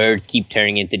 Words keep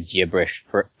turning into gibberish,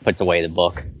 puts away the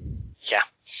book. Yeah.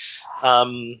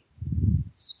 A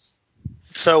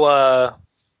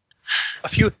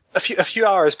few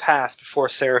hours pass before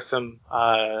Seraphim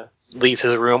leaves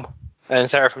his room, and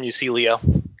Seraphim, you see Leo,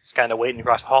 just kind of waiting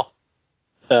across the hall.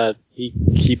 He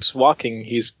keeps walking.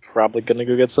 He's probably gonna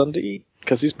go get something to eat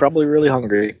because he's probably really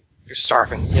hungry. You're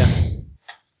starving. Yeah.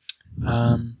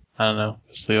 I don't know.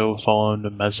 Leo will follow him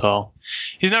to mess hall.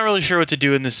 He's not really sure what to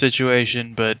do in this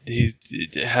situation, but he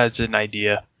has an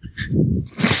idea.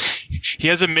 He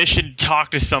has a mission to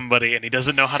talk to somebody, and he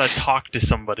doesn't know how to talk to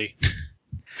somebody.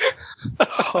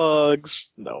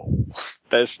 Hugs. No,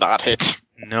 that's not it.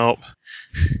 Nope.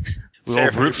 We'll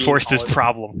brute force this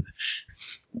problem.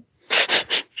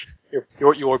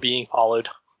 You're being followed.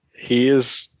 He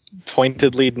is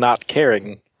pointedly not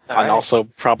caring, and also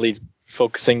probably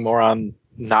focusing more on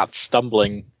not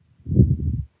stumbling.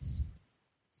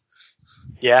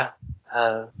 Yeah. What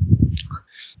are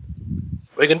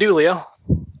you gonna do, Leo?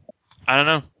 I don't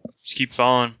know. Just keep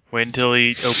following. Wait until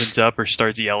he opens up or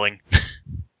starts yelling.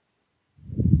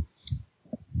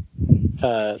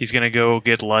 He's gonna go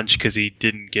get lunch because he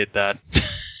didn't get that.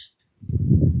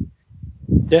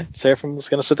 Yeah, Seraphim was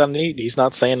gonna sit down and eat. He's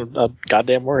not saying a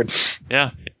goddamn word.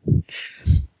 Yeah.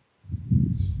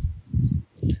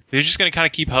 He's just gonna kind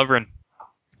of keep hovering.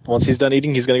 Once he's done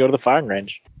eating, he's gonna go to the firing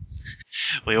range.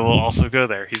 Leo will also go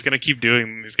there. He's gonna keep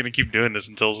doing this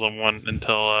until Gen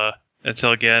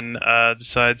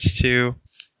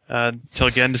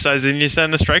decides they need to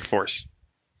send the strike force.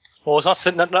 Well,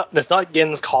 it's not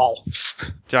Gen's call.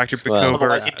 Dr.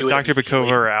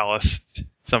 Bikova or Alice.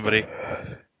 Somebody.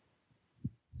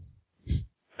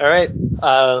 All right.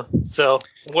 So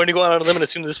we're going to go out on a limb and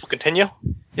assume this will continue.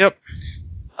 Yep.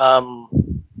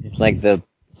 It's like the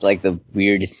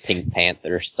weirdest Pink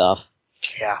Panther stuff.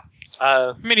 Yeah.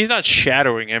 I mean, he's not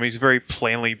shadowing him. He's very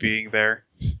plainly being there.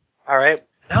 All right.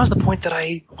 Now's the point that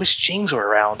I wish James were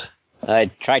around.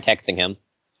 Try texting him.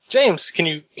 James, can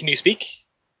you speak?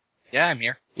 Yeah, I'm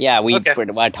here. Yeah, we were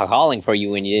calling for you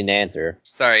when you didn't answer.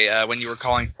 Sorry, when you were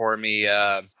calling for me,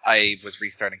 I was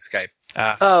restarting Skype.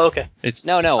 Oh, okay.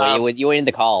 You were in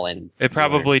the call and it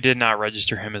probably did not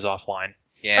register him as offline.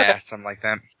 Yeah, something like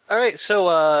that. All right,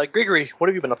 so Gregory, what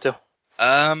have you been up to?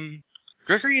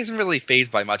 Gregory isn't really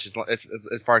fazed by much as far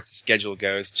as the schedule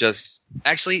goes. Just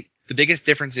actually, the biggest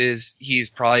difference is he's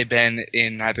probably been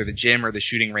in either the gym or the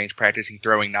shooting range practicing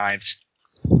throwing knives.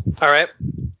 All right.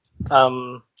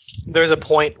 There's a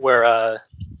point where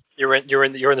you're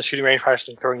in the shooting range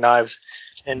practicing throwing knives,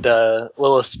 and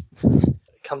Lilith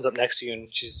comes up next to you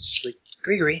and she's like,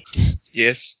 Gregory.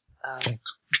 Yes.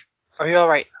 Are you all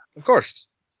right? Of course.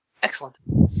 Excellent.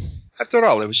 After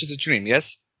all, it was just a dream.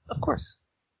 Yes. Of course.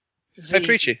 I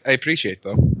appreciate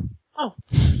though. Oh,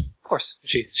 of course.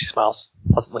 She smiles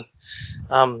pleasantly.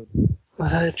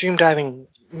 The dream diving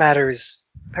matter is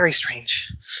very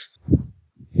strange.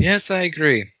 Yes, I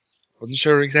agree. Wasn't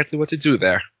sure exactly what to do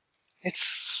there.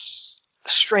 It's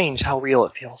strange how real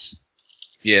it feels.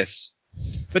 Yes.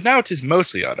 But now it is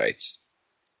mostly alright.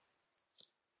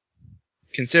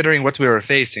 Considering what we were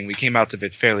facing, we came out of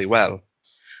it fairly well.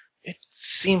 It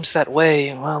seems that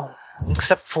way, well,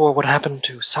 except for what happened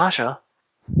to Sasha.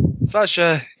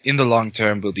 Sasha, in the long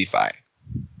term, will be fine.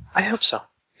 I hope so.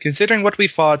 Considering what we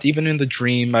fought, even in the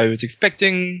dream, I was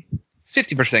expecting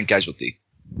 50% casualty.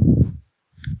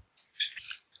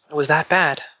 It was that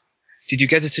bad. Did you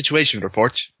get the situation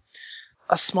report?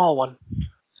 A small one.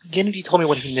 Kennedy told me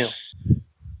what he knew.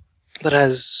 But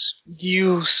as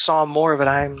you saw more of it,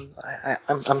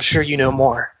 I'm sure you know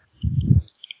more.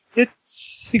 It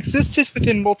existed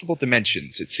within multiple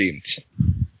dimensions, it seemed,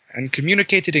 and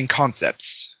communicated in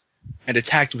concepts, and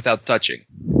attacked without touching.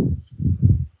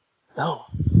 Oh,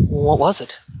 what was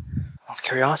it? Out of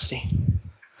curiosity.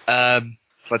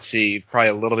 let's see, probably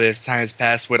a little bit of time has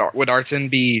passed. Would Arson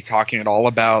be talking at all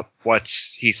about what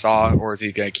he saw, or is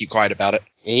he going to keep quiet about it?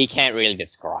 He can't really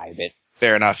describe it.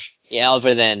 Fair enough. Yeah,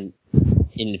 other than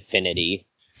infinity.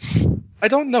 I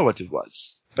don't know what it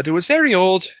was, but it was very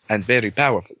old and very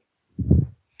powerful.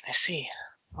 I see.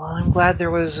 Well, I'm glad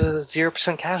there was a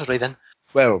 0% casualty then.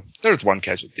 Well, there's one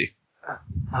casualty.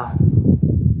 Oh.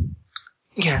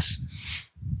 Yes.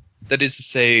 That is to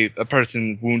say, a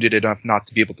person wounded enough not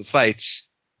to be able to fight.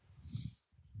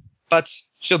 But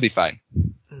she'll be fine.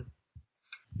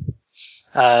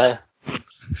 And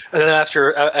then after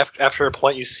a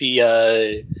point, you see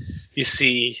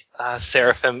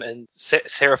Seraphim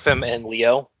and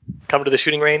Leo come to the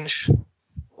shooting range.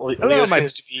 Leo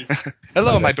seems to be.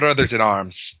 Hello, my brothers in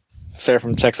arms.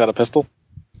 Seraphim checks out a pistol.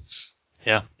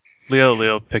 Yeah.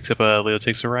 Leo takes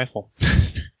a rifle.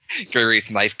 Gregory's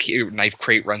knife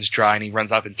crate runs dry, and he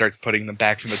runs up and starts putting them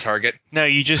back from the target. No,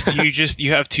 you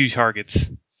have 2 targets,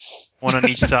 one on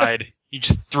each side. You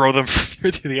just throw them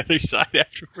to the other side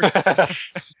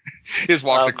afterwards. He just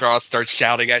walks across, starts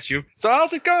shouting at you. So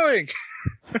how's it going?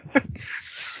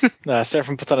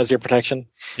 Seraphim puts on his ear protection.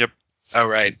 Yep. Oh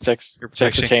right. Checks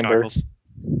the chamber.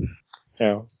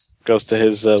 Goes to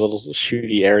his little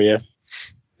shooty area.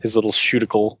 His little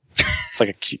shooticle. It's like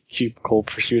a cubicle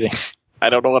for shooting. I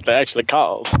don't know what they're actually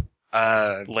called.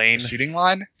 Lane. Shooting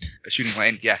line? A shooting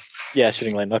lane, yeah. Yeah,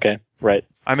 shooting lane. Okay, right.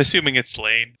 I'm assuming it's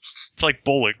lane. It's like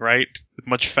bowling, right? With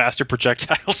much faster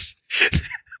projectiles.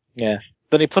 Yeah.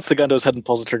 Then he puts the gun to his head and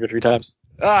pulls the trigger 3 times.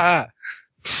 Ah!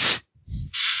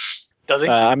 Does he?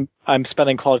 I'm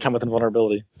spending quality time with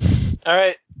invulnerability. All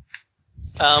right.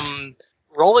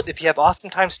 Roll it if you have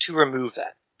awesome times to remove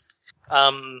that.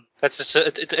 That's just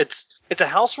it's a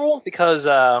house rule because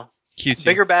QT.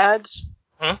 bigger bads.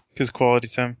 Because quality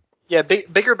time. Yeah,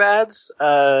 bigger bads.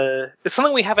 It's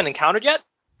something we haven't encountered yet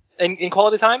in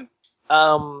quality time.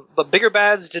 But bigger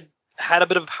bads had a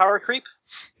bit of power creep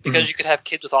because you could have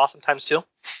kids with awesome times too.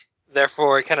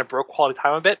 Therefore, it kind of broke quality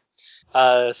time a bit.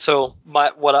 So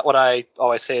what I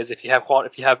always say is if you have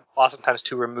awesome times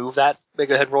to remove that, go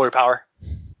ahead and roll your power.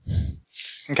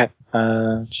 Okay.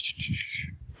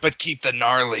 But keep the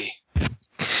gnarly.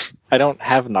 I don't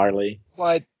have gnarly.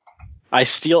 What? I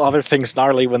steal other things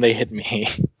gnarly when they hit me.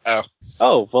 Oh.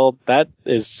 Oh, well, that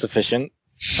is sufficient.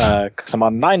 Because I'm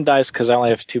on 9 dice because I only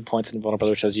have 2 points in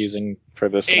vulnerability, which I was using for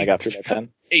this, and I got 3 by 10.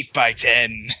 8 by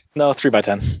 10. No, 3 by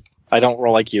 10. I don't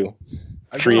roll like you.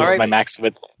 3 is my max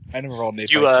width. I never rolled an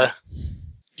 8 by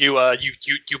 10.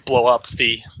 You blow up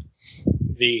the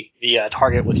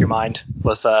target with your mind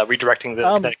with redirecting the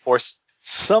kinetic force.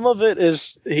 Some of it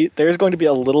is there's going to be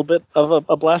a little bit of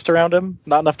a blast around him,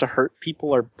 not enough to hurt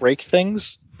people or break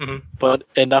things, but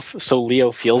enough so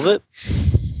Leo feels it.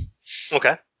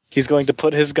 Okay. He's going to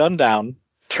put his gun down,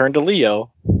 turn to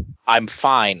Leo, I'm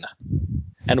fine,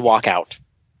 and walk out.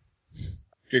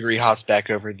 Gregory hops back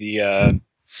over the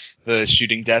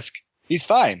shooting desk. He's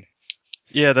fine.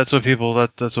 Yeah, that's what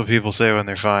people say when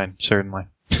they're fine. Certainly.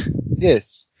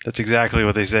 Yes. That's exactly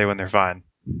what they say when they're fine.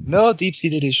 No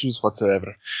deep-seated issues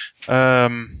whatsoever.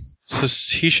 So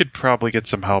he should probably get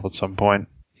some help at some point.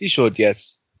 He should,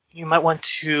 yes. You might want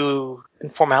to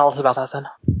inform Alice about that then.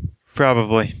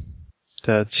 Probably.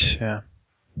 That's, yeah.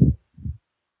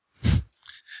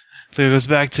 Leo goes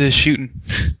back to shooting.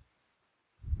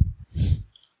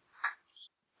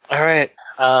 Alright,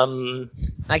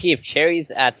 Mikey, if Cherry's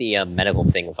at the medical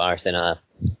thing with Arson, I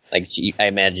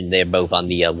imagine they're both on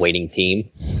the waiting team.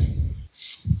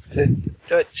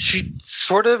 She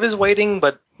sort of is waiting,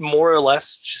 but more or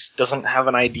less just doesn't have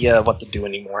an idea of what to do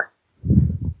anymore.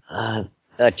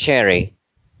 Cherry.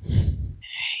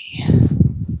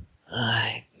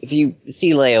 If you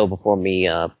see Leo before me,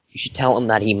 you should tell him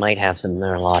that he might have some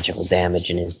neurological damage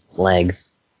in his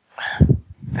legs.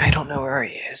 I don't know where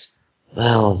he is.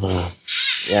 Well,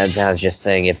 yeah, I was just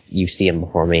saying if you see him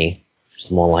before me, it's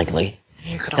more likely.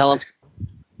 You could Tell him. always...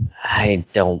 I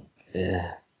don't.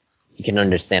 You can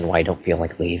understand why I don't feel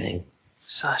like leaving.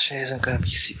 Sasha isn't going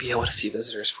to be able to see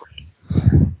visitors for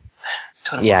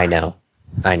it. Yeah, I know.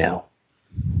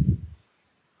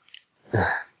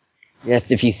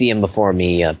 Yes, if you see him before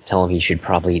me, tell him he should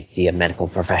probably see a medical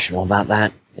professional about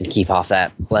that and keep off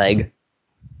that leg.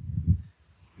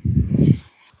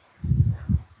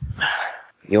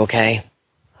 You okay?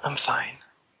 I'm fine.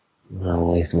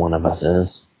 Well, at least one of us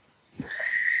is.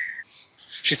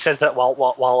 She says that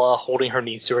while holding her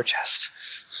knees to her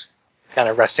chest, kind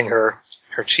of resting her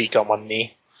cheek on one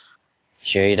knee.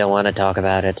 Sure you don't want to talk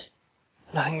about it?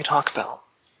 Nothing to talk about.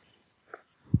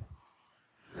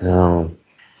 Well,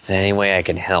 if there any way I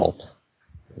can help,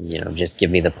 just give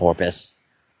me the porpoise.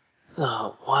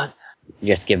 What?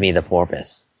 Just give me the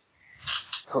porpoise.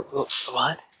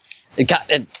 What?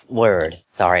 Word.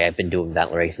 Sorry, I've been doing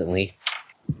that recently.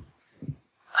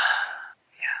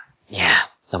 Yeah,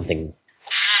 something.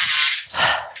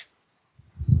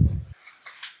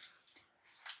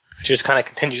 She just kind of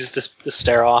continues to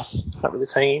stare off, not really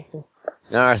saying anything.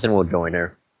 Arson will join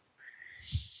her.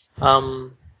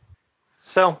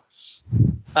 So,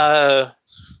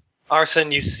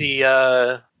 Arson, you see,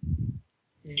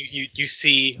 you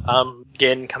see,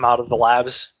 Gin come out of the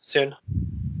labs soon.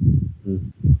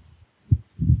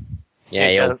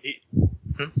 Yeah,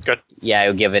 good. Yeah,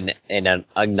 he'll give an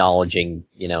acknowledging,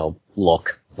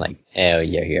 look, like, oh,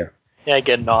 you're here. Yeah,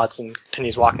 Gin nods and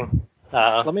continues walking.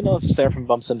 Let me know if Seraphim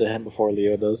bumps into him before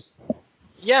Leo does.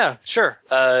 Yeah, sure.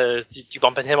 You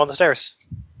bump into him on the stairs.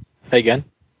 Hey, again.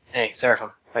 Hey, Seraphim,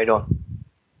 how you doing?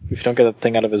 If you don't get that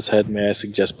thing out of his head, may I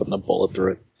suggest putting a bullet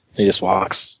through it? He just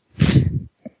walks.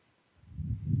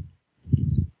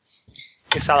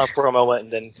 He's silent for a moment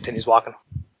and then continues walking.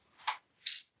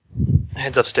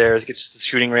 Heads upstairs, gets to the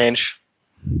shooting range.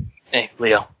 Hey,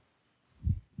 Leo.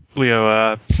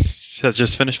 Leo has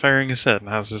just finished firing his head and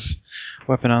has his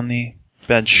weapon on the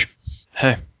bench.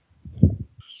 Hey.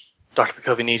 Dr.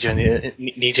 Pekovi needs you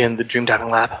in the dream diving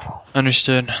lab.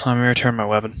 Understood. Let me return my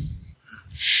weapon.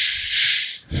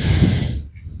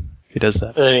 He does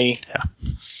that. Then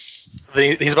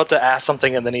he's about to ask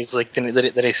something, and then he's like, then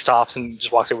he stops and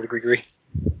just walks over to Grigori.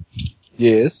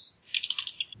 Yes.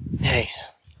 Hey,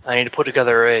 I need to put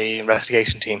together a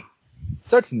investigation team.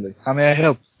 Certainly. How may I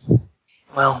help?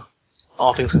 Well,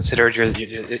 all things considered, you're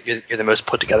the most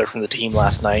put together from the team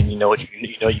last night, and you know what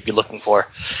you'd be looking for.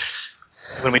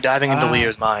 We're going to be diving into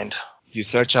Leo's mind. You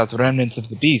search out remnants of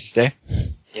the beast, eh?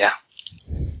 Yeah.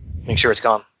 Make sure it's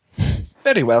gone.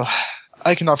 Very well.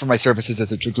 I can offer my services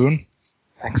as a dragoon.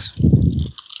 Thanks.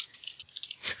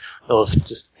 Lilith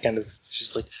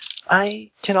she's like,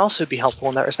 I can also be helpful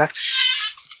in that respect.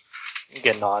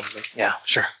 Again, nods. Like, yeah,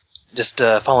 sure. Just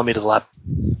follow me to the lab.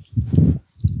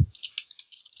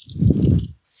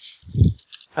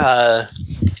 And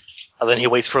then he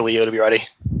waits for Leo to be ready.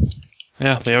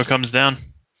 Yeah, Leo comes down.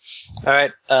 All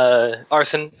right,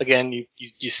 Arson. Again, you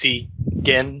see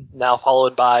Gin now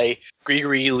followed by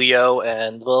Grigori, Leo,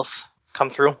 and Lilith come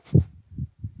through.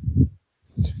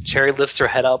 Cherry lifts her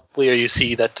head up. Leo, you guys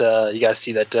see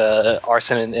that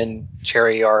Arson and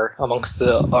Cherry are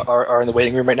are in the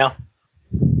waiting room right now.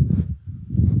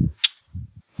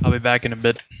 I'll be back in a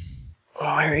bit.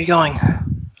 Oh, where are you going?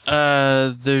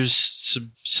 There's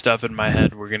some stuff in my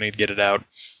head. We're gonna get it out.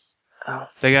 Oh.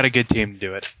 They got a good team to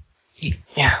do it.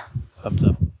 Yeah. Thumbs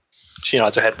up. She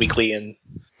nods her head weakly and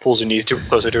pulls her knees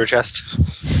closer to her chest.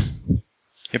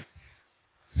 Yep.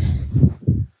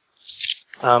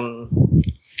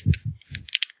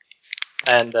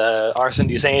 And Arson,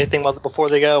 do you say anything before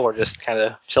they go, or just kind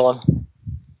of chilling?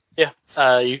 Yeah.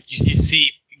 You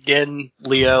see Gin,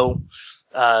 Leo,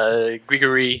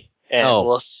 Grigori, and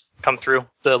Lilith come through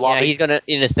the lobby. Yeah, he's gonna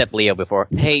intercept Leo before.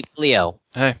 Hey, Leo.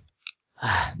 Hey.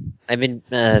 I've been,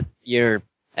 I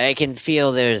can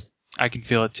feel there's... I can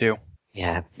feel it too.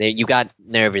 Yeah, you got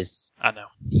nervous. I know.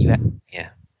 Yeah.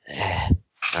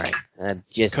 Alright,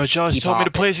 just Coach always told me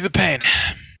to play through the pain.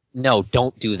 No,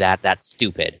 don't do that. That's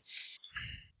stupid.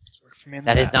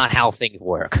 That is not how things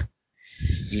work.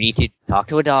 You need to talk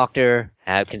to a doctor,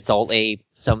 consult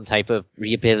some type of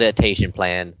rehabilitation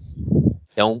plan.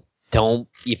 Don't,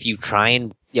 if you try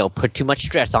and, put too much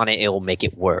stress on it, it will make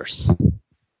it worse.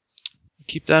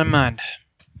 Keep that in mind.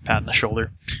 Pat on the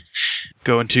shoulder.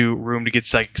 Go into room to get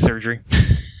psychic surgery.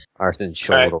 Arson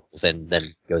shoulders and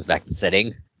then goes back to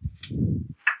sitting.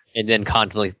 And then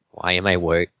confidently, why am I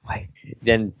worried? Why?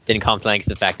 Then confidently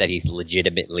the fact that he's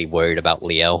legitimately worried about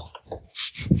Leo.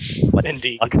 What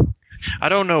Indeed. I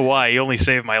don't know why. He only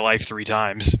saved my life 3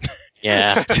 times.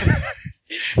 Yeah.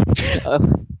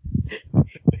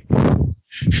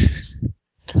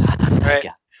 Right.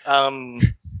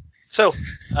 So,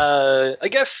 I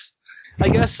guess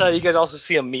you guys also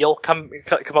see Emil come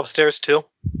upstairs too.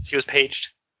 He was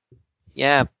paged.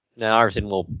 Yeah. Now Arson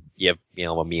will give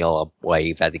Emil a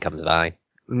wave as he comes by.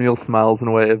 Emil smiles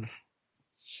and waves.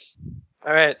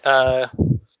 All right,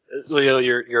 Leo,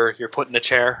 you're put in a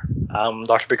chair.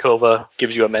 Dr. Bikova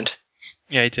gives you a mint.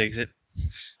 Yeah, he takes it.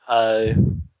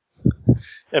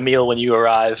 Emil, when you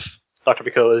arrive, Dr.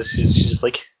 Bikova she's just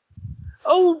like,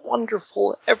 "Oh,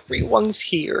 wonderful! Everyone's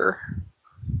here."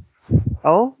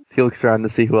 Oh, he looks around to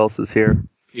see who else is here.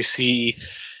 You see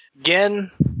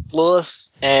Gin, Lilith,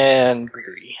 and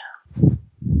Grigori,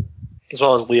 as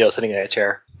well as Leo sitting in a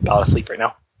chair, about asleep right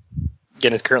now.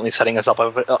 Gin is currently setting us up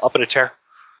in a chair.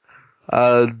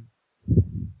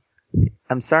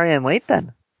 I'm sorry I'm late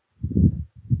then.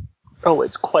 Oh,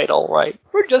 it's quite all right.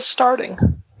 We're just starting.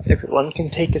 Everyone can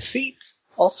take a seat.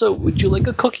 Also, would you like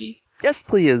a cookie? Yes,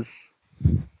 please.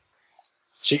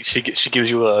 She gives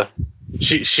you a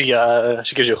she gives you a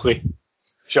cookie.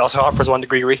 She also offers one to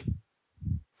Gregory.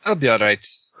 I'll be alright.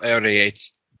 I already ate.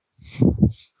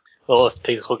 Well, let's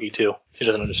take a cookie too. She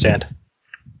doesn't understand.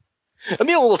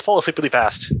 Emil will fall asleep really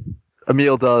fast.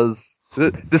 Emil does.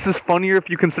 This is funnier if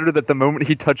you consider that the moment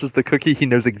he touches the cookie, he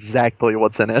knows exactly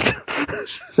what's in it.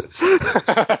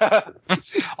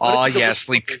 Oh yeah,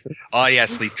 sleep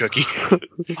cookie.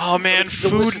 Oh man, It's a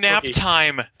delicious food nap cookie.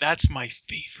 time. That's my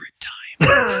favorite time.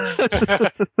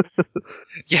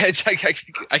 Yeah,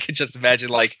 I can just imagine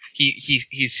like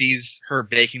he sees her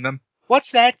baking them.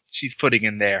 What's that she's putting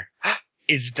in there?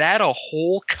 Is that a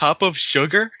whole cup of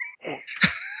sugar?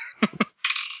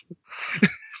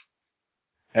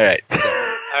 All right.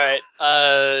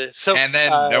 So And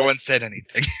then no one said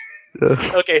anything.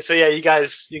 okay, so yeah, you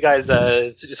guys sit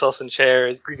yourselves in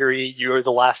chairs. Gregory, you're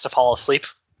the last to fall asleep.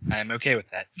 I'm okay with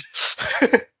that.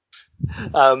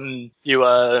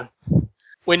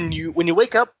 When you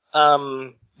wake up,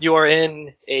 you are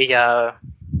in a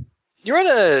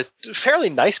fairly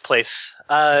nice place.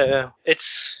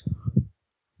 It's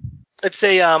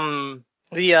the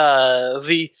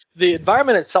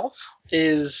environment itself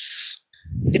is,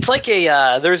 it's like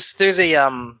there's a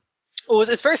well,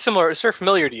 it's very similar. It's very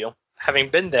familiar to you, having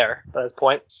been there by this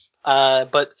point.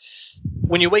 But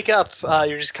when you wake up,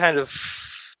 you're just kind of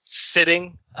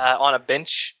sitting on a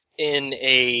bench in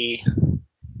a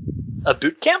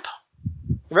boot camp.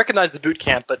 You recognize the boot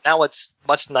camp, but now it's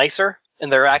much nicer, and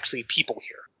there are actually people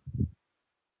here.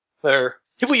 There are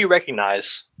people you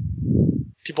recognize.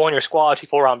 People on your squad,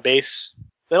 people around base.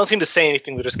 They don't seem to say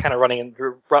anything. They're just kind of running and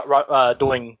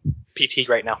doing PT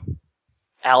right now.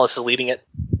 Alice is leading it.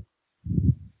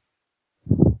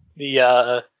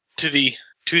 To the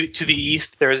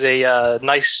east, there's a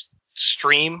nice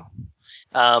stream.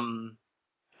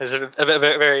 There's a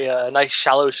very nice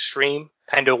shallow stream,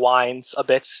 kind of winds a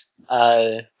bit,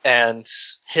 and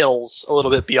hills a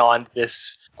little bit beyond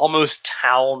this almost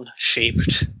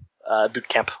town-shaped boot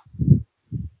camp.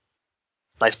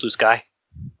 Nice blue sky.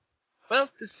 Well,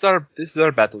 this is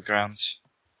our battleground.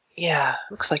 Yeah,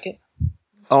 looks like it.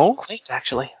 Oh, Quaint,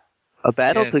 actually. a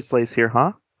battle Yes. took place here,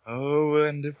 huh? Oh,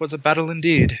 and it was a battle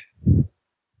indeed.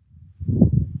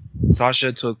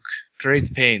 Sasha took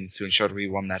great pains to ensure we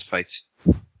won that fight.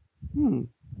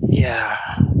 Yeah.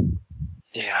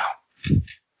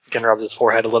 Ken rubs his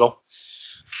forehead a little.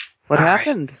 What All right.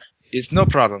 happened? It's no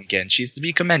problem, Gen. She's to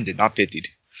be commended, not pitied.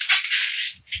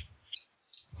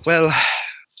 Well,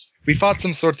 we fought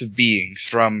some sort of being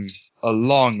from a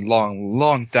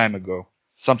long time ago.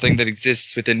 Something that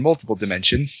exists within multiple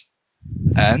dimensions.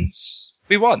 And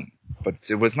we won. But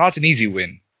it was not an easy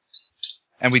win.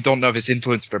 And we don't know if its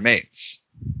influence remains.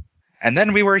 And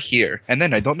then we were here, and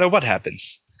then I don't know what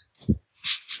happens.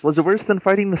 Was it worse than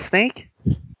fighting the snake?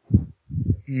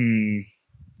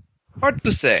 Hard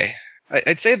to say.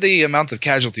 I'd say the amount of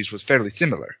casualties was fairly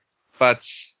similar. But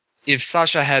if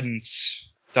Sasha hadn't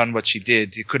done what she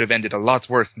did, it could have ended a lot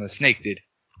worse than the snake did.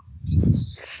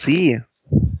 See.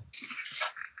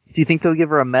 Do you think they'll give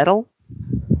her a medal?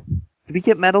 Did we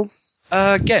get medals?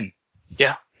 Again.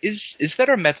 Yeah. Is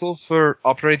there a medal for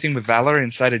operating with valor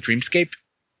inside a dreamscape?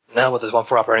 No, but there's one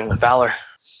for operating with valor.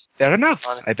 Fair enough.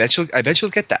 On it. I bet you'll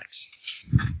get that.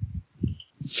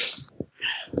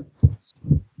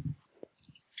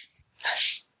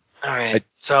 Alright,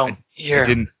 so here. I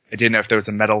didn't know if there was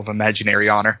a medal of imaginary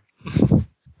honor.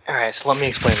 Alright, so let me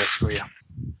explain this for you.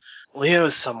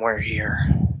 Leo's somewhere here.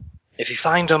 If you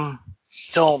find him,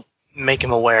 don't make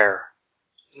him aware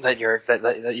that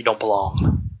that you don't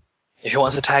belong. If he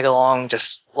wants to tag along,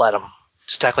 just let him.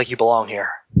 Just act like you belong here.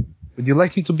 Would you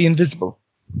like me to be invisible?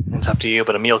 It's up to you,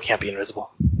 but Emil can't be invisible.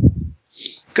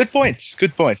 Good points.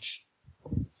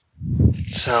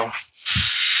 So,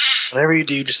 whatever you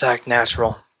do, just act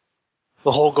natural.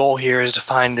 The whole goal here is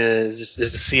to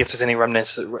see if there's any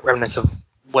remnants of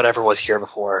whatever was here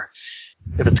before.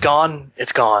 If it's gone,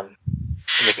 it's gone,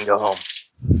 and we can go home.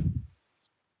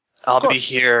 I'll be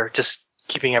here, just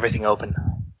keeping everything open.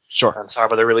 Sure. I'm sorry,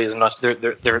 but there really isn't much.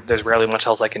 There's rarely much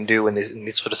else I can do in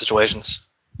these sort of situations.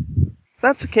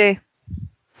 That's okay.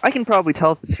 I can probably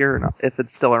tell if it's here or not, if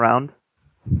it's still around.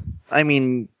 I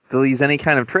mean, if it leaves any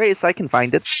kind of trace, I can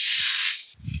find it.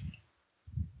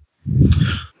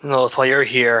 No, while you're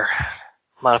here,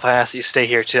 mind if I ask that you stay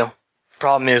here too?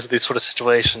 Problem is with these sort of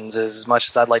situations is, as much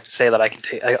as I'd like to say that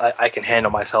I can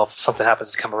handle myself, if something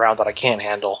happens to come around that I can't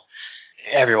handle,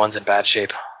 everyone's in bad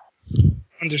shape.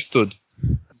 Understood.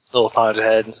 Lilith nodded her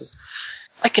head and says,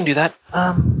 I can do that.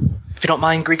 If you don't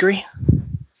mind, Grigory.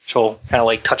 She'll kind of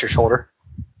like touch your shoulder.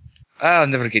 I'll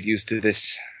never get used to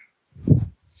this.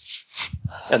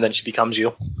 And then she becomes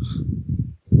you.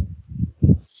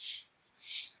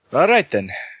 All right,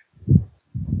 then.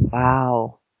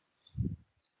 Wow.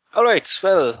 All right,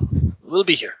 well, we'll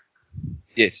be here.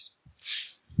 Yes.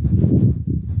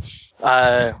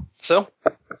 So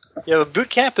you have a boot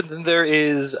camp, and then there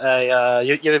is you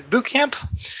have a boot camp.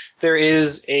 There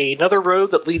is another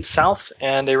road that leads south,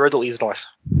 and a road that leads north.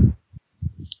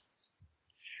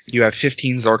 You have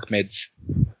 15 Zork mids.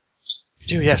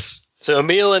 Yes. So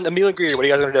Emil and Greer, what are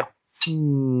you guys gonna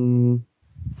do?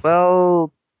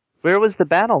 Well, where was the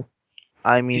battle?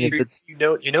 I mean, if it's you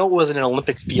know it was an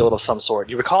Olympic field of some sort.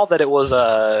 You recall that it was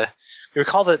you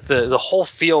recall that the whole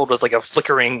field was like a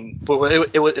flickering.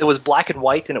 It was black and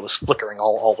white, and it was flickering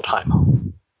all the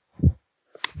time.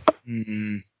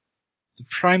 The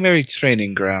primary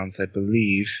training grounds, I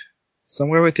believe,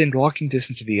 somewhere within walking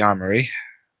distance of the armory.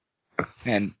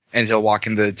 And he'll walk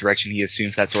in the direction he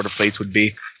assumes that sort of place would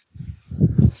be.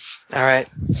 All right.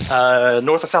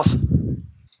 North or south?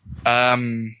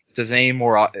 Does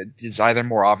either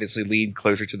more obviously lead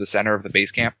closer to the center of the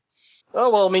base camp? Oh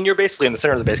well, I mean you're basically in the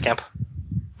center of the base camp.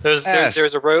 There's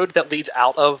a road that leads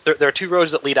out of. There are two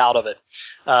roads that lead out of it.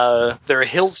 There are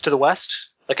hills to the west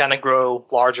that kind of grow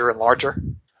larger and larger.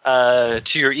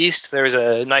 To your east, there's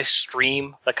a nice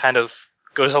stream that kind of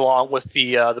goes along with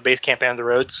the base camp and the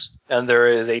roads. And there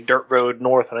is a dirt road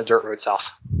north and a dirt road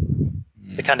south.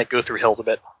 They kind of go through hills a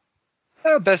bit.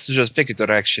 Best to just pick a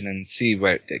direction and see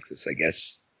where it takes us, I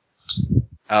guess.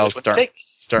 I'll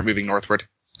start moving northward.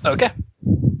 Okay.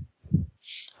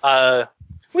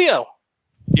 Leo.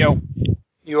 Yo.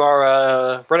 You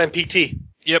are running PT.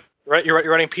 Yep. Right, you're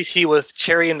running PT with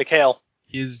Cherry and Mikhail.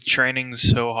 He's training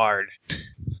so hard.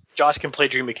 Josh can play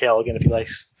Dream Mikhail again if he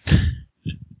likes.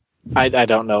 I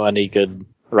don't know any good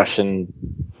Russian,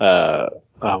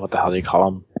 what the hell do you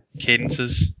call them?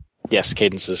 Cadences. Yes,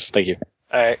 cadences. Thank you.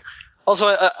 All right. Also,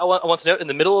 I want to note in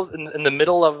the middle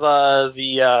of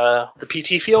the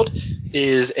PT field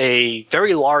is a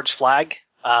very large flag.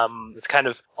 It's kind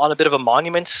of on a bit of a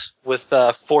monument with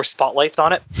 4 spotlights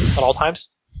on it at all times.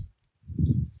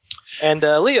 And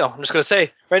Leo, I'm just going to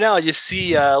say right now, you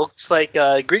see, looks like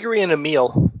Grigory and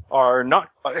Emil are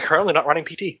currently not running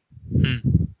PT.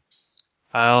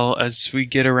 As we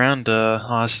get around,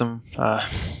 I'll ask them,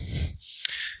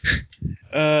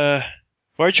 why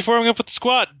aren't you forming up with the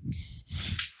squad?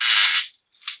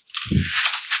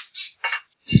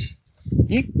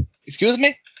 Excuse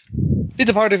me? Bit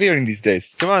of hard of hearing these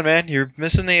days. Come on, man, you're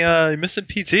missing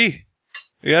PT.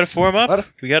 We gotta form up. What?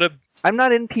 We gotta. I'm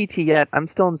not in PT yet. I'm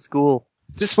still in school.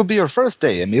 This will be your first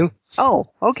day, Emil. Oh,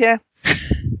 okay.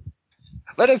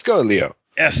 Let us go, Leo.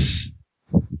 Yes.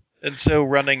 And so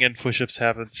running and push-ups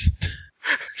happens.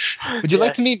 Would you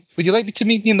like me to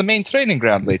meet me in the main training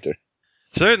ground later?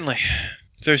 Certainly.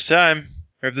 If there's time,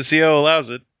 or if the CO allows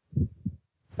it.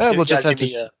 We'll just have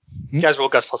to. You guys roll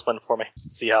Gus +1 for me.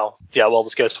 See how well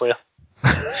this goes for you.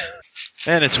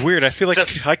 Man, it's weird. I feel like I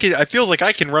feel like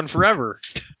I can run forever.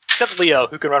 Except Leo,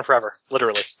 who can run forever,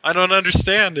 literally. I don't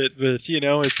understand it, but it's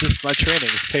just my training.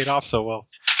 It's paid off so well.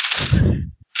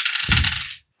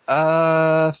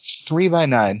 3 by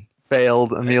 9.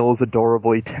 Failed. Emil is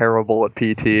adorably terrible at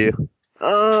PT.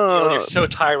 You're so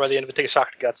tired by the end of it. Take a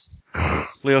shock to guts.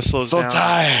 Leo slows So down.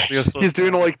 tired. He's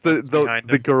doing like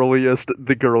the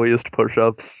girliest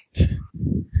push-ups.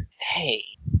 Hey,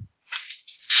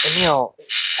 Emil,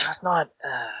 that's not.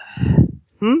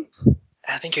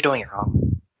 I think you're doing it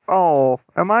wrong. Oh,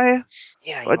 am I?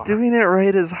 Yeah, you But are. doing it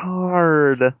right is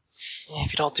hard. Yeah,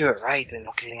 if you don't do it right, then you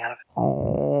don't get anything out of it.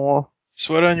 Oh.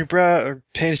 Sweat on your brow or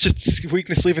pain is just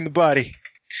weakness leaving the body.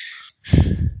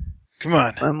 Come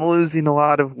on. I'm losing a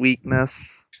lot of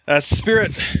weakness. That's the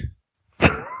spirit.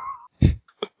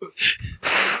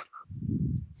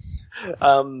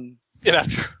 And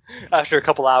after a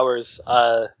couple hours,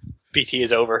 PT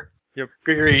is over. Yep.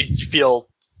 Gregory, you feel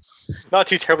not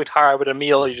too terribly tired, but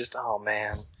Emil, you're just, oh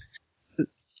man.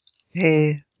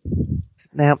 Hey, it's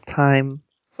nap time.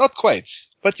 Not quite,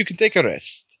 but you can take a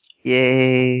rest.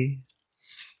 Yay.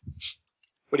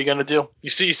 What are you gonna do? You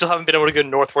still haven't been able to go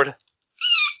northward.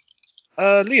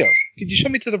 Leo, could you show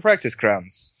me to the practice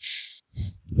grounds?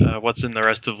 What's in the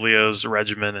rest of Leo's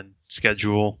regimen and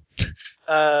schedule?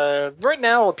 Right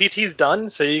now, PT's done,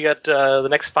 so you got the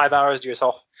next 5 hours to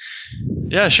yourself.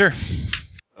 Yeah, sure.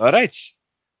 All right.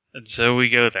 And so we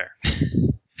go there.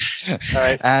 All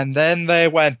right. And then they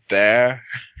went there.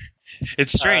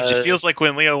 It's strange. It feels like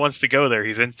when Leo wants to go there,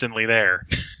 he's instantly there.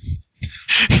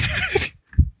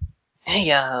 Hey,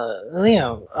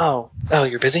 Leo. Oh,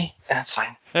 you're busy? That's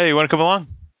fine. Hey, you want to come along?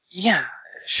 Yeah,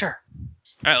 sure.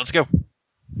 All right, let's go.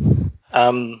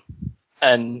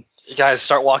 And you guys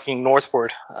start walking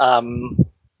northward.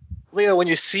 Leo, when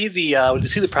you see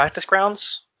the practice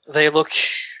grounds, they look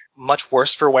much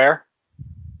worse for wear.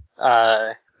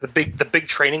 The big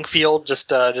training field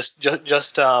just over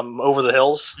the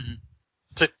hills. Mhm.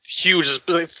 It's a huge.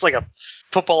 It's like a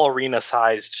football arena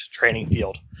sized training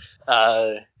field.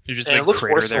 There's just a And it big looks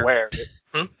crater worse there. for wear.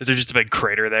 Is there just a big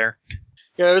crater there?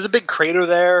 Yeah, there's a big crater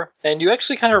there, and you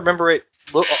actually kind of remember it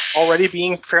already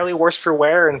being fairly worse for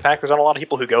wear. In fact, there's not a lot of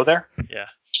people who go there. Yeah.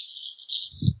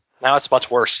 Now it's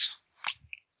much worse.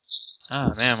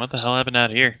 Oh man, what the hell happened out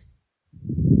here?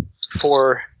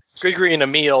 For Grigory and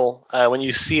Emil, when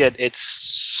you see it,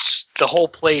 it's the whole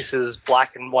place is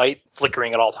black and white,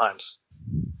 flickering at all times,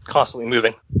 constantly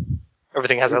moving.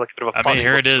 Everything has like a bit of a I fuzzy mean,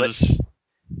 here look it to is.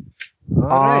 All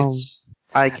right.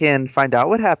 I can find out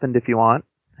what happened if you want.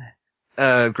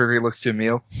 Gregory looks to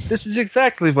Emil. This is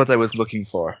exactly what I was looking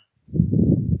for.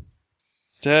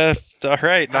 All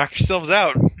right, knock yourselves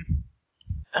out.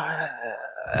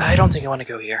 I don't think I want to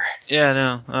go here. Yeah,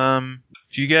 no.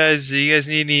 If you guys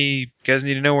need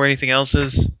to know where anything else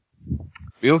is?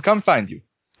 We'll come find you.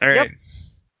 All right. Yep.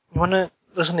 You want to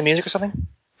listen to music or something?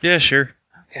 Yeah, sure.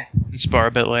 Okay. And spar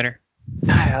a bit later.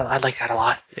 I'd like that a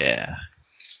lot. Yeah.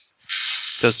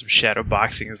 Does some shadow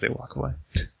boxing as they walk away.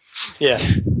 Yeah.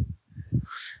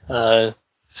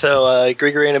 So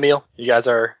Grigory and Emil, you guys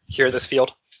are here at this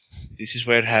field. This is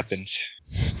where it happened.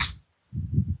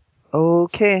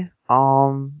 Okay.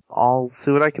 I'll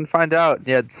see what I can find out.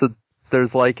 Yeah, so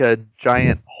there's like a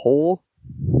giant hole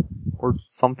or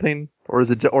something, or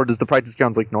does the practice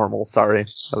grounds look normal? Sorry,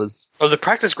 that was. Oh, the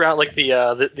practice ground, like the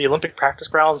Olympic practice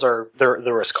grounds, they're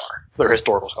a scar. They're a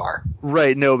historical scar.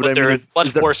 Right. No, but I they're mean,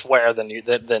 much worse wear than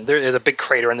there is a big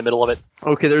crater in the middle of it.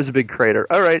 Okay, there's a big crater.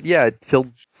 All right. Yeah,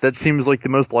 that seems like the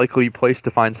most likely place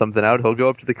to find something out. He'll go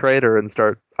up to the crater and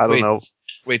start. I don't know.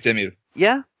 Wait, Emil.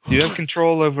 Yeah. Do you have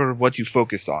control over what you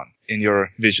focus on in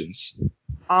your visions?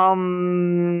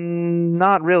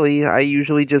 Not really. I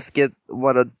usually just get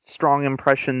strong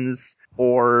impressions,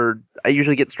 or I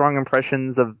usually get strong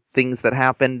impressions of things that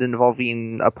happened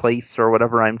involving a place or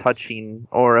whatever I'm touching,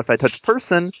 or if I touch a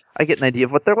person, I get an idea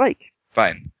of what they're like.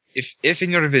 Fine. If in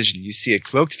your vision you see a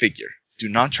cloaked figure, do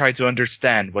not try to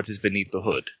understand what is beneath the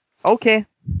hood. Okay.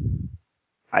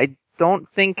 I don't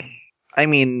think... I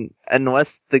mean,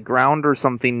 unless the ground or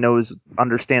something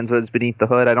understands what is beneath the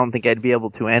hood, I don't think I'd be able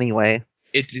to anyway.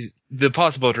 It is the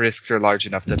possible risks are large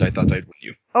enough that I thought I'd warn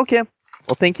you. Okay.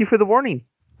 Well, thank you for the warning.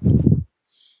 All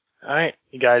right,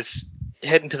 you guys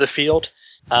head into the field.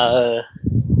 I'll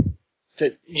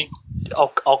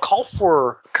call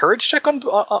for a courage check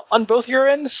on both your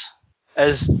ends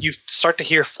as you start to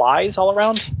hear flies all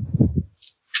around.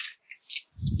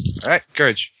 All right,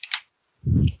 courage.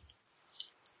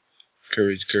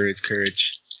 Courage.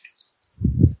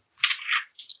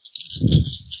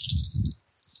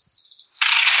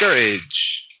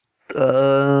 Courage.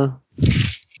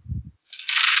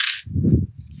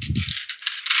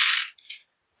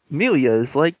 Amelia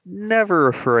is like never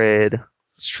afraid.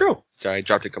 It's true. Sorry, I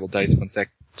dropped a couple dice. 1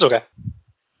 sec. It's okay.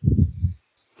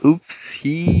 Oops,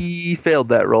 he failed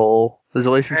that roll. His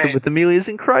relationship Right. with Amelia is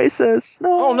in crisis.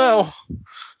 No. Oh no.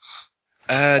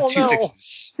 Oh, 2 no.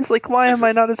 sixes. He's like, why am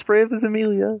I not as brave as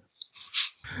Amelia?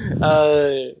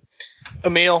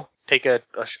 Emil, take a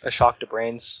shock to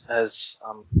brains as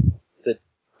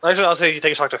actually I'll say you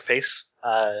take a shock to face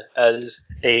as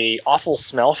a awful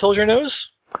smell fills your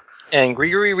nose, and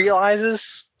Grigory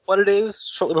realizes what it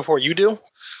is shortly before you do.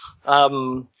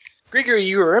 Grigory,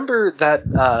 you remember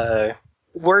that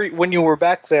when you were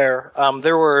back there,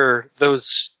 there were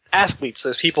those athletes,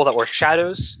 those people that were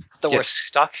shadows that were Yes.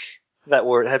 stuck, that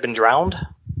had been drowned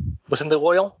within the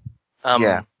oil.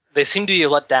 Yeah. They seem to be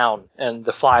let down, and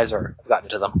the flies have gotten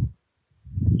to them.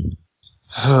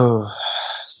 Oh,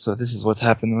 so this is what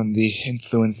happened when the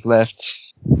influence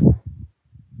left. Well,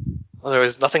 there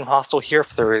is nothing hostile here,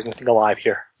 if there is nothing alive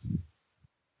here.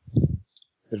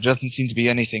 There doesn't seem to be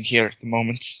anything here at the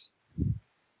moment.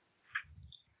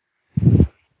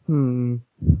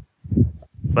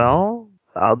 Well,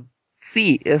 I'll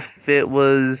see. If it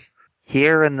was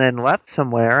here and then left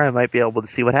somewhere, I might be able to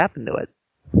see what happened to it.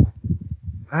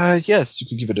 Yes, you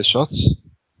could give it a shot.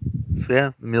 So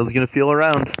yeah, Emil's gonna feel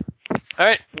around.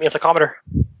 Alright, give me a psychometer.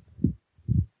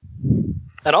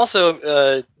 And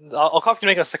also, I'll call for you to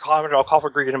make a psychometer, I'll call for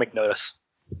Grigory to make notice.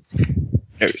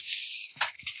 Notice.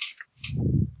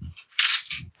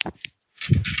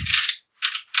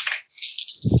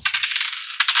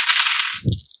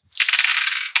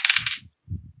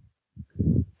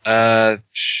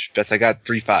 Best I got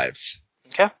 3 5s.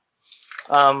 Okay.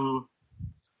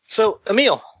 So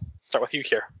Emil, start with you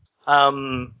here.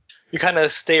 You kind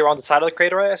of stay around the side of the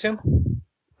crater, I assume.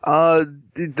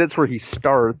 That's where he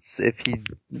starts. If he's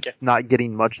not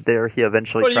getting much there, he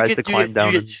eventually tries to climb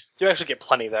down. You actually get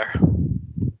plenty there.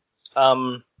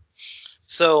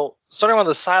 So starting on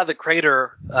the side of the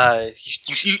crater,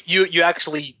 you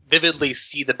actually vividly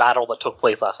see the battle that took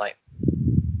place last night.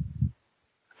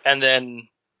 And then,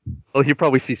 well, he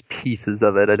probably sees pieces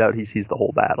of it. I doubt he sees the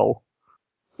whole battle.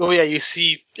 Oh yeah, you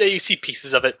see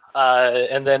pieces of it.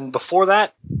 And then before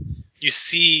that, you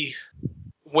see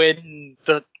when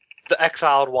the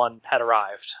Exiled one had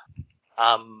arrived.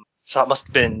 So it must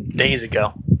have been days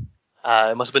ago.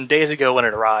 It must have been days ago when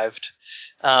it arrived.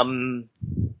 And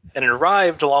it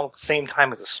arrived along at the same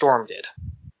time as the storm did.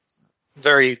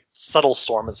 Very subtle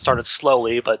storm. It started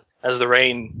slowly, but as the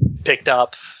rain picked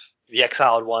up, the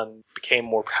Exiled one became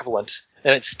more prevalent.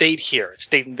 And it stayed here. It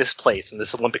stayed in this place, in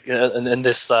this Olympic,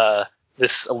 this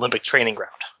Olympic training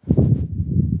ground.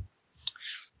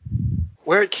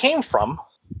 Where it came from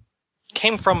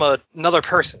another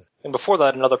person, and before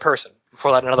that another person,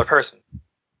 before that another person.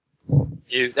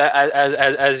 You,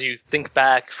 as you think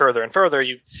back further and further,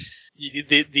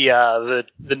 the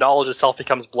knowledge itself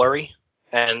becomes blurry,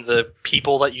 and the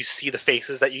people that you see, the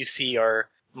faces that you see, are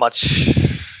much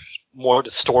more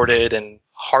distorted and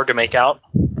hard to make out.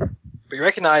 But you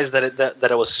recognize that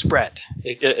it was spread.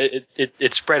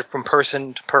 It spread from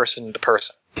person to person to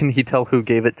person. Can he tell who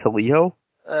gave it to Leo?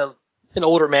 An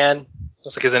older man,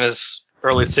 looks like he's in his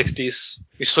early 60s.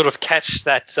 You sort of catch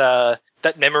that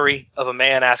memory of a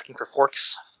man asking for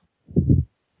forks.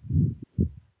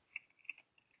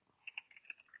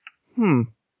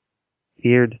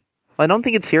 Weird. I don't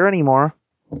think it's here anymore.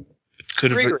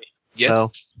 Could have. Gregory. Yes.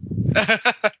 Oh.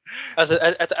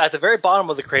 At the very bottom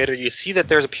of the crater, you see that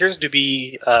there appears to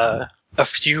be a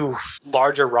few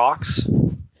larger rocks,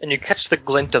 and you catch the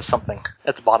glint of something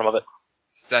at the bottom of it.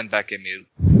 Stand back, Emil.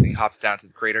 He hops down to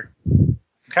the crater.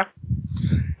 Okay.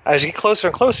 As you get closer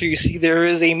and closer, you see there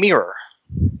is a mirror.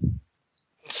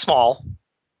 It's small.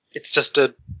 It's just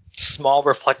a small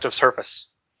reflective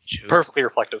surface. Perfectly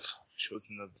reflective.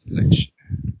 Chosen of the reflection.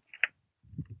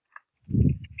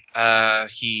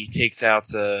 He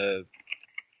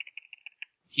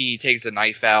takes a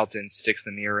knife out and sticks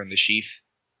the mirror in the sheath.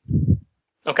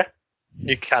 Okay.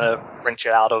 You kind of wrench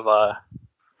it out of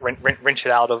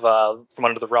from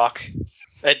under the rock.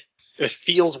 It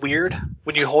feels weird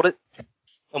when you hold it,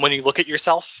 and when you look at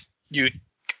yourself,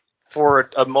 for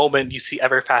a moment you see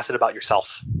every facet about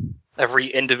yourself, every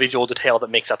individual detail that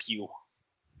makes up you.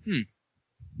 You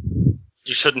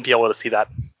shouldn't be able to see that.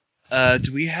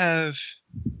 Do we have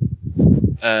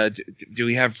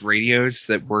radios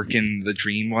that work in the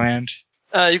dreamland?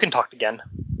 You can talk to Gen.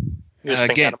 You just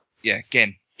think at him. Yeah,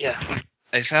 Gen. Yeah.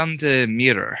 I found a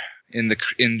mirror in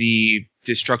the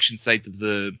destruction site of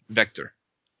the vector.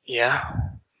 Yeah.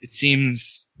 It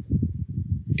seems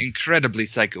incredibly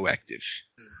psychoactive.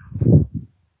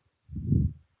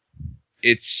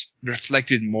 It's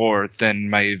reflected more than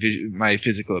my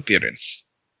physical appearance.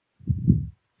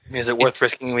 Is it worth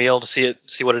risking Wheel to see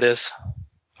what it is?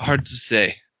 Hard to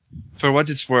say. For what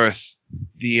it's worth,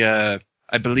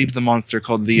 I believe the monster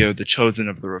called Leo the Chosen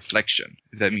of the Reflection,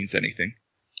 if that means anything.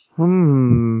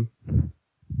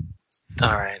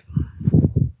 Alright.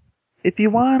 If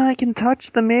you want, I can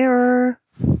touch the mirror.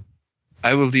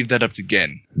 I will leave that up to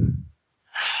Gen.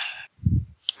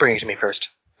 Bring it to me first.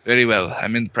 Very well,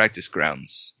 I'm in the practice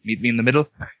grounds. Meet me in the middle?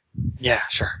 Yeah,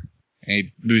 sure. And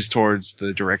he moves towards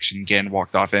the direction Gen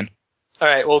walked off in.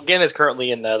 Alright, well, Gen is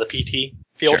currently in the PT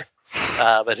field. Sure.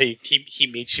 But he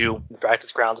meets you in the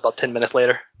practice grounds about 10 minutes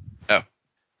later. Oh.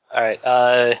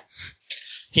 Alright,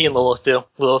 he and Lilith do.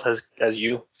 Lilith as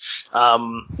you.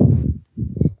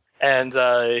 And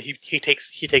he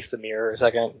takes the mirror a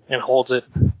second and holds it,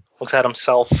 looks at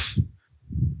himself,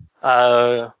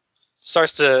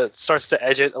 starts to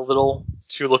edge it a little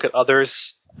to look at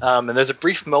others. And there's a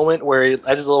brief moment where he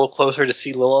edges a little closer to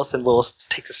see Lilith, and Lilith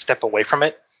takes a step away from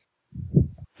it.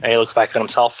 And he looks back at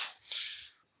himself.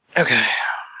 Okay.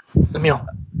 Emil.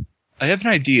 I have an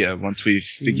idea once we've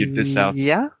figured this out.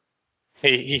 Yeah?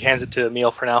 He hands it to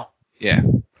Emil for now. Yeah.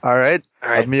 Alright.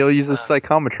 Alright. Emil uses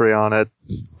psychometry on it.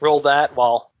 Roll that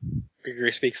while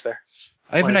Gregory speaks there.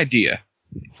 I have an idea.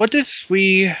 What if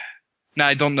we... Now,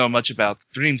 I don't know much about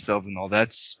dream cells and all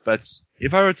that, but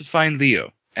if I were to find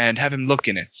Leo and have him look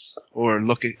in it, or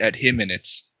look at him in it,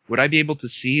 would I be able to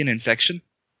see an infection?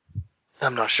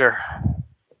 I'm not sure.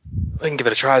 We can give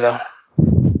it a try, though.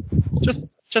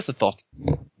 Just a thought.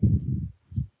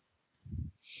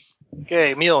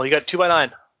 Okay, Emil, you got 2 by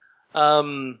 9.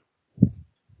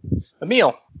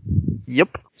 Emil,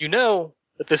 Yep. you know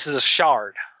that this is a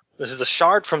shard. This is a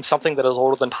shard from something that is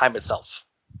older than time itself.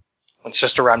 It's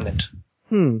just a remnant.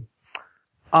 You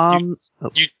want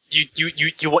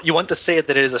to say that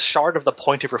it is a shard of the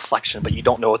point of reflection, but you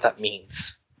don't know what that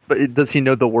means. But does he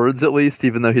know the words at least,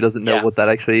 even though he doesn't know what that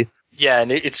actually... Yeah,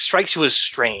 and it strikes you as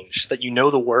strange that you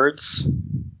know the words,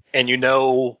 and you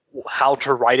know how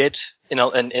to write it in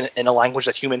a language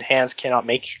that human hands cannot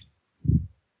make.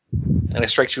 And it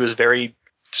strikes you as very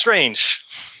strange.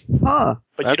 Huh.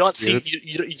 But you don't see,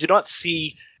 you do not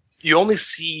see, you only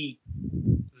see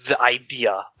the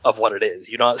idea of what it is.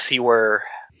 You don't see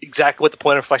exactly what the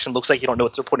point of reflection looks like. You don't know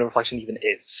what the point of reflection even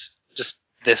is. Just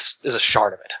this is a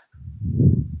shard of it.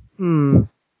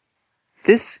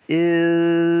 This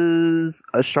is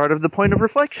a shard of the point of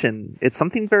reflection. It's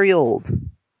something very old.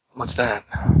 What's that?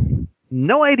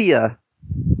 No idea.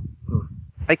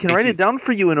 I can write it down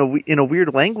for you in a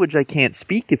weird language I can't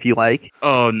speak if you like.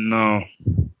 Oh no.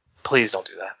 Please don't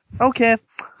do that. Okay.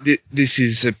 This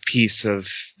is a piece of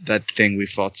that thing we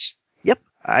fought. Yep,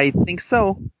 I think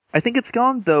so. I think it's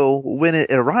gone, though. When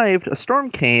it arrived, a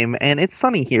storm came, and it's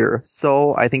sunny here,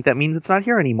 so I think that means it's not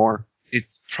here anymore.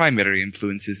 Its primary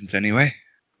influence isn't anyway.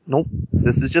 Nope,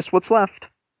 this is just what's left.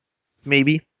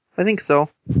 Maybe. I think so.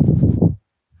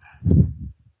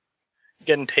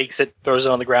 Again, takes it, throws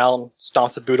it on the ground,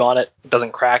 stomps a boot on it, it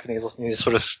doesn't crack, and he just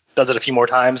sort of does it a few more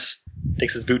times,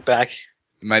 takes his boot back.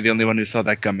 Am I the only one who saw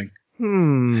that coming?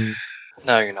 No,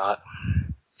 you're not.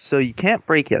 So you can't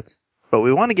break it, but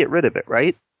we want to get rid of it,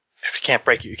 right? If you can't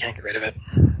break it, you can't get rid of it.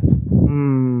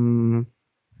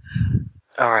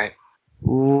 Alright.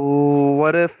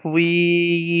 What if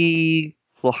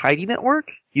will hiding it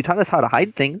work? You taught us how to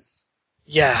hide things.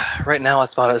 Yeah, right now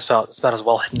it's about as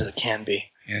well hidden as it can be.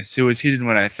 Yes, it was hidden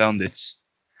when I found it.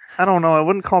 I don't know, I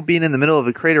wouldn't call being in the middle of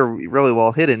a crater really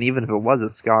well hidden, even if it was a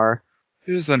scar.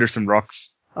 It was under some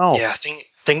rocks. Oh. Yeah,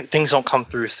 things don't come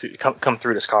through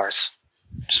to scars.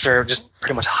 Just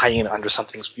pretty much hiding it under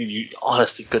something's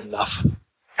honestly good enough.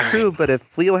 True, but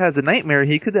if Leo has a nightmare,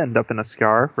 he could end up in a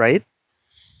scar, right?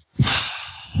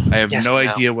 I have no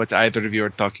idea what either of you are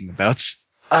talking about.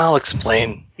 I'll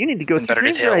explain. You need to go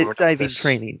through dream diving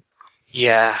training.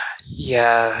 Yeah.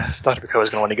 Dr. Pico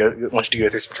is going to want you to go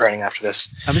through some training after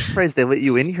this. I'm surprised they let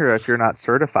you in here if you're not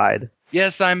certified.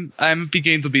 Yes, I'm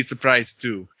beginning to be surprised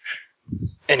too.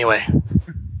 Anyway.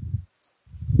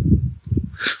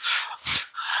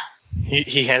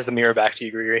 He hands the mirror back to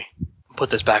you, Gregory. Put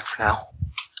this back for now.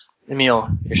 Emil,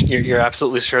 you're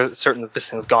absolutely certain that this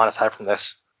thing's gone aside from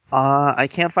this. I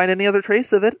can't find any other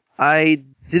trace of it. I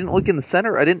didn't look in the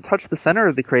center. I didn't touch the center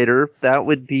of the crater. That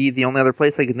would be the only other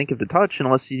place I could think of to touch,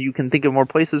 unless you can think of more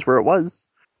places where it was.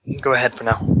 Go ahead for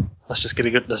now. Let's just get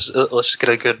a good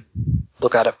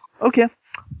look at it. Okay.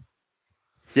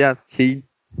 Yeah, he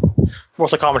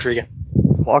What's the commentary again?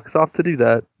 walks off to do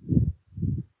that.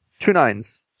 2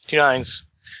 9s. 2 9s.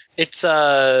 It's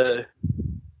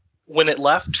when it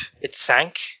left, it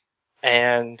sank,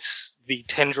 and the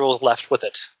tendrils left with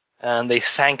it, and they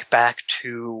sank back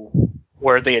to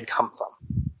where they had come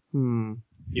from.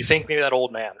 You think maybe that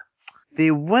old man? They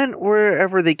went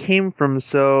wherever they came from,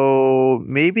 so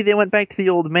maybe they went back to the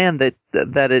old man that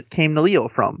it came to Leo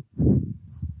from.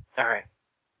 All right.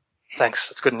 Thanks.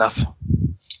 That's good enough.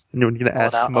 Anyone gonna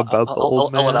ask him about the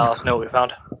old man? I'll let Alice know what we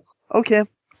found. Okay.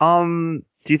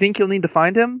 Do you think you'll need to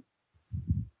find him?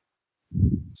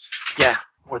 Yeah,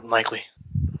 more than likely.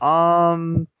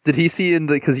 Did he see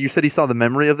because you said he saw the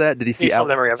memory of that? Did he see? He saw Alice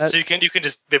the memory of it, that? so you can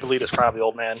just vividly describe the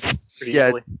old man pretty Yeah.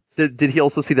 easily. Did he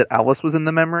also see that Alice was in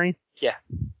the memory? Yeah.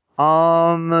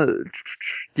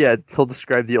 Yeah, he'll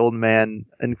describe the old man,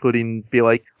 including be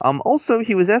like, also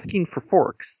he was asking for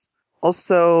forks.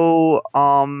 Also,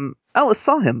 Alice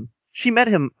saw him. She met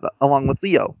him along with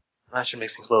Leo. That should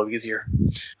make things a little easier.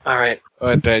 All right. Oh,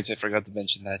 I bet I forgot to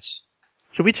mention that.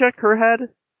 Should we check her head?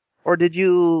 Or did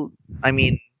you,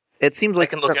 it seems like...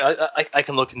 I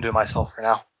can look into it myself for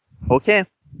now. Okay.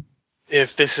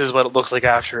 If this is what it looks like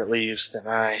after it leaves,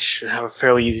 then I should have a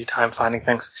fairly easy time finding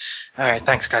things. Alright,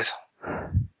 thanks guys.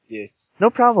 Yes. No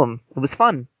problem. It was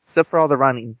fun. Except for all the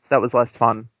running. That was less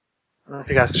fun. If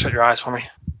you guys can shut your eyes for me.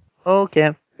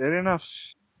 Okay. Fair enough.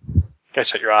 You guys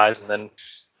shut your eyes, and then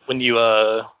when you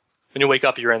wake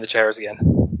up, you're in the chairs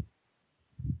again.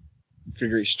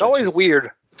 Gregory It's always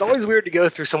weird. It's always weird to go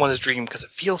through someone's dream because it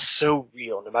feels so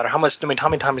real, no matter how many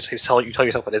times you tell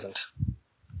yourself it isn't.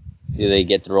 Do they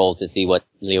get the roll to see what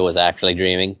Leo was actually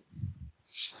dreaming?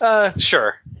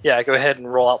 Sure. Yeah, go ahead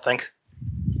and roll out think.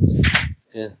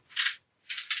 Yeah.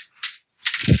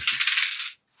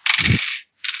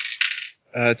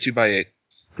 2 by 8.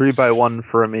 3x1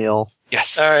 for a meal.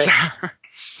 Yes. All right.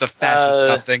 The fastest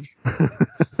nothing.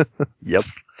 Yep.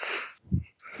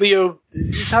 Leo,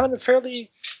 he's having a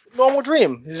fairly normal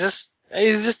dream. He's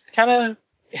just kind of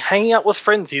hanging out with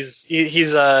friends. He's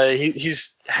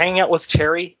hanging out with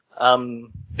Cherry.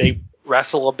 They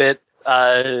wrestle a bit.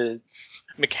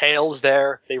 Mikhail's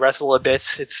there. They wrestle a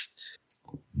bit.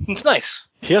 It's nice.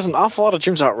 He has an awful lot of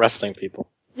dreams about wrestling people.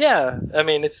 Yeah, I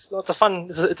mean it's a fun.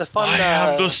 I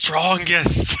am the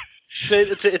strongest.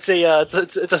 It's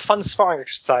a fun sparring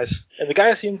exercise, and the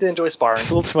guys seem to enjoy sparring. It's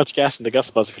a little too much gas in the Gus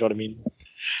Buzz, if you know what I mean.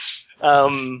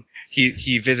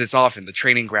 He visits often the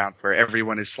training ground where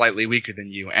everyone is slightly weaker than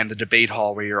you, and the debate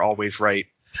hall where you're always right.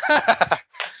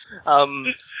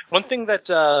 One thing that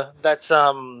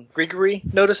Grigory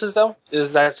notices though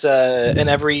is that in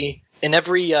every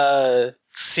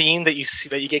scene that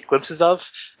you get glimpses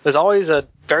of, there's always a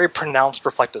very pronounced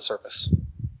reflective surface,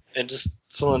 and just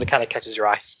something that kind of catches your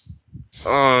eye.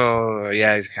 Oh,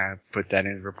 yeah, he's kind of put that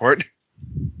in his report.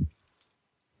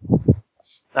 All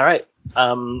right.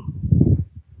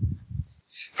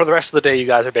 For the rest of the day, you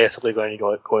guys are basically going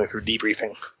through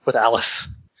debriefing with Alice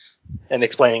and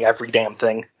explaining every damn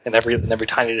thing and every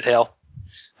tiny detail.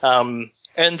 And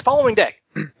the following day,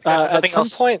 at some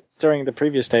point during the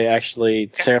previous day, actually,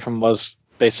 Seraphim was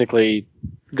basically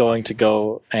going to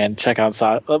go and check on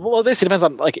Sasha. Well, this depends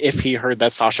on if he heard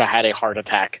that Sasha had a heart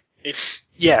attack.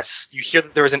 Yes, you hear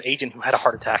that there was an agent who had a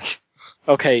heart attack.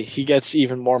 Okay, he gets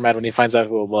even more mad when he finds out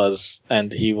who it was,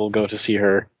 and he will go to see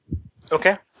her.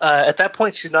 Okay. At that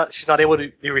point, she's not able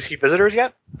to receive visitors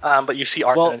yet, but you see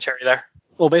Arson and Cherry there.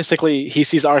 Well, basically, he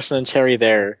sees Arson and Cherry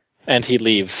there, and he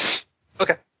leaves.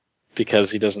 Okay.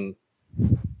 Because he doesn't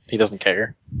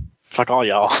care. Fuck all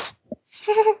y'all.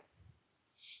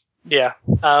 Yeah.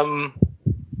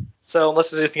 So unless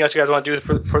there's anything else you guys want to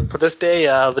do for this day,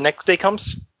 the next day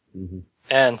comes,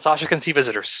 and Sasha can see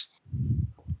visitors.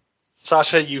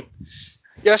 Sasha,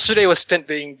 yesterday was spent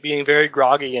being very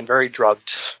groggy and very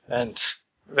drugged and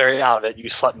very out of it. You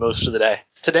slept most of the day.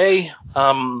 Today,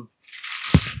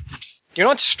 you're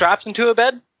not strapped into a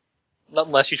bed, not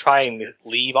unless you try and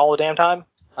leave all the damn time.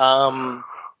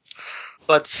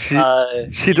 But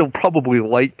she'll probably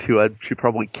like to. She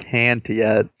probably can't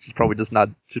yet. She's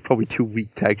probably too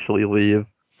weak to actually leave.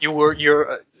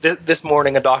 This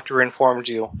morning, a doctor informed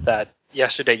you that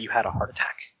yesterday you had a heart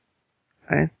attack.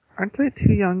 Aren't I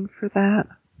too young for that?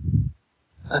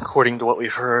 According to what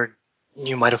we've heard,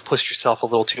 you might have pushed yourself a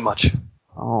little too much.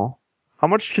 Oh. How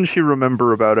much can she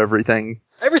remember about everything?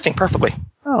 Everything perfectly.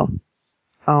 Oh.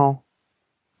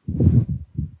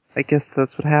 I guess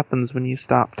that's what happens when you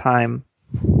stop time.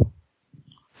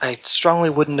 I strongly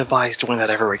wouldn't advise doing that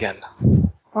ever again.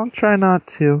 I'll try not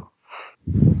to.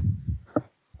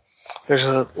 There's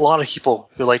a lot of people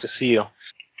who'd like to see you.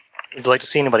 Would you like to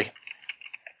see anybody?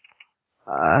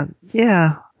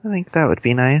 Yeah. I think that would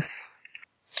be nice.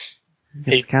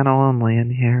 It's kind of lonely in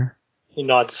here. He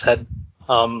nods his head.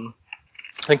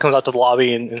 Then comes out to the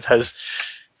lobby and says,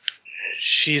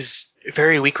 she's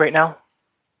very weak right now,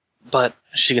 but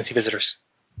she can see visitors.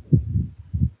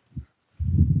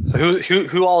 So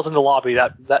who all is in the lobby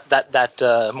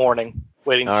that morning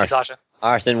waiting to see Sasha?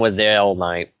 Arson was there all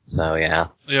night, so yeah.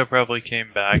 Leo probably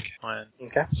came back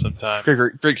sometime.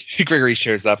 Gregory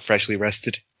shows up freshly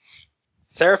rested.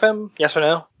 Seraphim, yes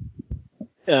or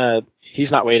no?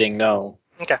 He's not waiting, no.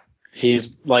 Okay.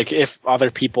 He's, if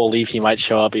other people leave, he might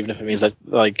show up, even if it means that,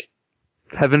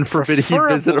 Heaven forbid he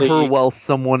visit her while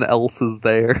someone else is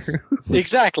there.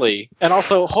 Exactly. And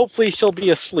also, hopefully she'll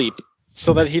be asleep,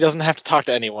 so that he doesn't have to talk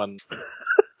to anyone.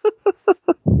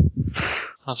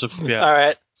 Also, yeah.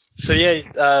 Alright. So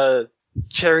yeah,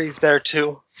 Cherry's there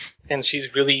too, and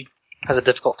she's really has a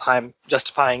difficult time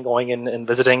justifying going in and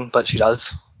visiting, but she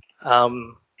does.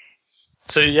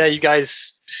 So yeah, you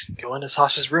guys go into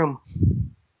Sasha's room.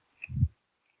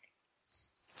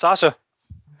 Sasha,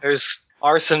 there's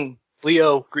Arson,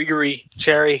 Leo, Grigory,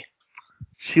 Cherry.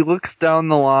 She looks down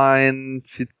the line.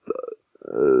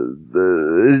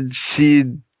 She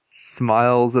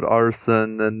smiles at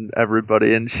Arson and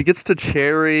everybody, and she gets to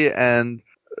Cherry, and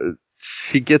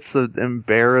she gets an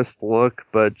embarrassed look,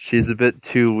 but she's a bit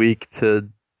too weak to,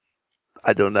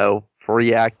 I don't know,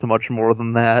 react much more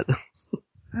than that.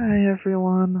 Hi,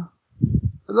 everyone.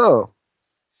 Hello.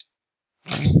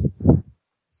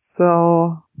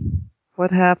 So,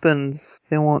 what happened?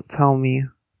 They won't tell me.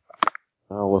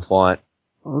 Oh, with what?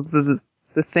 Well, the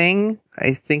thing,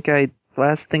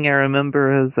 last thing I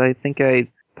remember is I think I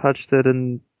touched it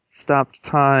and stopped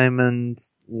time, and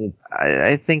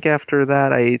I think after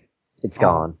that It's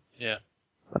gone. Yeah.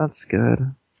 That's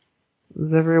good.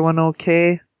 Is everyone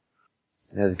okay?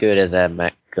 As good as that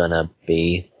gonna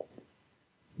be.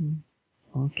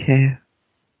 Okay.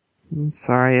 I'm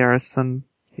sorry, Arson.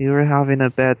 You were having a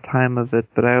bad time of it,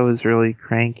 but I was really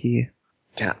cranky.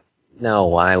 God,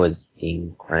 no, I was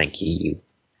being cranky.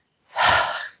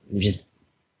 I'm just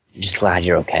glad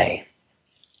you're okay.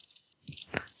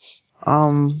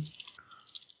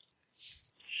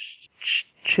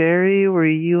 Cherry, were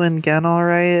you and Gen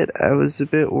alright? I was a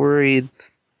bit worried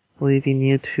leaving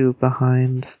you two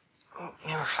behind.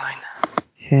 You were fine.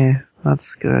 Okay,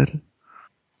 that's good.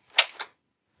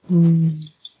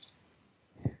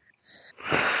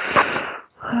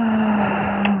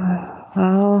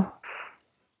 Well,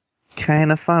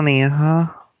 kinda funny, huh?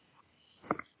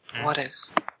 What is?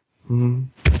 You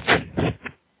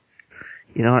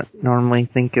don't normally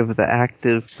think of the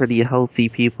active, pretty healthy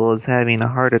people as having a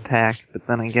heart attack, but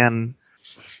then again,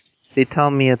 they tell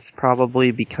me it's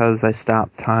probably because I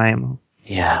stopped time.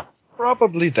 Yeah.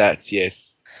 Probably that,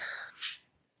 yes.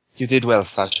 You did well,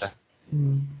 Sasha.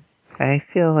 I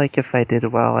feel like if I did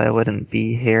well, I wouldn't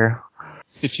be here.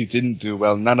 If you didn't do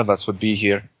well, none of us would be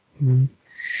here.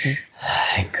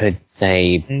 I could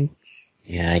say,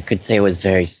 yeah, I could say it was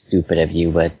very stupid of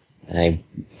you, but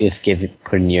if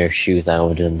put in your shoes, I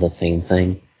would have done the same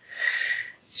thing.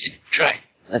 Just try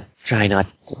not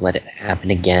to let it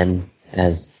happen again,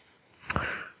 as...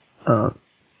 I'll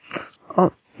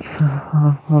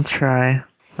try.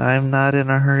 I'm not in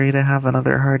a hurry to have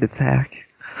another heart attack.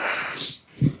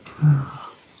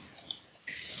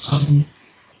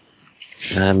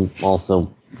 I'm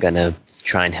also gonna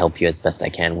try and help you as best I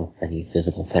can with any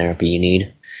physical therapy you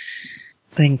need.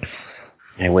 Thanks.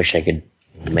 I wish I could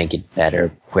make it better,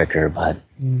 quicker, but...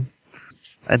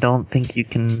 I don't think you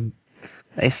can...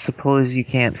 I suppose you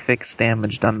can't fix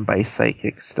damage done by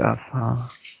psychic stuff, huh?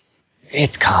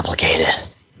 It's complicated.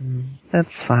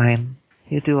 That's fine.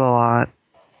 You do a lot.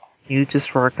 You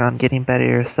just work on getting better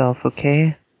yourself,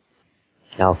 okay?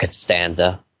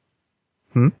 Alcastanza.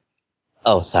 Hmm?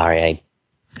 Oh, sorry,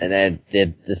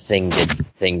 this thing did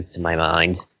things to my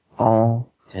mind. Oh.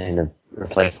 Kind of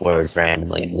replace words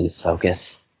randomly and lose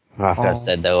focus. Rothgar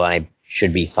said, though, I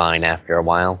should be fine after a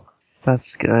while.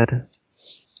 That's good.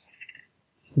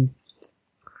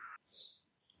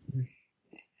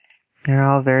 You're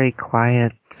all very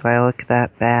quiet. Do I look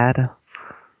that bad?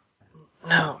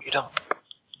 No, you don't.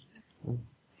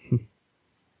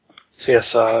 So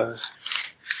yes, you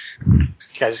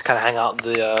guys just kind of hang out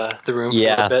in the room for a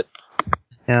little bit.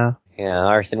 Yeah. Yeah,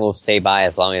 Arson will stay by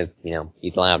as long as,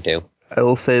 he's allowed to. I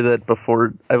will say that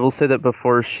before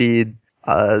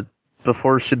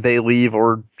they leave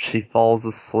or she falls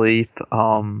asleep,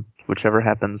 whichever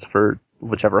happens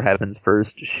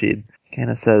first, she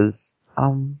kind of says,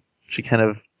 she kind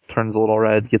of turns a little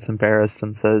red, gets embarrassed,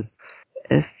 and says,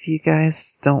 if you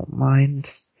guys don't mind,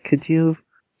 could you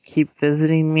keep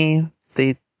visiting me?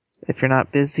 If you're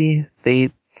not busy,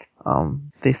 they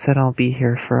said I'll be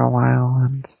here for a while,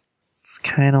 and it's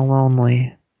kind of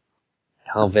lonely.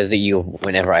 I'll visit you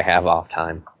whenever I have off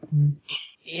time.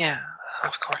 Yeah,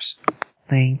 of course.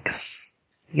 Thanks.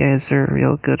 You guys are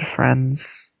real good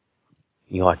friends.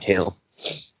 You are too.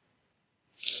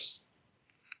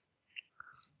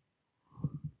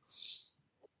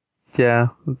 Yeah,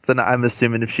 then I'm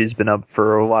assuming if she's been up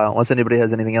for a while, unless anybody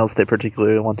has anything else they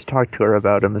particularly want to talk to her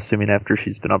about, I'm assuming after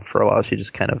she's been up for a while, she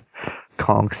just kind of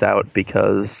conks out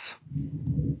because...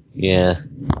 Yeah.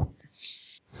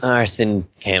 Arson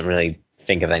can't really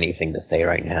think of anything to say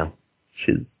right now.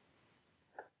 She's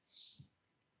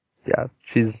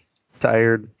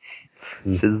tired.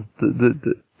 She's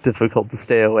difficult to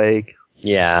stay awake.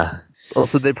 Yeah.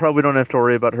 Also, they probably don't have to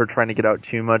worry about her trying to get out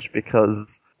too much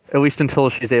because... At least until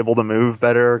she's able to move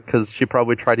better, because she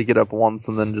probably tried to get up once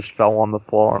and then just fell on the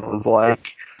floor and was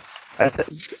like...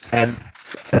 And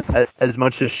as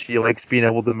much as she likes being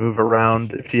able to move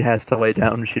around, if she has to lay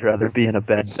down, she'd rather be in a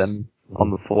bed than on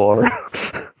the floor.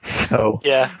 So...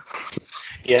 Yeah.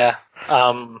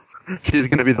 She's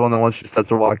going to be the one that once she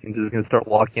starts walking, she's going to start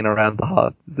walking around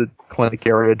the clinic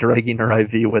area, dragging her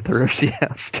IV with her if she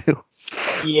has to.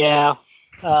 Yeah.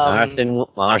 Arson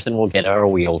will get her a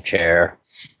wheelchair.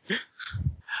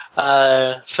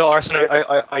 So Arson,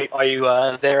 are you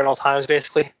there at all times,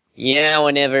 basically? Yeah,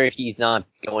 whenever he's not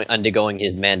undergoing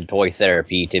his mandatory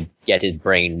therapy to get his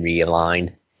brain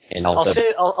realigned, and also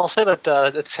I'll say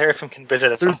that Seraphim can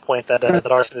visit at some point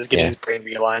that Arson is getting his brain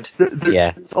realigned.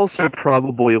 There's also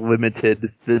probably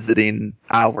limited visiting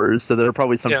hours, so there are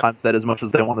probably some times that as much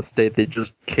as they want to stay, they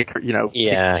just kick her,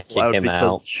 kick him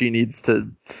out. She needs to.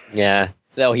 Yeah,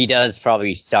 though he does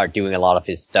probably start doing a lot of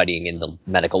his studying in the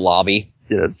medical lobby.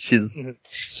 Yeah, she's.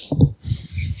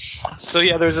 So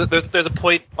yeah, there's a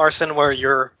point, Arson, where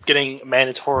you're getting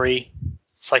mandatory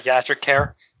psychiatric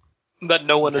care, but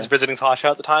no one is visiting Sasha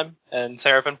at the time, and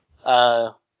Seraphim.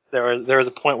 There is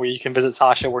a point where you can visit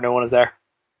Sasha where no one is there.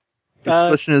 The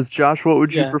question is, Josh, what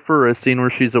would you prefer, a scene where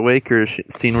she's awake or a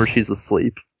scene where she's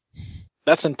asleep?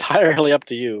 That's entirely up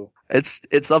to you. It's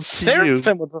up to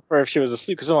Seraphim would prefer if she was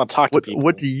asleep because I want to talk to people.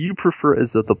 What do you prefer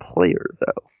as the player,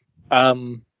 though?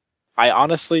 I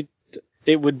honestly,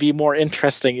 it would be more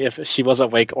interesting if she was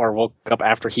awake or woke up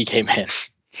after he came in.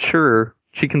 Sure,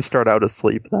 she can start out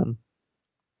asleep then.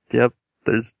 Yep,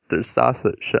 there's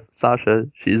Sasha.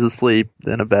 She's asleep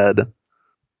in a bed.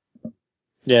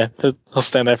 Yeah, he'll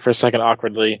stand there for a second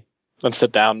awkwardly, then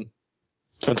sit down,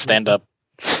 then stand up,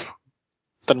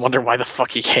 then wonder why the fuck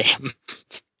he came.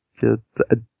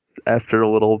 After a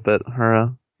little bit,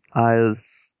 her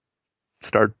eyes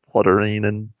start fluttering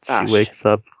and she wakes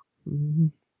up.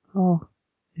 Oh,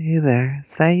 hey there.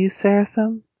 Is that you,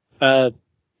 Seraphim?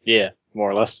 Yeah, more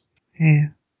or less. Hey,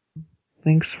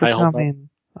 thanks for coming.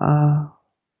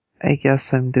 I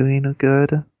guess I'm doing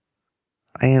good.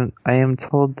 I am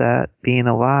told that being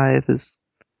alive is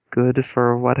good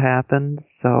for what happened,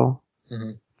 so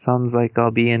sounds like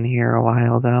I'll be in here a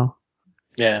while, though.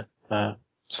 Yeah,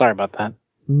 sorry about that.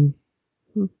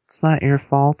 It's not your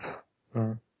fault.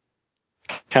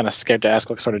 Kind of scared to ask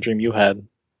what sort of dream you had.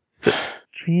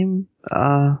 Dream?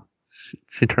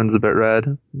 She turns a bit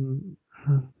red.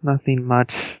 Nothing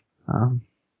much.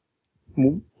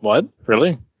 What?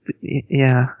 Really?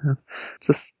 Yeah.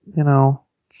 Just,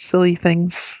 silly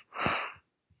things.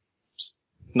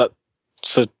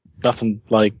 So nothing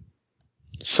like.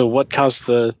 So what caused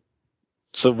the?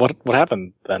 So what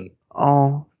happened then?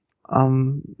 Oh,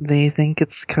 they think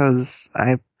it's 'cause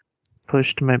I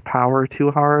pushed my power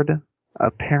too hard.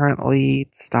 Apparently,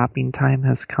 stopping time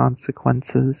has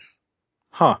consequences.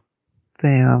 Huh.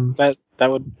 They that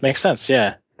would make sense.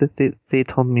 Yeah. They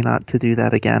told me not to do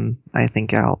that again. I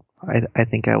think I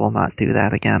will not do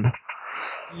that again.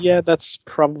 Yeah, that's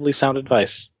probably sound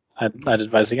advice. I'd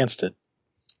advise against it.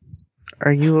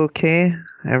 Are you okay?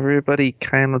 Everybody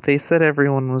they said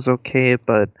everyone was okay,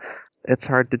 but it's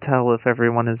hard to tell if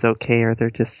everyone is okay or they're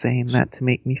just saying that to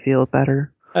make me feel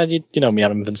better. You know me,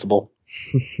 I'm invincible.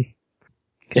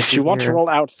 If you want to roll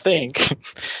Outthink,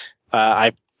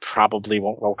 I probably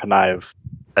won't roll Connive.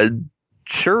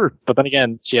 Sure. But then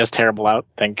again, she has terrible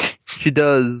Outthink. She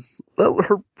does. Well,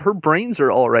 her brains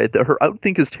are all right. Her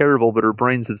Outthink is terrible, but her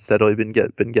brains have steadily been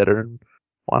getting.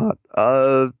 Why not?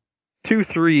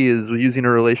 2-3 is using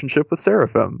her relationship with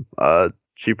Seraphim.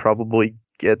 She probably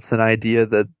gets an idea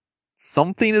that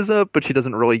something is up, but she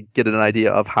doesn't really get an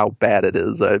idea of how bad it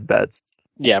is, I bet.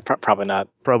 Yeah, probably not.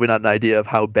 Probably not an idea of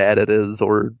how bad it is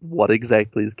or what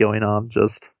exactly is going on,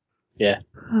 just... Yeah.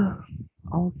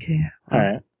 Okay.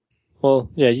 Alright. Well,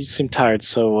 yeah, you seem tired,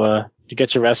 so you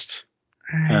get your rest.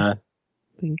 Alright.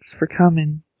 Thanks for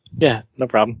coming. Yeah, no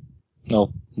problem.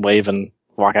 I'll wave and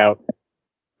walk out.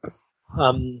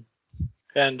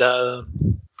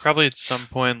 Probably at some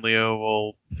point Leo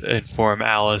will inform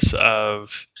Alice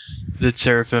of that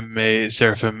Seraphim may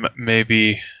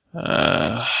be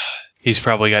he's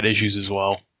probably got issues as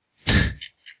well.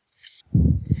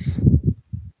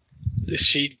 That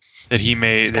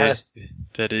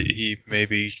he may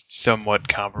be somewhat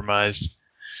compromised.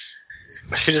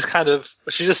 She's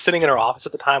just sitting in her office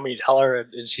at the time when you tell her,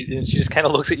 and she just kind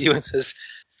of looks at you and says,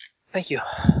 "Thank you."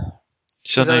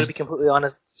 To be completely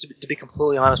honest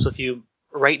with you,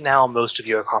 right now most of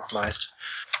you are compromised.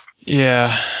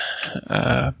 Yeah.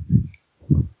 I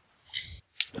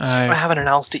haven't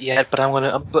announced it yet, but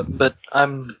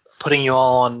I'm putting you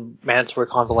all on mandatory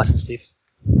convalescence leave.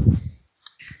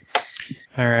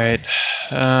 All right.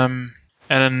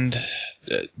 And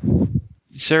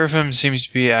Seraphim seems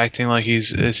to be acting like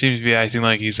he's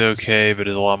okay, but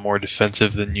is a lot more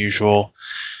defensive than usual.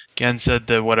 Gen said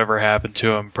that whatever happened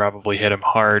to him probably hit him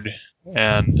hard,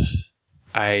 and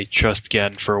I trust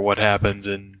Gen for what happens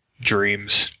in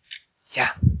dreams. Yeah,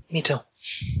 me too.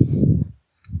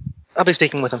 I'll be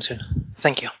speaking with him soon.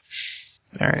 Thank you.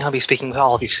 All right. I'll be speaking with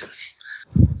all of you soon.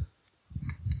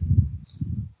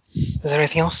 Is there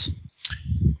anything else?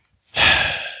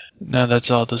 No,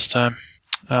 that's all this time.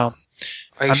 Well,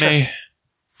 Are you sure?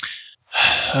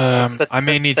 I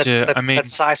may need to. That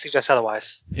size suggests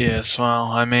otherwise. Yes,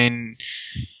 well, I may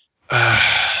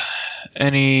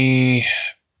need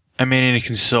to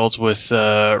consult with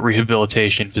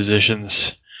rehabilitation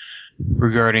physicians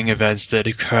regarding events that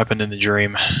happened in the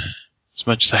dream. As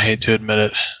much as I hate to admit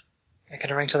it. I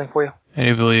can arrange something for you. I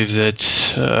do believe that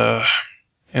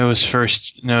it was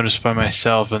first noticed by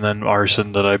myself and then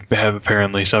Arson that I have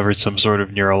apparently suffered some sort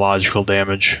of neurological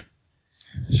damage.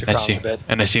 She frowns a bit.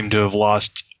 And I seem to have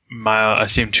lost I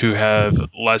seem to have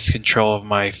less control of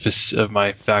my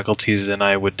faculties than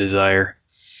I would desire.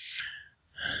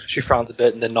 She frowns a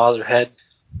bit and then nods her head.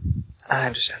 I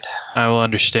understand. I will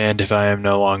understand if I'm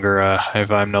no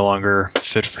longer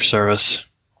fit for service.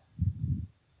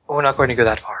 We're not going to go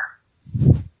that far.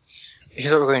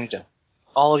 Here's what we're going to do.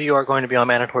 All of you are going to be on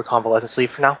mandatory convalescence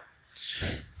leave for now.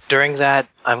 During that,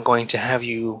 I'm going to have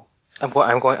you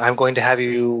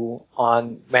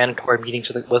on mandatory meetings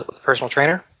with a personal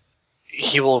trainer.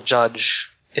 He will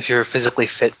judge if you're physically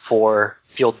fit for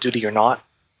field duty or not.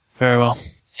 Very well.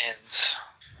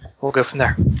 And we'll go from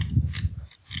there.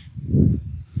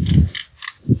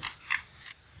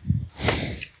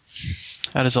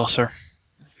 That is all, sir.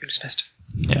 You're dismissed.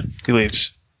 Yeah, he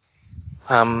leaves.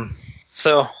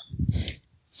 So,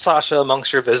 Sasha,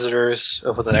 amongst your visitors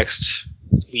over the next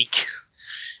week,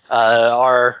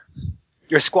 are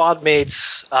your squad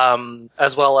mates,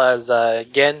 as well as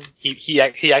Gen. He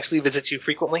actually visits you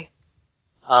frequently.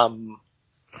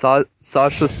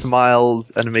 Sasha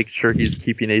smiles and makes sure he's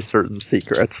keeping a certain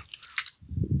secret.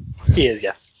 He is,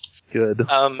 yeah. Good.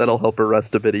 That'll help her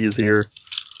rest a bit easier.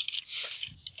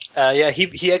 Yeah,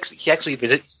 he actually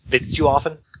visits you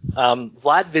often.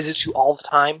 Vlad visits you all the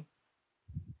time.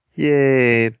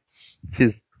 Yay.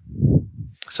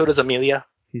 So does Amelia.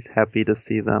 She's happy to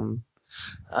see them.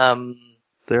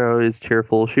 They're always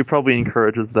cheerful. She probably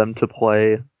encourages them to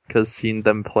play, because seeing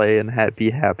them play and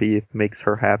be happy makes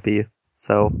her happy.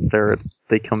 So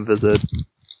they come visit.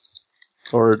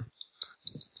 Or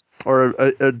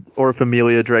if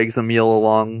Amelia drags Emil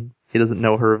along, he doesn't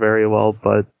know her very well,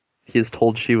 but he is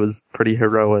told she was pretty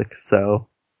heroic, so.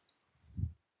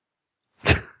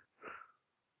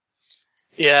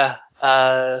 Yeah,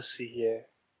 let's see here.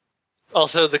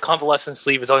 Also, the convalescence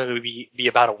leave is only going to be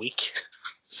about a week,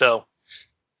 so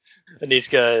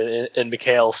Anishka and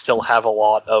Mikhail still have a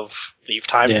lot of leave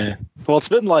time. Yeah. Well, it's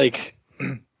been like...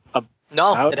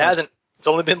 No, it hasn't. It's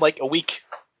only been like a week.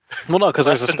 Well, no, because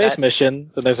there's a Less than space that.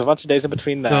 mission, then there's a bunch of days in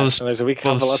between that, Well, and there's a week of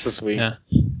convalescence week. Yeah.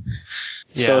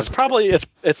 So it's probably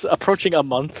it's approaching a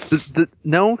month.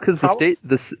 No, because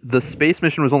the space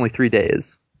mission was only 3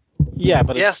 days. Yeah,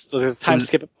 but Yeah. so there's a time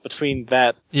skip between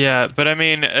that. Yeah, but I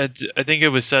mean, I think it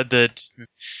was said that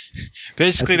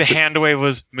basically the handwave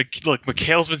was, look,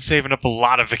 Mikhail's been saving up a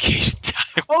lot of vacation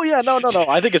time. Oh yeah, no.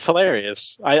 I think it's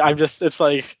hilarious. I'm just, it's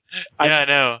like, Yeah, I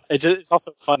know. it's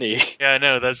also funny. Yeah, I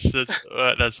know. That's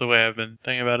the way I've been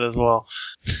thinking about it as well.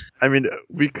 I mean,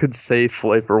 we could say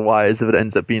flavor-wise if it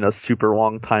ends up being a super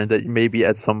long time that maybe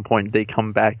at some point they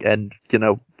come back and,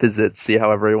 visit, see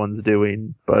how everyone's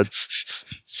doing, but...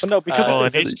 But no, because Well,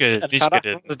 if they Anishka visited and found out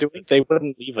did. what was doing, they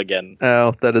wouldn't leave again.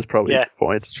 Oh, that is probably Yeah. the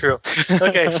point. It's true.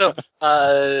 Okay, so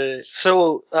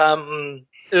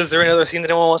is there any other scene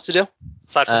that anyone wants to do?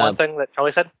 Aside from one thing that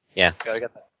Charlie said? Yeah. Gotta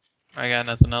get that. I got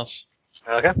nothing else.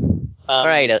 Okay. All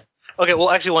right. Okay, well,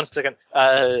 actually, 1 second.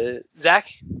 Zach,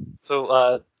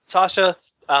 so, Sasha,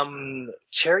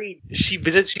 Cherry, she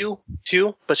visits you,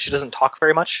 too, but she doesn't talk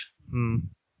very much. Hmm.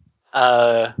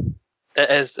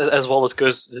 As well as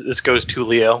this goes to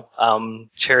Leo.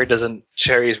 Cherry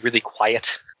is really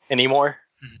quiet anymore.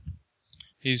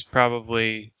 He's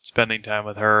probably spending time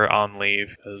with her on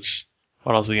leave, because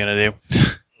what else is he gonna do?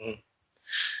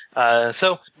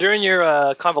 So during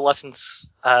your convalescence,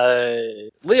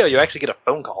 Leo, you actually get a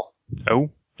phone call. Oh,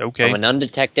 okay. From an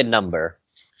undetected number.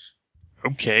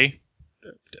 Okay.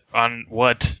 On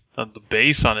what? On the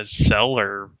base? On his cell?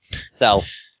 Or... So,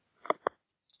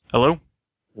 Hello?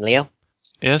 Leo?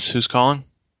 Yes, who's calling?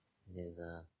 It is,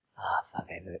 fuck,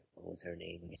 what was her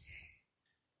name again?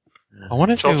 I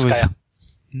want to say it was... Petrovskaya.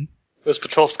 It was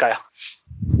Petrovskaya.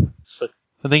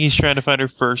 I think he's trying to find her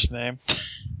first name.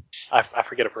 I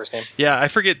forget her first name. Yeah, I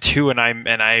forget too, and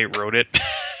I wrote it.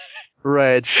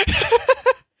 Right.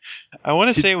 I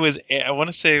want to say it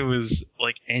was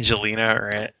like Angelina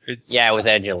or Yeah, it was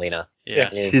Angelina. Yeah.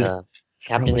 It is,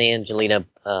 Captain Angelina,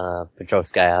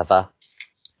 Petrovskaya.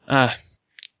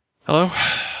 Hello?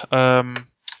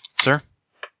 Sir?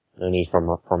 No need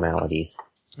for formalities.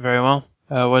 Very well.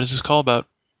 What is this call about?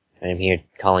 I'm here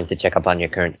calling to check up on your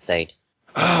current state.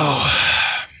 Oh.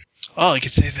 Well, I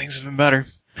could say things have been better.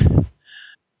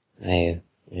 I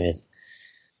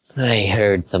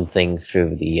heard something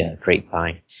through the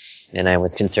grapevine, and I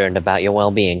was concerned about your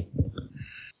well-being.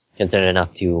 Concerned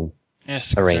enough to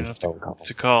Yes, arrange a concerned phone enough call.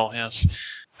 to call, yes.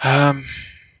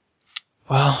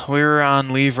 Well, we're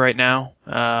on leave right now,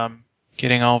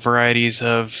 getting all varieties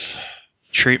of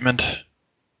treatment.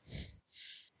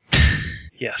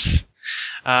 Yes.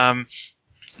 Yeah,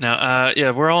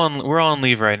 we're all on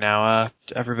leave right now.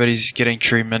 Everybody's getting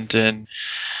treatment, and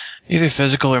Either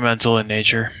physical or mental in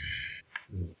nature.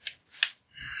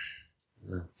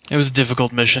 It was a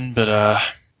difficult mission, but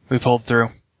we pulled through.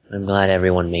 I'm glad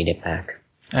everyone made it back.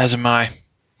 As am I.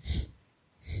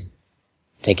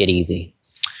 Take it easy.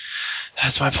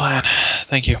 That's my plan.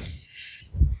 Thank you.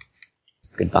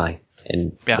 Goodbye.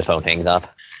 And Yeah. the phone hangs up.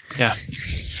 Yeah.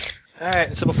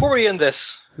 Alright, so before we end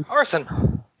this, Arson,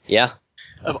 Yeah?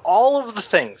 of all of the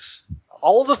things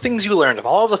you learned, of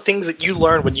all the things that you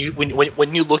learned when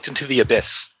you looked into the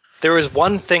abyss, there is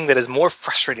one thing that is more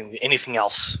frustrating than anything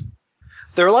else.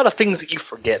 There are a lot of things that you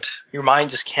forget, your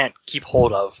mind just can't keep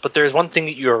hold of, but there is one thing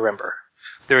that you remember.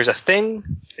 There is a thing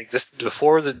that existed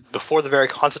before the very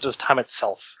concept of time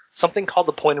itself. Something called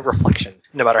the point of reflection.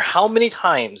 No matter how many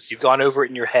times you've gone over it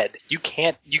in your head, you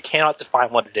cannot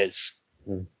define what it is.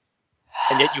 Hmm.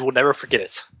 And yet you will never forget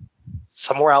it.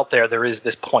 Somewhere out there is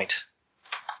this point.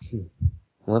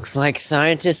 Looks like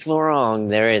scientists were wrong.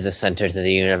 There is a center to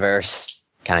the universe.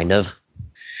 Kind of.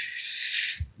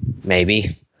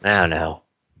 Maybe. I don't know.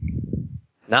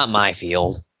 Not my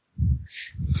field.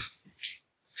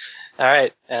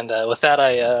 Alright, and with that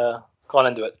I go on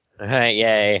into it. Alright,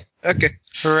 yay. Okay.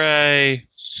 Hooray.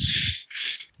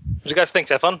 What do you guys think?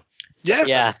 Did you have fun? Yeah.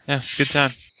 Yeah. Yeah, it's a good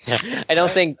time. I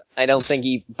don't think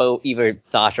either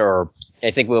Sasha or I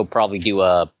think we'll probably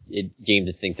do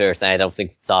James' thing first. I don't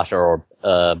think Sasha or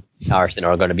Arson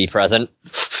are going to be present.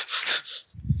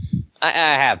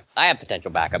 I have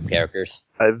potential backup characters.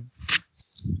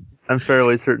 I'm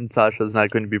fairly certain Sasha's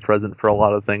not going to be present for a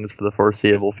lot of things for the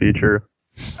foreseeable future.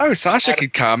 Oh, Sasha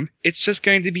could come. It's just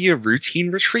going to be a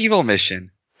routine retrieval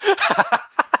mission.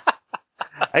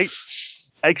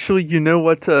 Actually, you know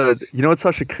what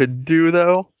Sasha could do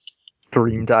though?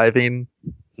 Dream diving.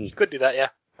 You could do that, yeah.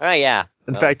 Alright, yeah.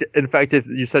 In fact, if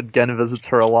you said Gen visits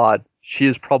her a lot, she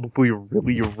is probably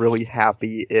really, really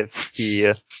happy if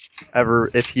he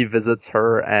visits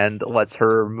her and lets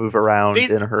her move around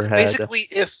in her head. Basically,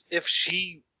 if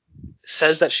she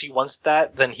says that she wants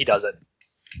that, then he does it.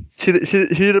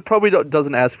 She probably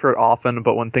doesn't ask for it often,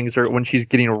 but when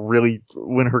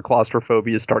her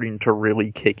claustrophobia is starting to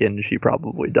really kick in, she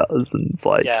probably does, and it's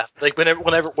like like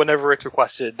whenever it's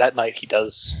requested that night, he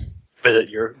does visit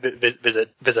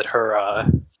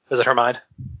her mind.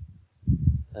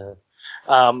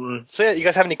 So yeah, you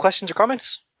guys have any questions or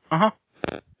comments? Uh-huh.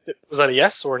 Was that a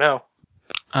yes or no?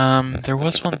 There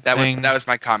was one thing. That was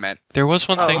my comment. There was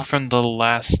one thing from the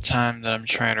last time that I'm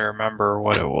trying to remember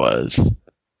what it was.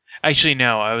 Actually,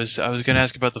 no. I was going to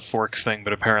ask about the forks thing,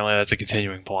 but apparently that's a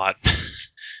continuing plot.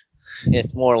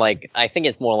 It's more like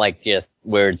just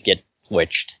words get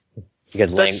switched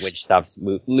because language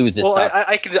loses stuff.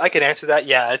 I could answer that.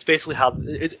 Yeah, it's basically how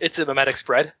it's a mimetic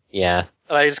spread. Yeah.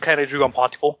 And I just kind of drew on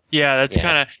Pontypool. Yeah, that's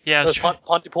kind of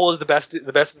Pontypool is the best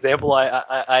example of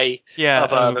a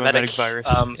mimetic virus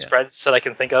spreads that I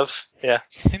can think of. Yeah.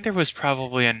 I think there was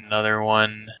probably another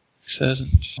one.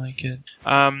 Says like it.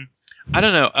 I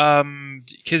don't know.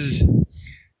 Because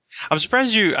I'm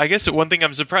surprised I guess one thing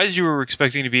I'm surprised you were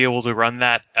expecting to be able to run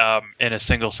that in a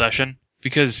single session.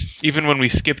 Because even when we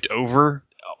skipped over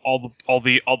all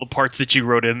the parts that you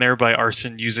wrote in there by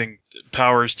Arson using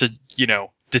powers to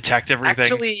detect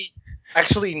everything.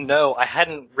 Actually, no. I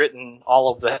hadn't written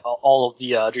all of the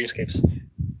dreamscapes.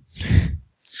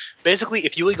 Basically,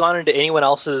 if you had gone into anyone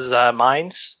else's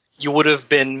minds, you would have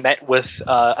been met with.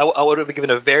 I would have been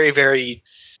given a very, very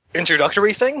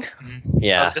introductory thing.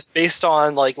 Yeah. Just based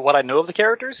on what I know of the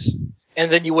characters. And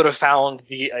then you would have found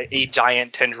a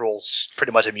giant tendrils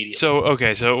pretty much immediately. So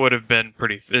it would have been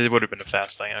a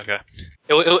fast lane. Okay.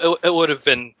 It would have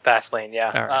been fast lane,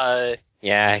 yeah. Right.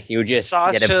 Yeah, you just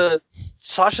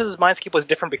Sasha's mindscape was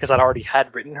different because I'd already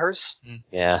had written hers.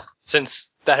 Yeah.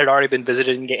 Since that had already been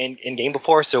visited in game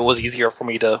before, so it was easier for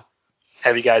me to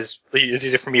have you guys. It was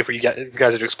easier for you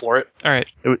guys to explore it. All right.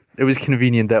 It was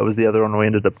convenient that was the other one we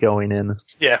ended up going in.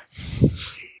 Yeah.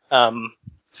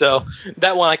 So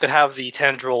that one I could have the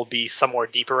tendril be somewhere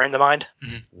deeper in the mind.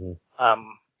 Mm-hmm.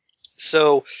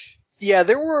 So yeah,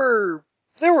 there were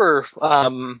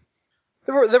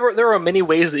many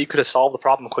ways that you could have solved the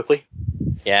problem quickly.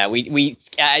 Yeah, we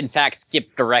in fact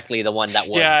skipped directly the one that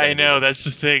was. Yeah, I know. That's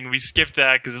the thing. We skipped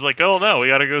that because it's like, oh no, we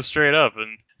got to go straight up.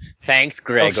 And thanks,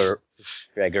 Gregory.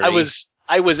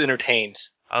 I was entertained.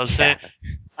 I was saying.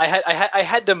 I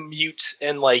had to mute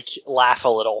and laugh a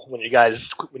little when you guys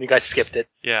skipped it.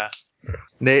 Yeah.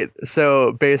 Nate,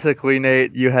 so basically,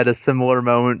 Nate, you had a similar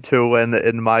moment to when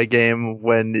in my game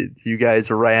when you guys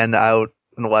ran out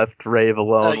and left Rave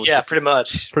alone. Yeah, pretty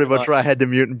much. Pretty much where I had to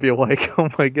mute and be like, oh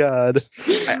my god.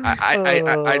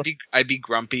 I'd be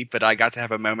grumpy, but I got to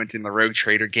have a moment in the Rogue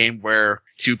Trader game where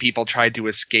two people tried to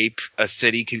escape a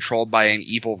city controlled by an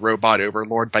evil robot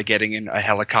overlord by getting in a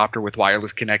helicopter with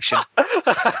wireless connection.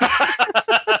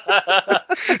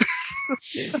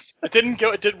 It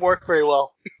didn't work very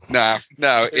well. No,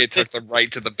 it took them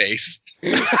right to the base.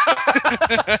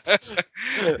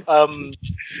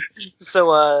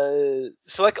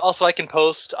 So I can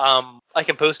post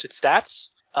its stats.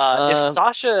 If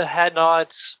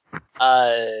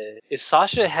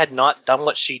Sasha had not done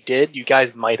what she did, you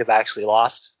guys might have actually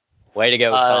lost. Way to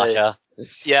go, Sasha.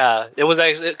 Yeah, it was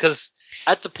actually because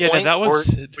at the point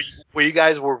where you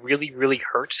guys were really, really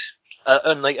hurt,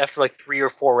 and like after like 3 or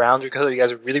 4 rounds, because you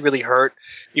guys were really, really hurt,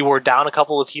 you were down a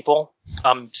couple of people,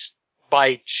 just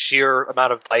by sheer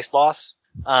amount of dice loss,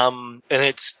 and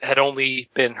it had only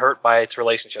been hurt by its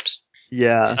relationships.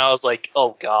 Yeah. And I was like,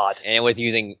 oh god. And it was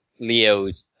using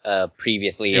Leo's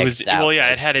previously. It was it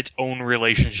had its own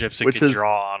relationships it could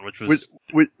draw on, which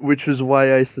is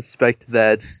why I suspect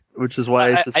that.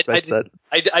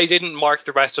 I didn't mark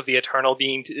the rest of the Eternal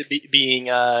being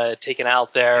taken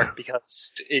out there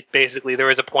because it basically there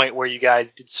was a point where you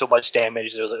guys did so much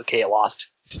damage that it was like, okay, it lost.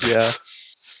 Yeah.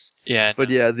 Yeah. But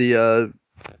yeah, the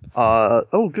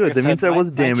oh good, that means I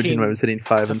was damaging when I was hitting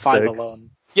 5 and 6.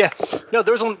 Alone. Yeah, no,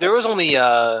 there was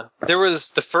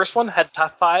the first one had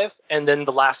tough 5, and then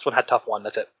the last one had tough 1.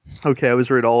 That's it. Okay, I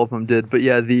was right, all of them did, but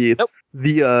yeah, but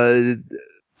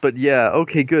yeah,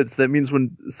 okay, good. So that means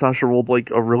when Sasha rolled like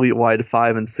a really wide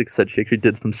 5 and 6, that she actually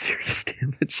did some serious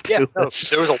damage to it. No,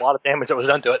 there was a lot of damage that was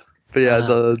done to it. But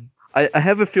yeah, I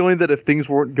have a feeling that if things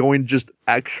weren't going just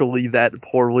actually that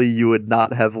poorly, you would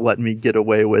not have let me get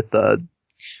away with the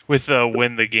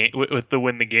win the game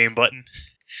button.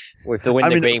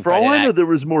 For all I know, there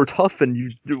was more tough, and you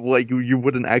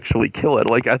wouldn't actually kill it.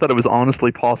 Like I thought it was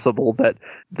honestly possible that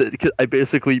cause I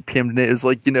basically PM'd it as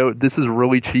like, this is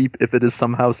really cheap. If it is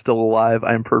somehow still alive,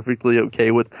 I'm perfectly okay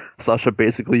with Sasha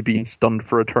basically being stunned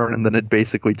for a turn, and then it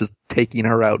basically just taking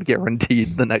her out guaranteed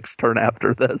the next turn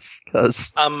after this.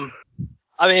 Cause I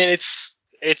mean, it's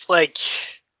like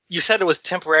you said it was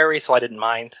temporary, so I didn't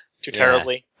mind too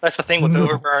terribly. That's the thing with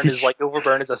Overburn is like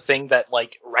Overburn is a thing that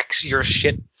like wrecks your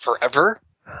shit forever.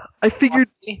 I figured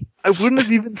I wouldn't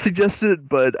have even suggested it,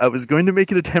 but I was going to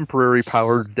make it a temporary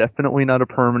power, definitely not a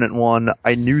permanent one.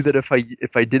 I knew that if I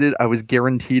did it, I was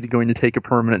guaranteed going to take a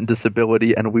permanent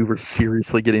disability, and we were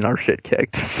seriously getting our shit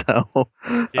kicked. So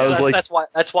I was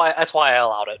that's why I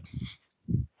allowed it.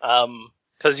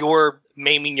 Because you're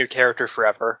maiming your character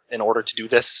forever in order to do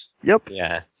this. Yep.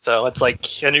 Yeah. So it's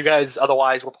like, and you guys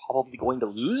otherwise were probably going to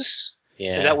lose.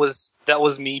 Yeah. And that was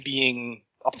me being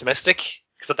optimistic.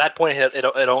 Because at that point, it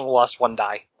only lost 1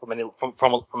 die from a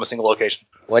single location.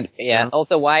 What? Yeah.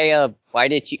 Also, why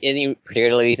did you? Any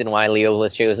particular reason why Leo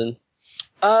was chosen?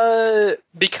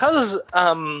 Because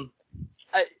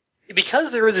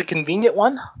there was a convenient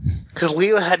one. Because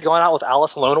Leo had gone out with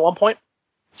Alice alone at one point,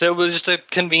 so it was just a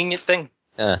convenient thing.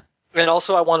 And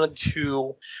also, I wanted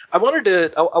to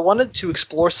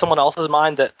explore someone else's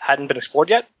mind that hadn't been explored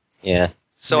yet. Yeah.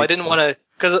 So I didn't want to,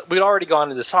 because we'd already gone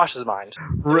into Sasha's mind.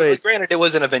 Right. Like, granted, it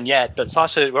wasn't a vignette, but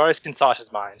we'd already seen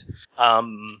Sasha's mind.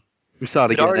 We saw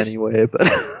it again anyway, but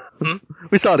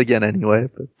we saw it again anyway.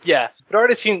 But yeah, we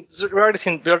already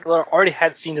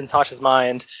had scenes in Sasha's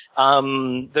mind.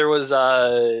 There was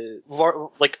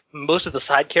like most of the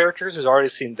side characters, we'd already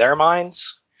seen their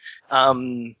minds.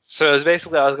 So it was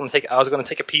basically I was going to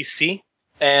take a PC,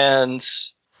 and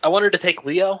I wanted to take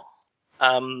Leo,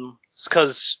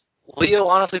 because Leo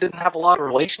honestly didn't have a lot of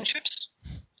relationships,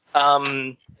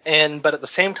 but at the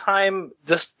same time,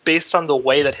 just based on the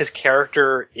way that his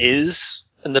character is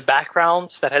and the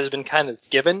background that has been kind of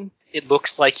given, it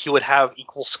looks like he would have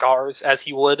equal historical scars as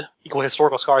he would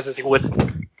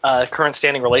current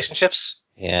standing relationships.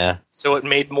 Yeah. So it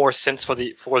made more sense for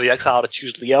the Exile to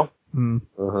choose Leo.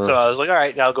 Uh-huh. So I was like, all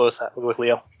right, I'll go with that. I'll go with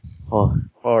Leo. Oh,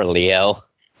 poor Leo.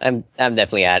 I'm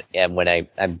definitely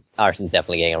Arson's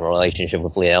definitely getting a relationship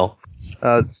with Leo.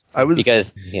 I was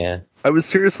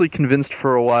seriously convinced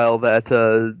for a while that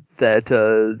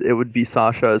it would be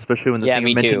Sasha, especially when the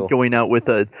thing mentioned going out with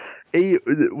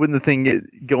when the thing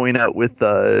going out with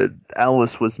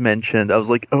Alice was mentioned. I was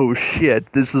like, oh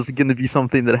shit, this is going to be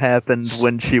something that happened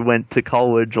when she went to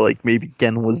college. Like maybe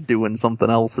Gen was doing something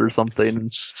else or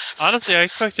something. Honestly, I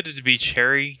expected it to be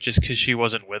Cherry just because she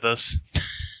wasn't with us.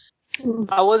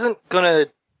 I wasn't gonna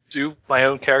do my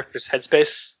own character's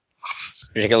headspace.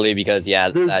 Particularly because,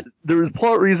 there was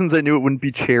plot reasons I knew it wouldn't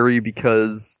be Cherry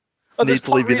because there's Nate's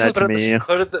leaving reasons, that to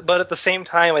me. but at the same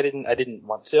time, I didn't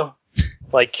want to.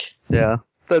 Like, Yeah,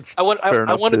 that's I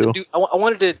wanted too. to do. I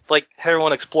wanted to like have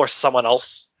everyone explore someone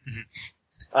else.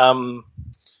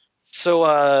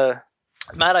 So,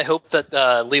 Matt, I hope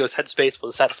that Leo's headspace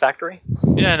was satisfactory.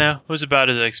 Yeah, no, it was about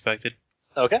as I expected.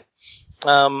 Okay.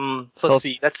 So let's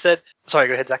see. That said, sorry.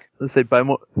 Go ahead, Zach. Let's say buy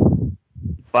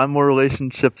more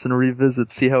relationships and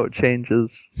revisit, see how it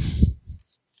changes.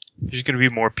 There's gonna be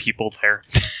more people there.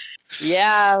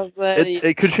 Yeah, but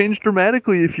It could change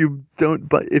dramatically if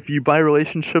you buy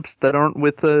relationships that aren't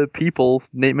with people.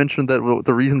 Nate mentioned that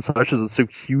the reason Sasha is so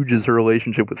huge is her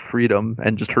relationship with freedom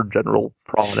and just her general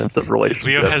prominence of relationships.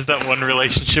 Leo has that one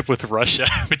relationship with Russia,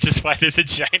 which is why there's a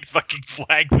giant fucking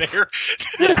flag there.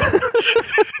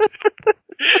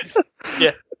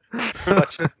 Yeah. Pretty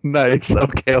much. Nice.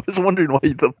 Okay, I was wondering why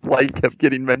the flag kept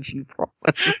getting mentioned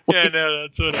prominently. Yeah, no,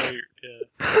 that's what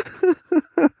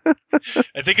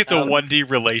I think it's a 1D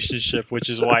relationship, which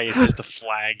is why it's just a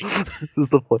flag. This is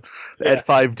the flag. Yeah. At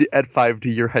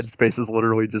 5D, your headspace is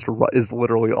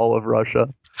literally all of Russia.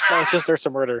 No, it's just there's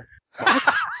some murder.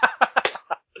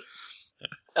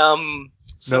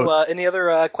 So, any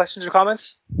other questions or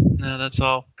comments? No, that's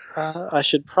all. I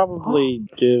should probably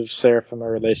give Seraphim a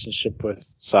relationship with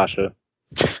Sasha.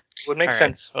 Would make All right.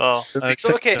 sense. Well,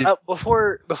 So, okay,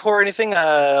 before anything,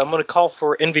 I'm going to call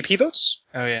for MVP votes.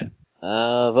 oh yeah.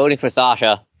 voting for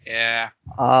Sasha. Yeah.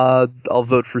 I'll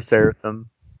vote for Seraphim.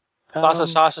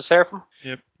 Sasha, Seraphim.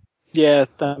 Yeah,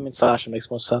 I mean Sasha makes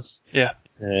most sense. Alright.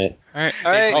 All right.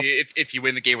 All right. If you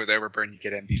win the game with Overburn, you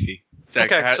get MVP. That's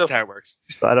Okay, so- how it works.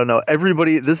 I don't know.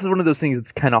 This is one of those things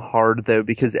that's kind of hard though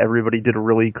because everybody did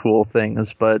really cool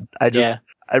things, but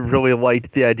I really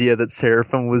liked the idea that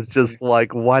Seraphim was just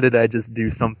like, why did I just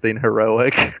do something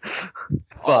heroic?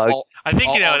 Fuck. I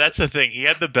think that's the thing. He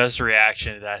had the best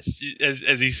reaction to that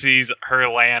as he sees her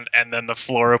land and then the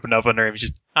floor open up under him.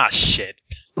 He's just shit.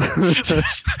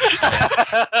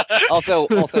 Also,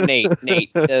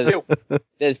 Nate,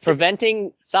 does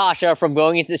preventing Sasha from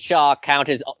going into shock count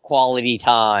as quality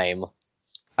time?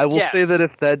 I will Yes. say that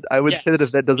if that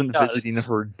doesn't It does. visiting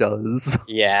her does.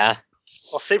 Yeah.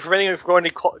 I'll say preventing him from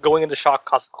going into shock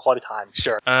costs quality time.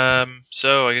 Sure.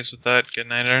 So I guess with that, good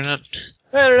night, Internet.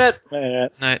 Internet. Yeah.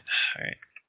 Night. All right.